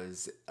he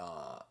was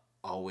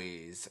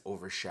always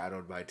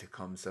overshadowed by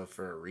Tecumseh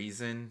for a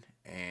reason,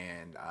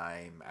 and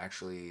I'm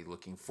actually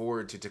looking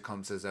forward to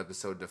Tecumseh's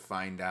episode to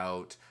find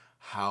out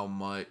how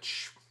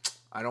much,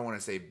 I don't want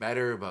to say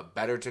better, but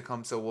better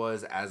Tecumseh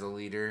was as a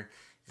leader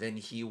than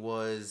he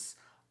was.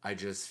 I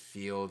just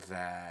feel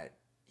that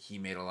he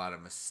made a lot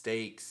of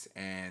mistakes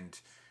and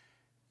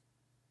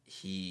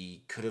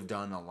he could have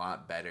done a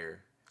lot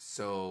better.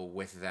 So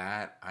with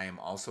that, I am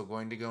also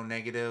going to go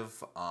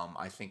negative.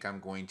 I think I'm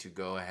going to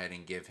go ahead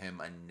and give him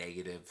a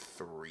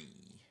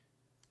 -3.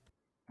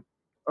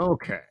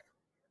 Okay,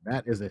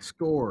 that is a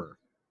score.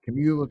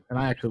 And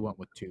I actually went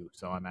with 2,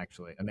 so I'm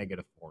actually a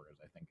 -4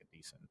 is I think a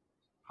decent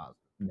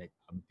a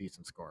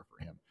decent score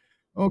for him.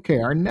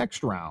 Okay, our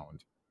next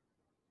round.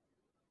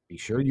 Be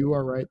sure you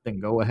are right, then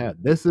go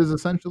ahead. This is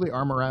essentially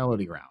our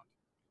morality round.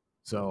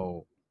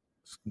 So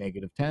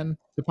 -10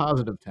 to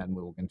 +10,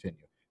 we will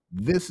continue.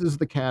 This is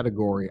the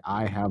category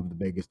I have the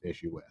biggest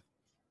issue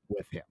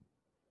with him.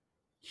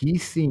 He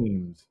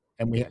seems,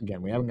 and we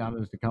haven't gotten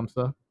into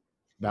Tecumseh.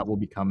 That will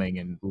be coming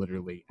in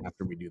literally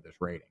after we do this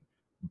rating.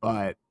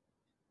 But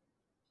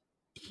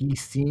he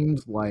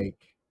seems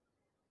like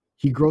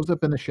he grows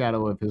up in the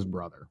shadow of his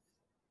brother,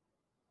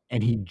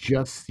 and he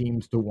just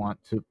seems to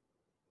want to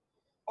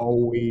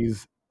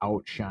always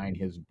outshine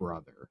his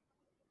brother.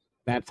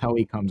 That's how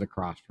he comes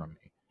across from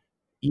me.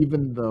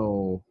 Even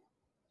though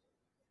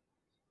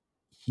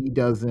he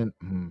doesn't,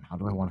 how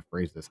do I want to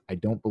phrase this? I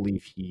don't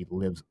believe he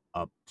lives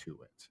up to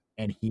it,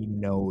 and he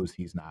knows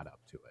he's not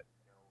up to it.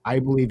 I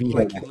believe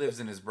Like he lives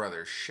in his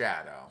brother's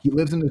shadow. he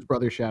lives in his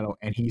brother's shadow,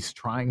 and he's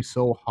trying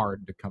so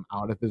hard to come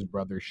out of his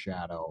brother's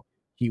shadow.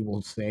 He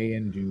will say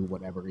and do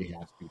whatever he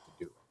has to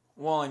do it.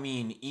 Well, I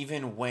mean,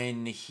 even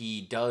when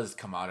he does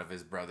come out of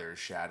his brother's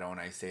shadow, and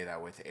I say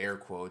that with air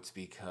quotes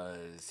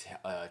because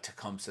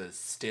Tecumseh's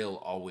still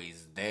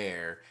always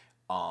there.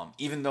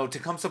 Even though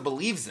Tecumseh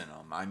believes in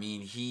him, I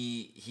mean,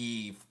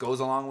 he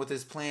goes along with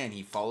his plan.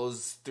 He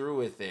follows through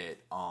with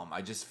it.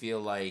 I just feel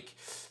like,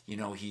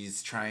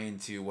 he's trying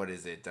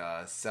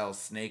to sell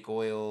snake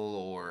oil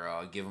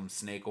or give him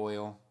snake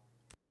oil.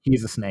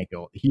 He's a snake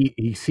oil.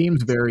 He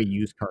seems very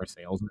used car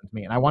salesman to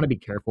me, and I want to be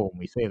careful when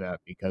we say that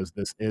because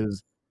this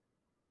is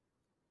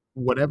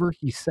whatever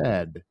he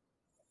said.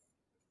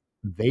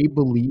 They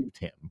believed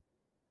him.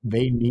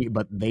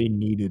 But they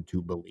needed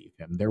to believe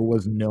him. There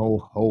was no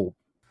hope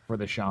for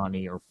the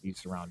Shawnee or these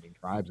surrounding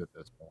tribes at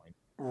this point.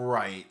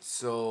 Right.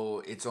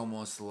 So it's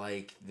almost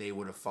like they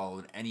would have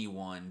followed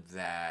anyone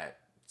that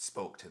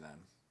spoke to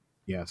them.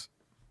 Yes.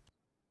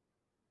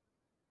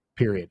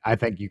 Period. I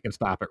think you can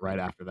stop it right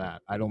after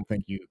that. I don't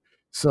think you.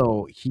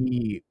 So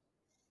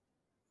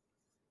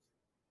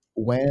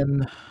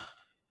when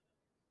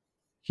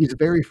he's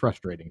very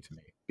frustrating to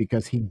me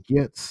because he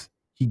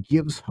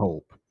gives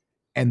hope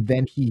and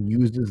then he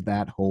uses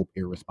that hope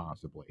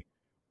irresponsibly.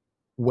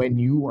 When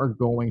you are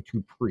going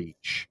to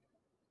preach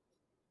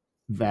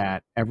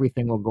that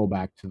everything will go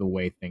back to the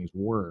way things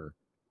were,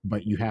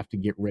 but you have to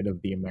get rid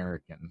of the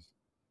Americans.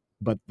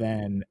 But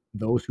then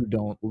those who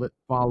don't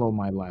follow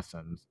my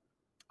lessons,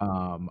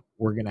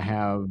 we're going to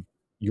have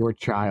your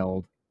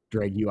child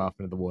drag you off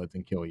into the woods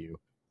and kill you.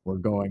 We're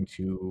going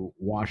to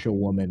wash a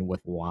woman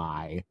with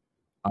lye.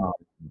 Um,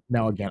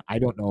 Now, again, I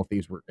don't know if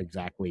these were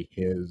exactly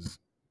his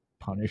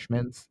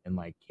punishments and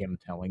like him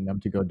telling them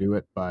to go do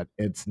it, but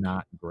it's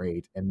not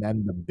great. And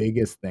then the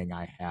biggest thing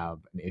I have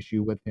an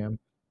issue with him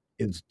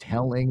is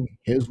telling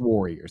his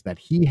warriors that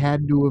he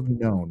had to have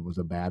known was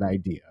a bad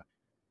idea.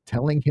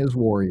 Telling his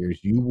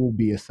warriors, you will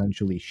be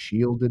essentially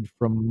shielded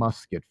from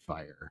musket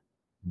fire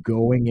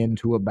going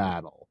into a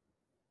battle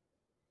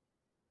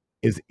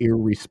is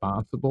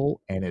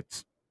irresponsible, and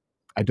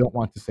I don't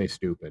want to say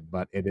stupid,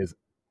 but it's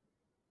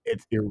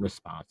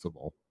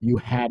irresponsible. You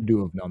had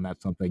to have known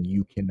that's something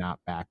you cannot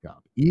back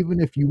up. Even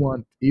if you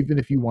want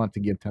to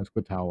give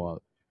Tenskwatawa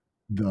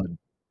the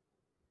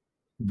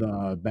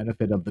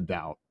benefit of the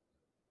doubt,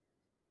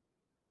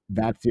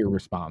 that's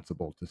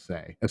irresponsible to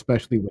say,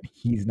 especially when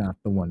he's not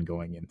the one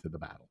going into the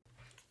battle.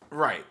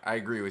 Right. I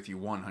agree with you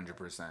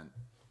 100%.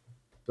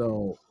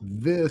 So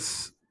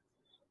this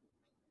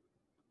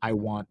I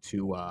want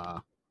to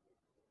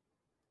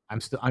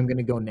I'm going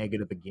to go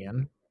negative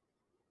again.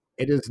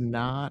 It is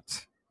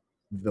not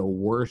the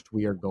worst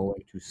we are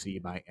going to see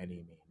by any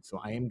means. So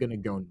I am going to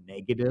go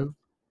negative,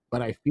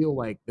 but I feel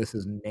like this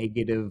is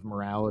negative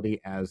morality,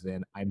 as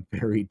in, I'm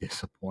very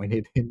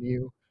disappointed in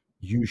you.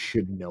 You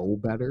should know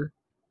better,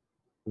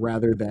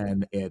 rather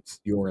than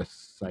you're a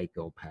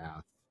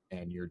psychopath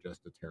and you're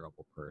just a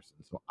terrible person.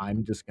 So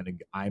I'm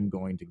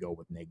going to go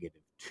with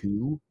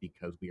 -2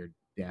 because we are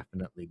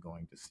definitely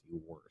going to see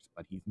worse,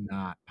 but he's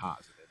not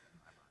positive in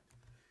my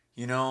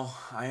mind.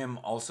 I am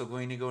also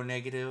going to go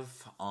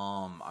negative.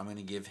 I'm going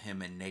to give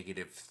him a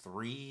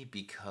 -3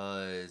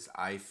 because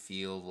I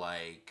feel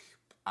like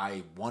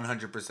I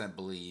 100%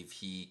 believe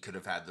he could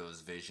have had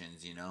those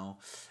visions,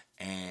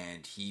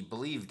 and he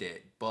believed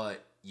it.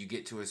 But you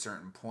get to a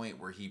certain point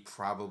where he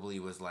probably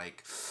was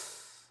like,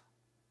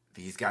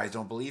 these guys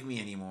don't believe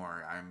me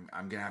anymore.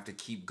 I'm gonna have to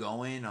keep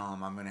going.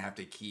 I'm gonna have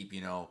to keep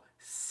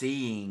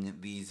seeing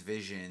these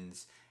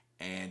visions,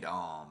 and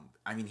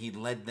I mean he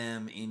led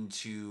them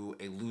into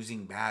a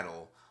losing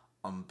battle.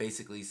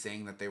 Basically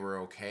saying that they were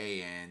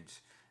okay, and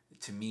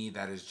to me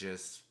that is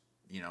just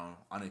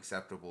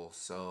unacceptable.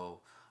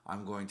 So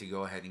I'm going to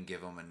go ahead and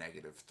give him a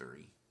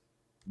 -3.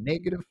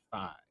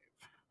 -5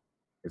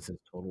 is his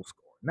total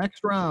score.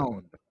 Next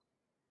round.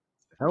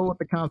 The hell with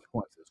the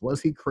consequences.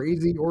 Was he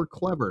crazy or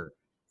clever?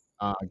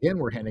 Again,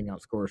 we're handing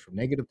out scores from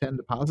 -10 to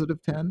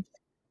 +10,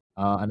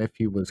 and if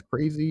he was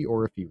crazy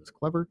or if he was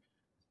clever.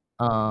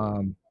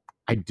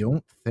 I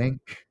don't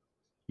think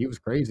he was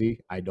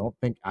crazy. I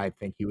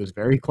think he was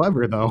very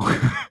clever though.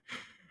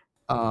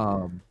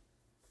 um,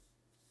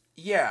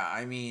 Yeah,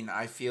 I mean,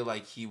 I feel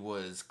like he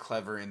was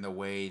clever in the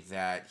way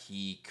that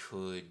he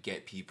could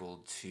get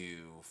people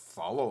to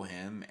follow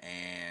him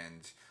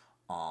and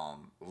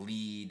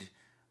lead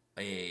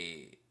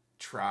a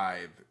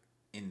tribe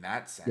in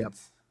that yep.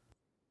 sense.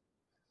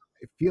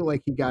 I feel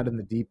like he got in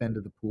the deep end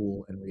of the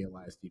pool and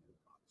realized he didn't.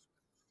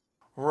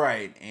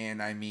 Right,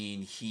 and I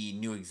mean, he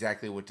knew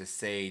exactly what to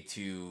say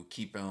to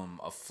keep him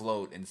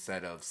afloat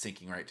instead of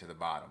sinking right to the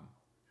bottom.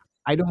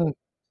 I don't.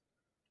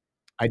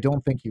 I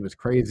don't think he was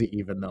crazy,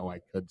 even though I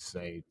could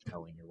say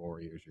telling your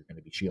warriors you're going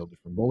to be shielded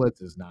from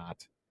bullets is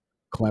not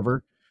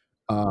clever.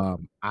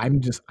 I'm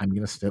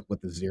gonna stick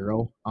with the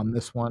 0 on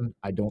this one.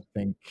 I don't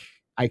think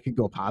I could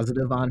go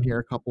positive on here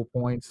a couple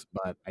points,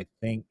 but I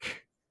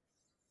think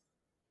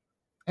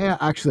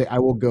actually I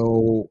will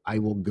go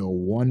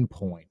 1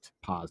 point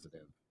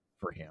positive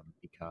for him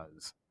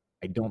because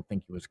I don't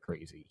think he was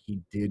crazy.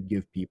 He did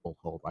give people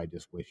hope. I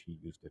just wish he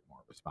used it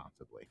more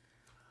responsibly.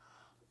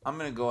 I'm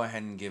gonna go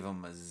ahead and give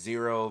him a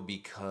 0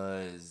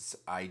 because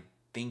I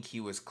think he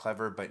was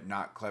clever, but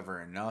not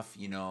clever enough.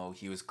 You know,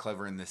 he was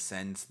clever in the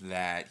sense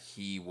that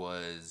he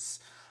was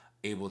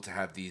able to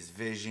have these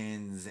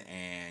visions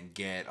and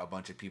get a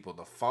bunch of people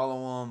to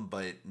follow him,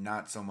 but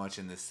not so much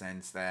in the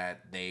sense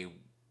that they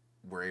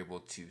were able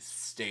to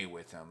stay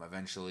with him.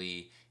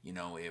 Eventually, you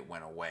know, it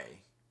went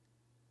away.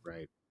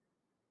 Right.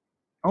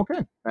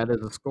 Okay, that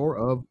is a score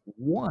of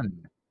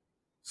 1.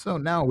 So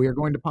now we are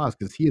going to pause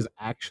because he is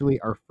actually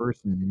our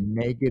first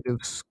negative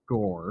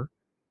score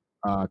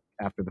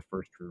after the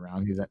first true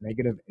round. He's at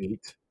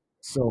 -8.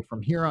 So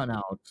from here on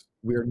out,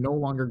 we are no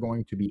longer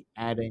going to be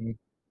adding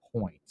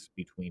points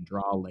between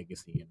draw,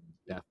 legacy, and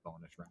death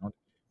bonus round.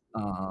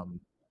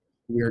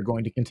 We are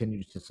going to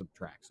continue to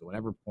subtract. So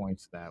whatever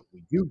points that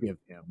we do give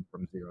him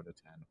from 0 to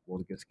 10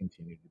 will just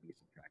continue to be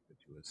subtracted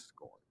to his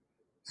score.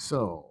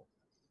 So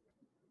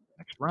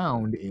next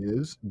round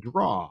is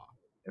draw.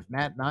 If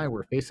Matt and I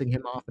were facing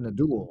him off in a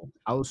duel,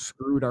 how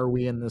screwed are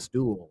we in this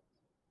duel?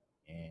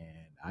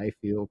 And I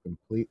feel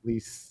completely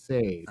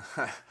safe.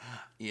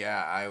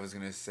 Yeah, I was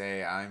gonna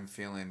say I'm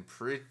feeling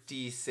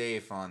pretty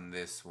safe on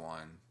this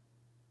one.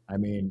 I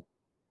mean,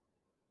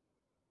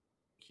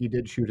 he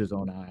did shoot his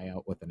own eye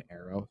out with an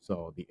arrow,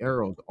 so the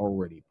arrow's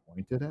already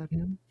pointed at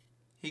him.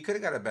 He could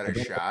have got a I better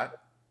don't shot.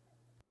 think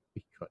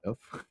he could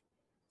have.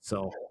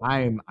 So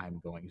I'm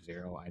going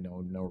 0. I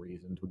know no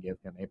reason to give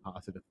him a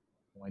positive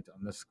point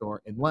on this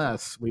score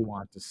unless we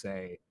want to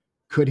say,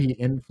 could he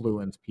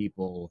influence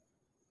people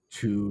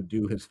to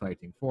do his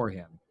fighting for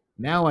him?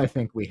 Now I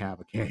think we have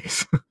a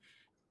case.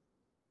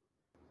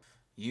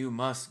 You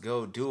must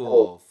go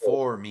duel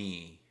for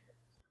me.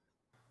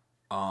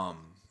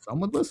 Some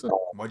would listen.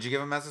 What'd you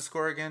give him as a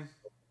score again?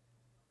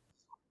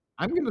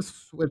 I'm going to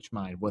switch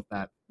mine with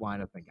that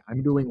line of thinking.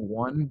 I'm doing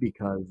 1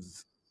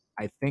 because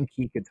I think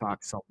he could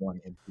talk someone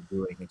into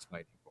doing his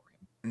fighting for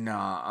him.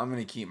 Nah, I'm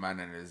gonna keep mine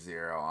at a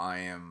 0. I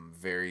am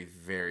very,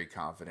 very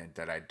confident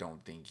that I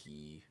don't think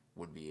he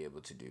would be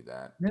able to do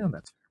that. Yeah,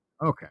 that's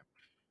fair. Okay.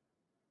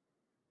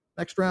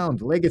 Next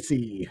round,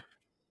 Legacy.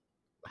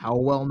 How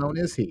well known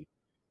is he?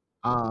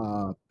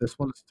 This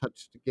one's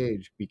touch to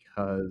gauge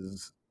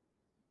because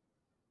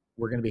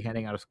we're going to be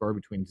handing out a score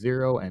between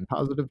 0 and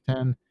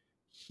 +10.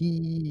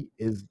 He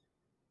is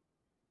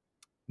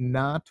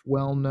not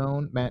well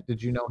known. Matt,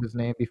 did you know his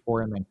name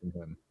before I mentioned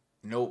him?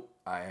 Nope,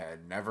 I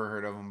had never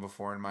heard of him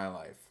before in my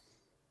life.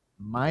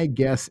 My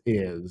guess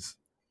is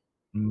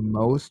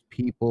most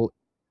people,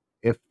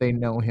 if they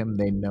know him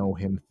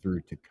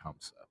through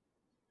Tecumseh.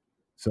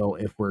 So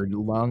if we're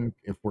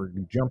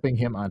jumping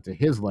him onto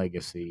his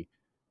legacy,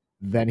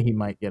 then he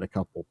might get a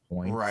couple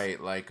points. Right,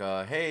 like,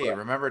 hey,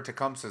 remember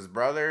Tecumseh's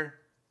brother?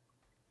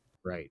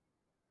 Right.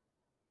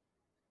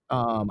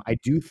 I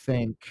do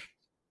think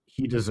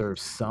he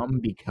deserves some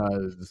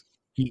because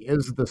he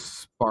is the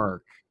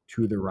spark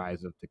to the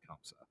rise of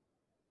Tecumseh.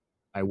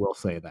 I will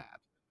say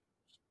that.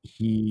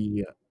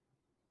 He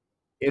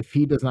If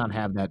he does not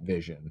have that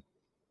vision,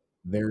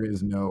 there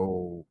is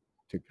no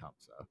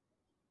Tecumseh.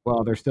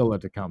 Well, there's still a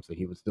Tecumseh.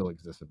 He would still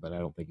exist, but I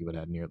don't think he would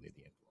have nearly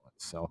the influence.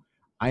 So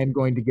I am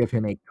going to give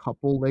him a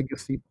couple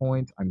legacy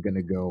points. I'm going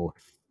to go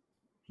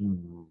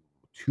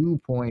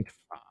 2.5.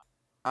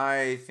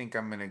 I think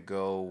I'm gonna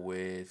go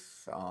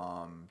with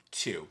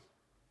 2.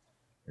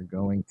 You're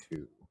going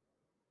to.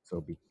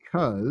 So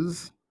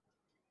because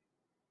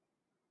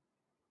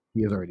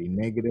he is already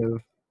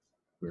negative,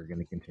 we're going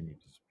to continue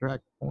to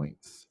subtract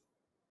points.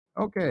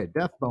 Okay,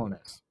 death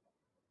bonus.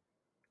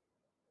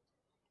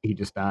 He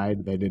just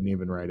died. They didn't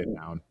even write it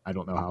down. I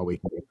don't know how we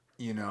can.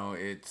 You know,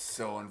 it's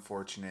so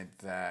unfortunate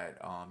that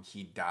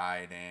he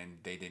died and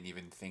they didn't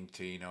even think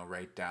to, you know,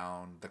 write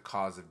down the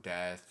cause of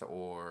death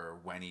or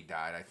when he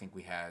died. I think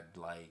we had,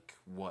 like,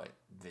 what,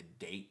 the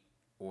date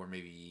or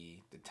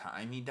maybe the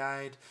time he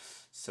died.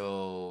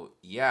 So,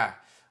 yeah,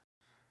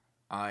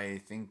 I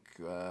think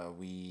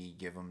we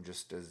give him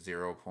just a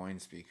 0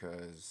 points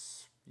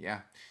because,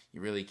 yeah,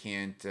 you really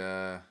can't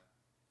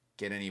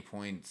get any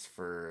points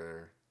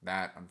for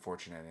that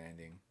unfortunate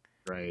ending.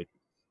 Right.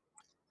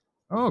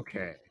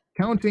 Okay.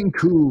 Counting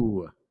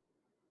coup.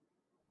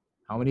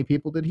 How many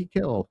people did he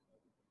kill?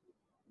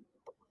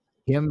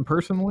 Him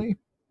personally?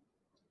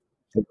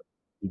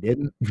 He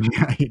didn't.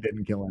 Yeah, he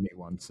didn't kill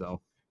anyone. So,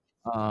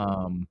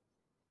 um,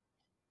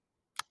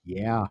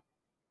 yeah,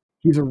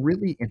 he's a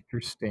really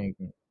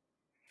interesting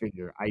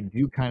figure. I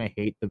do kind of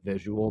hate the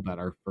visual that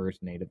our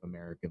first Native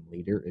American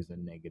leader is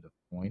in negative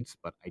points,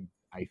 but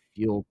I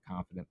feel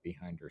confident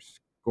behind her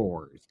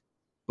scores.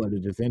 But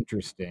it is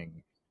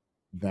interesting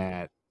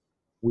that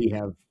we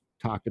have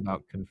talked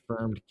about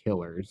confirmed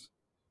killers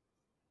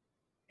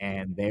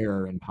and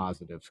they're in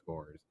positive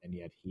scores, and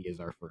yet he is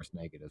our first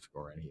negative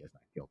score and he has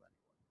not killed anyone.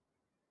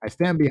 I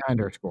stand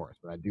behind our scores,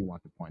 but I do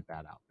want to point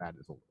that out. That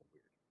is a little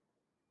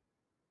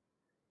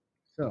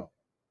weird.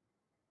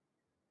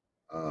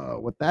 So,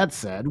 with that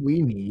said,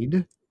 we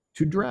need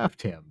to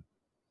draft him.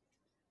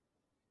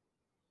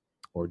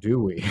 Or do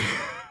we?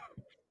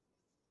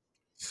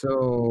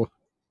 So,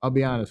 I'll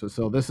be honest with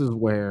so this is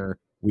where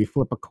we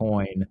flip a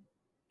coin,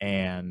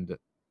 and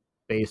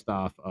based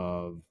off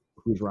of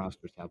whose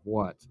rosters have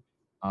what,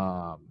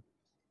 um,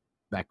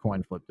 that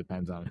coin flip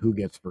depends on who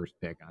gets first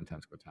pick on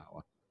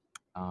Tenskwatawa.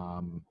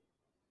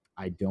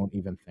 I don't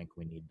even think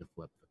we need to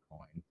flip the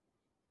coin.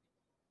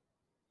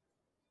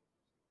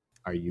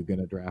 Are you going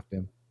to draft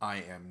him?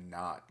 I am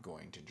not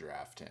going to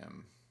draft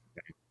him.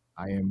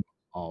 I am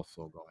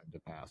also going to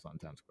pass on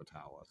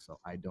Tenskwatawa, so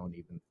I don't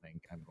even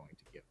think I'm going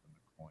to give him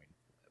a coin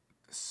flip.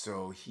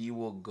 So he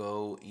will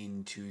go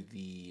into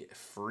the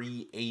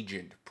free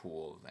agent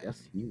pool then.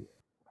 Yes, he will.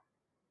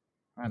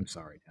 I'm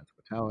sorry,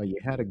 Tenskwatawa. You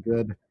had a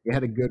good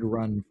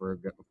run for a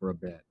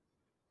bit,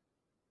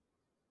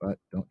 but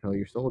don't tell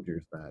your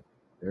soldiers that.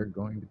 They're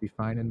going to be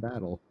fine in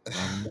battle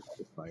from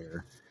the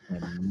fire,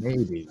 and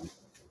maybe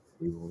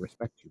we will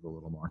respect you a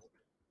little more.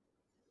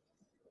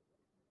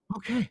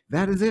 Okay,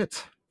 that is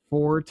it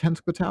for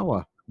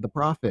Tenskwatawa, the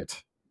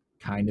Prophet.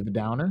 Kind of a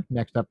downer.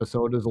 Next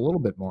episode is a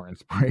little bit more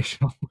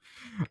inspirational.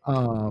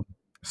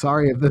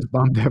 Sorry if this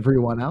bummed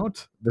everyone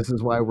out. This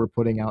is why we're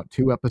putting out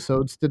 2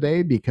 episodes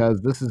today,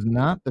 because this is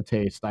not the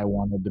taste I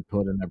wanted to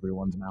put in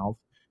everyone's mouth.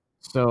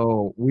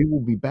 So we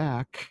will be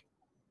back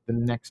the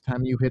next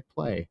time you hit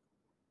play.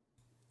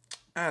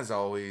 As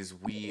always,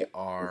 we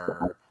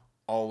are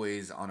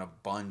always on a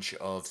bunch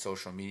of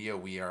social media.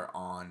 We are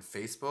on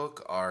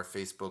Facebook. Our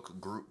Facebook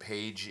group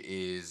page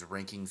is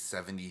Ranking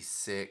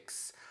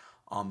 76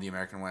 on the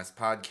American West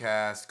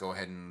podcast. Go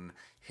ahead and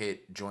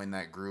join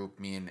that group.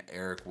 Me and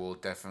Eric will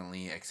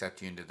definitely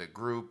accept you into the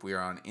group. We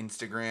are on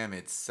Instagram.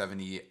 It's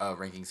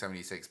Ranking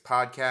 76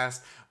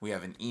 podcast. We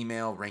have an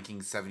email,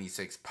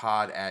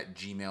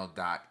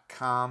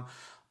 ranking76pod@gmail.com.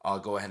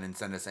 Go ahead and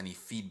send us any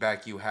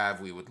feedback you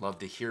have. We would love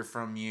to hear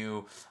from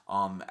you.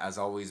 As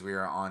always, we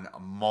are on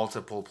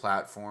multiple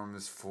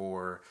platforms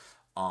for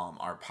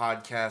our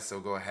podcast. So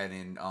go ahead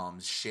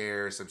and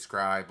share,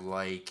 subscribe,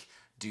 like,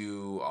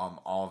 do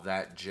all of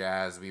that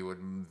jazz. We would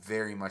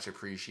very much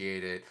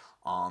appreciate it.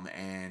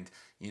 And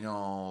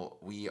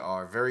we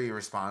are very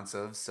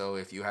responsive. So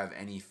if you have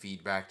any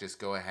feedback, just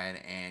go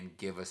ahead and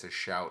give us a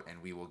shout,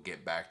 and we will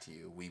get back to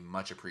you. We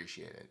much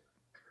appreciate it.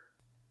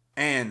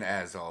 And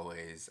as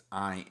always,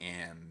 I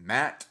am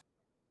Matt.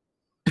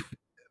 And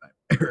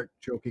I'm Eric,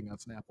 choking on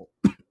Snapple.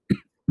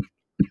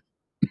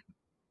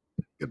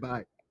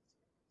 Goodbye.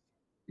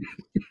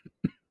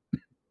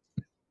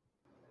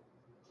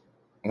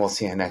 We'll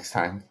see you next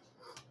time.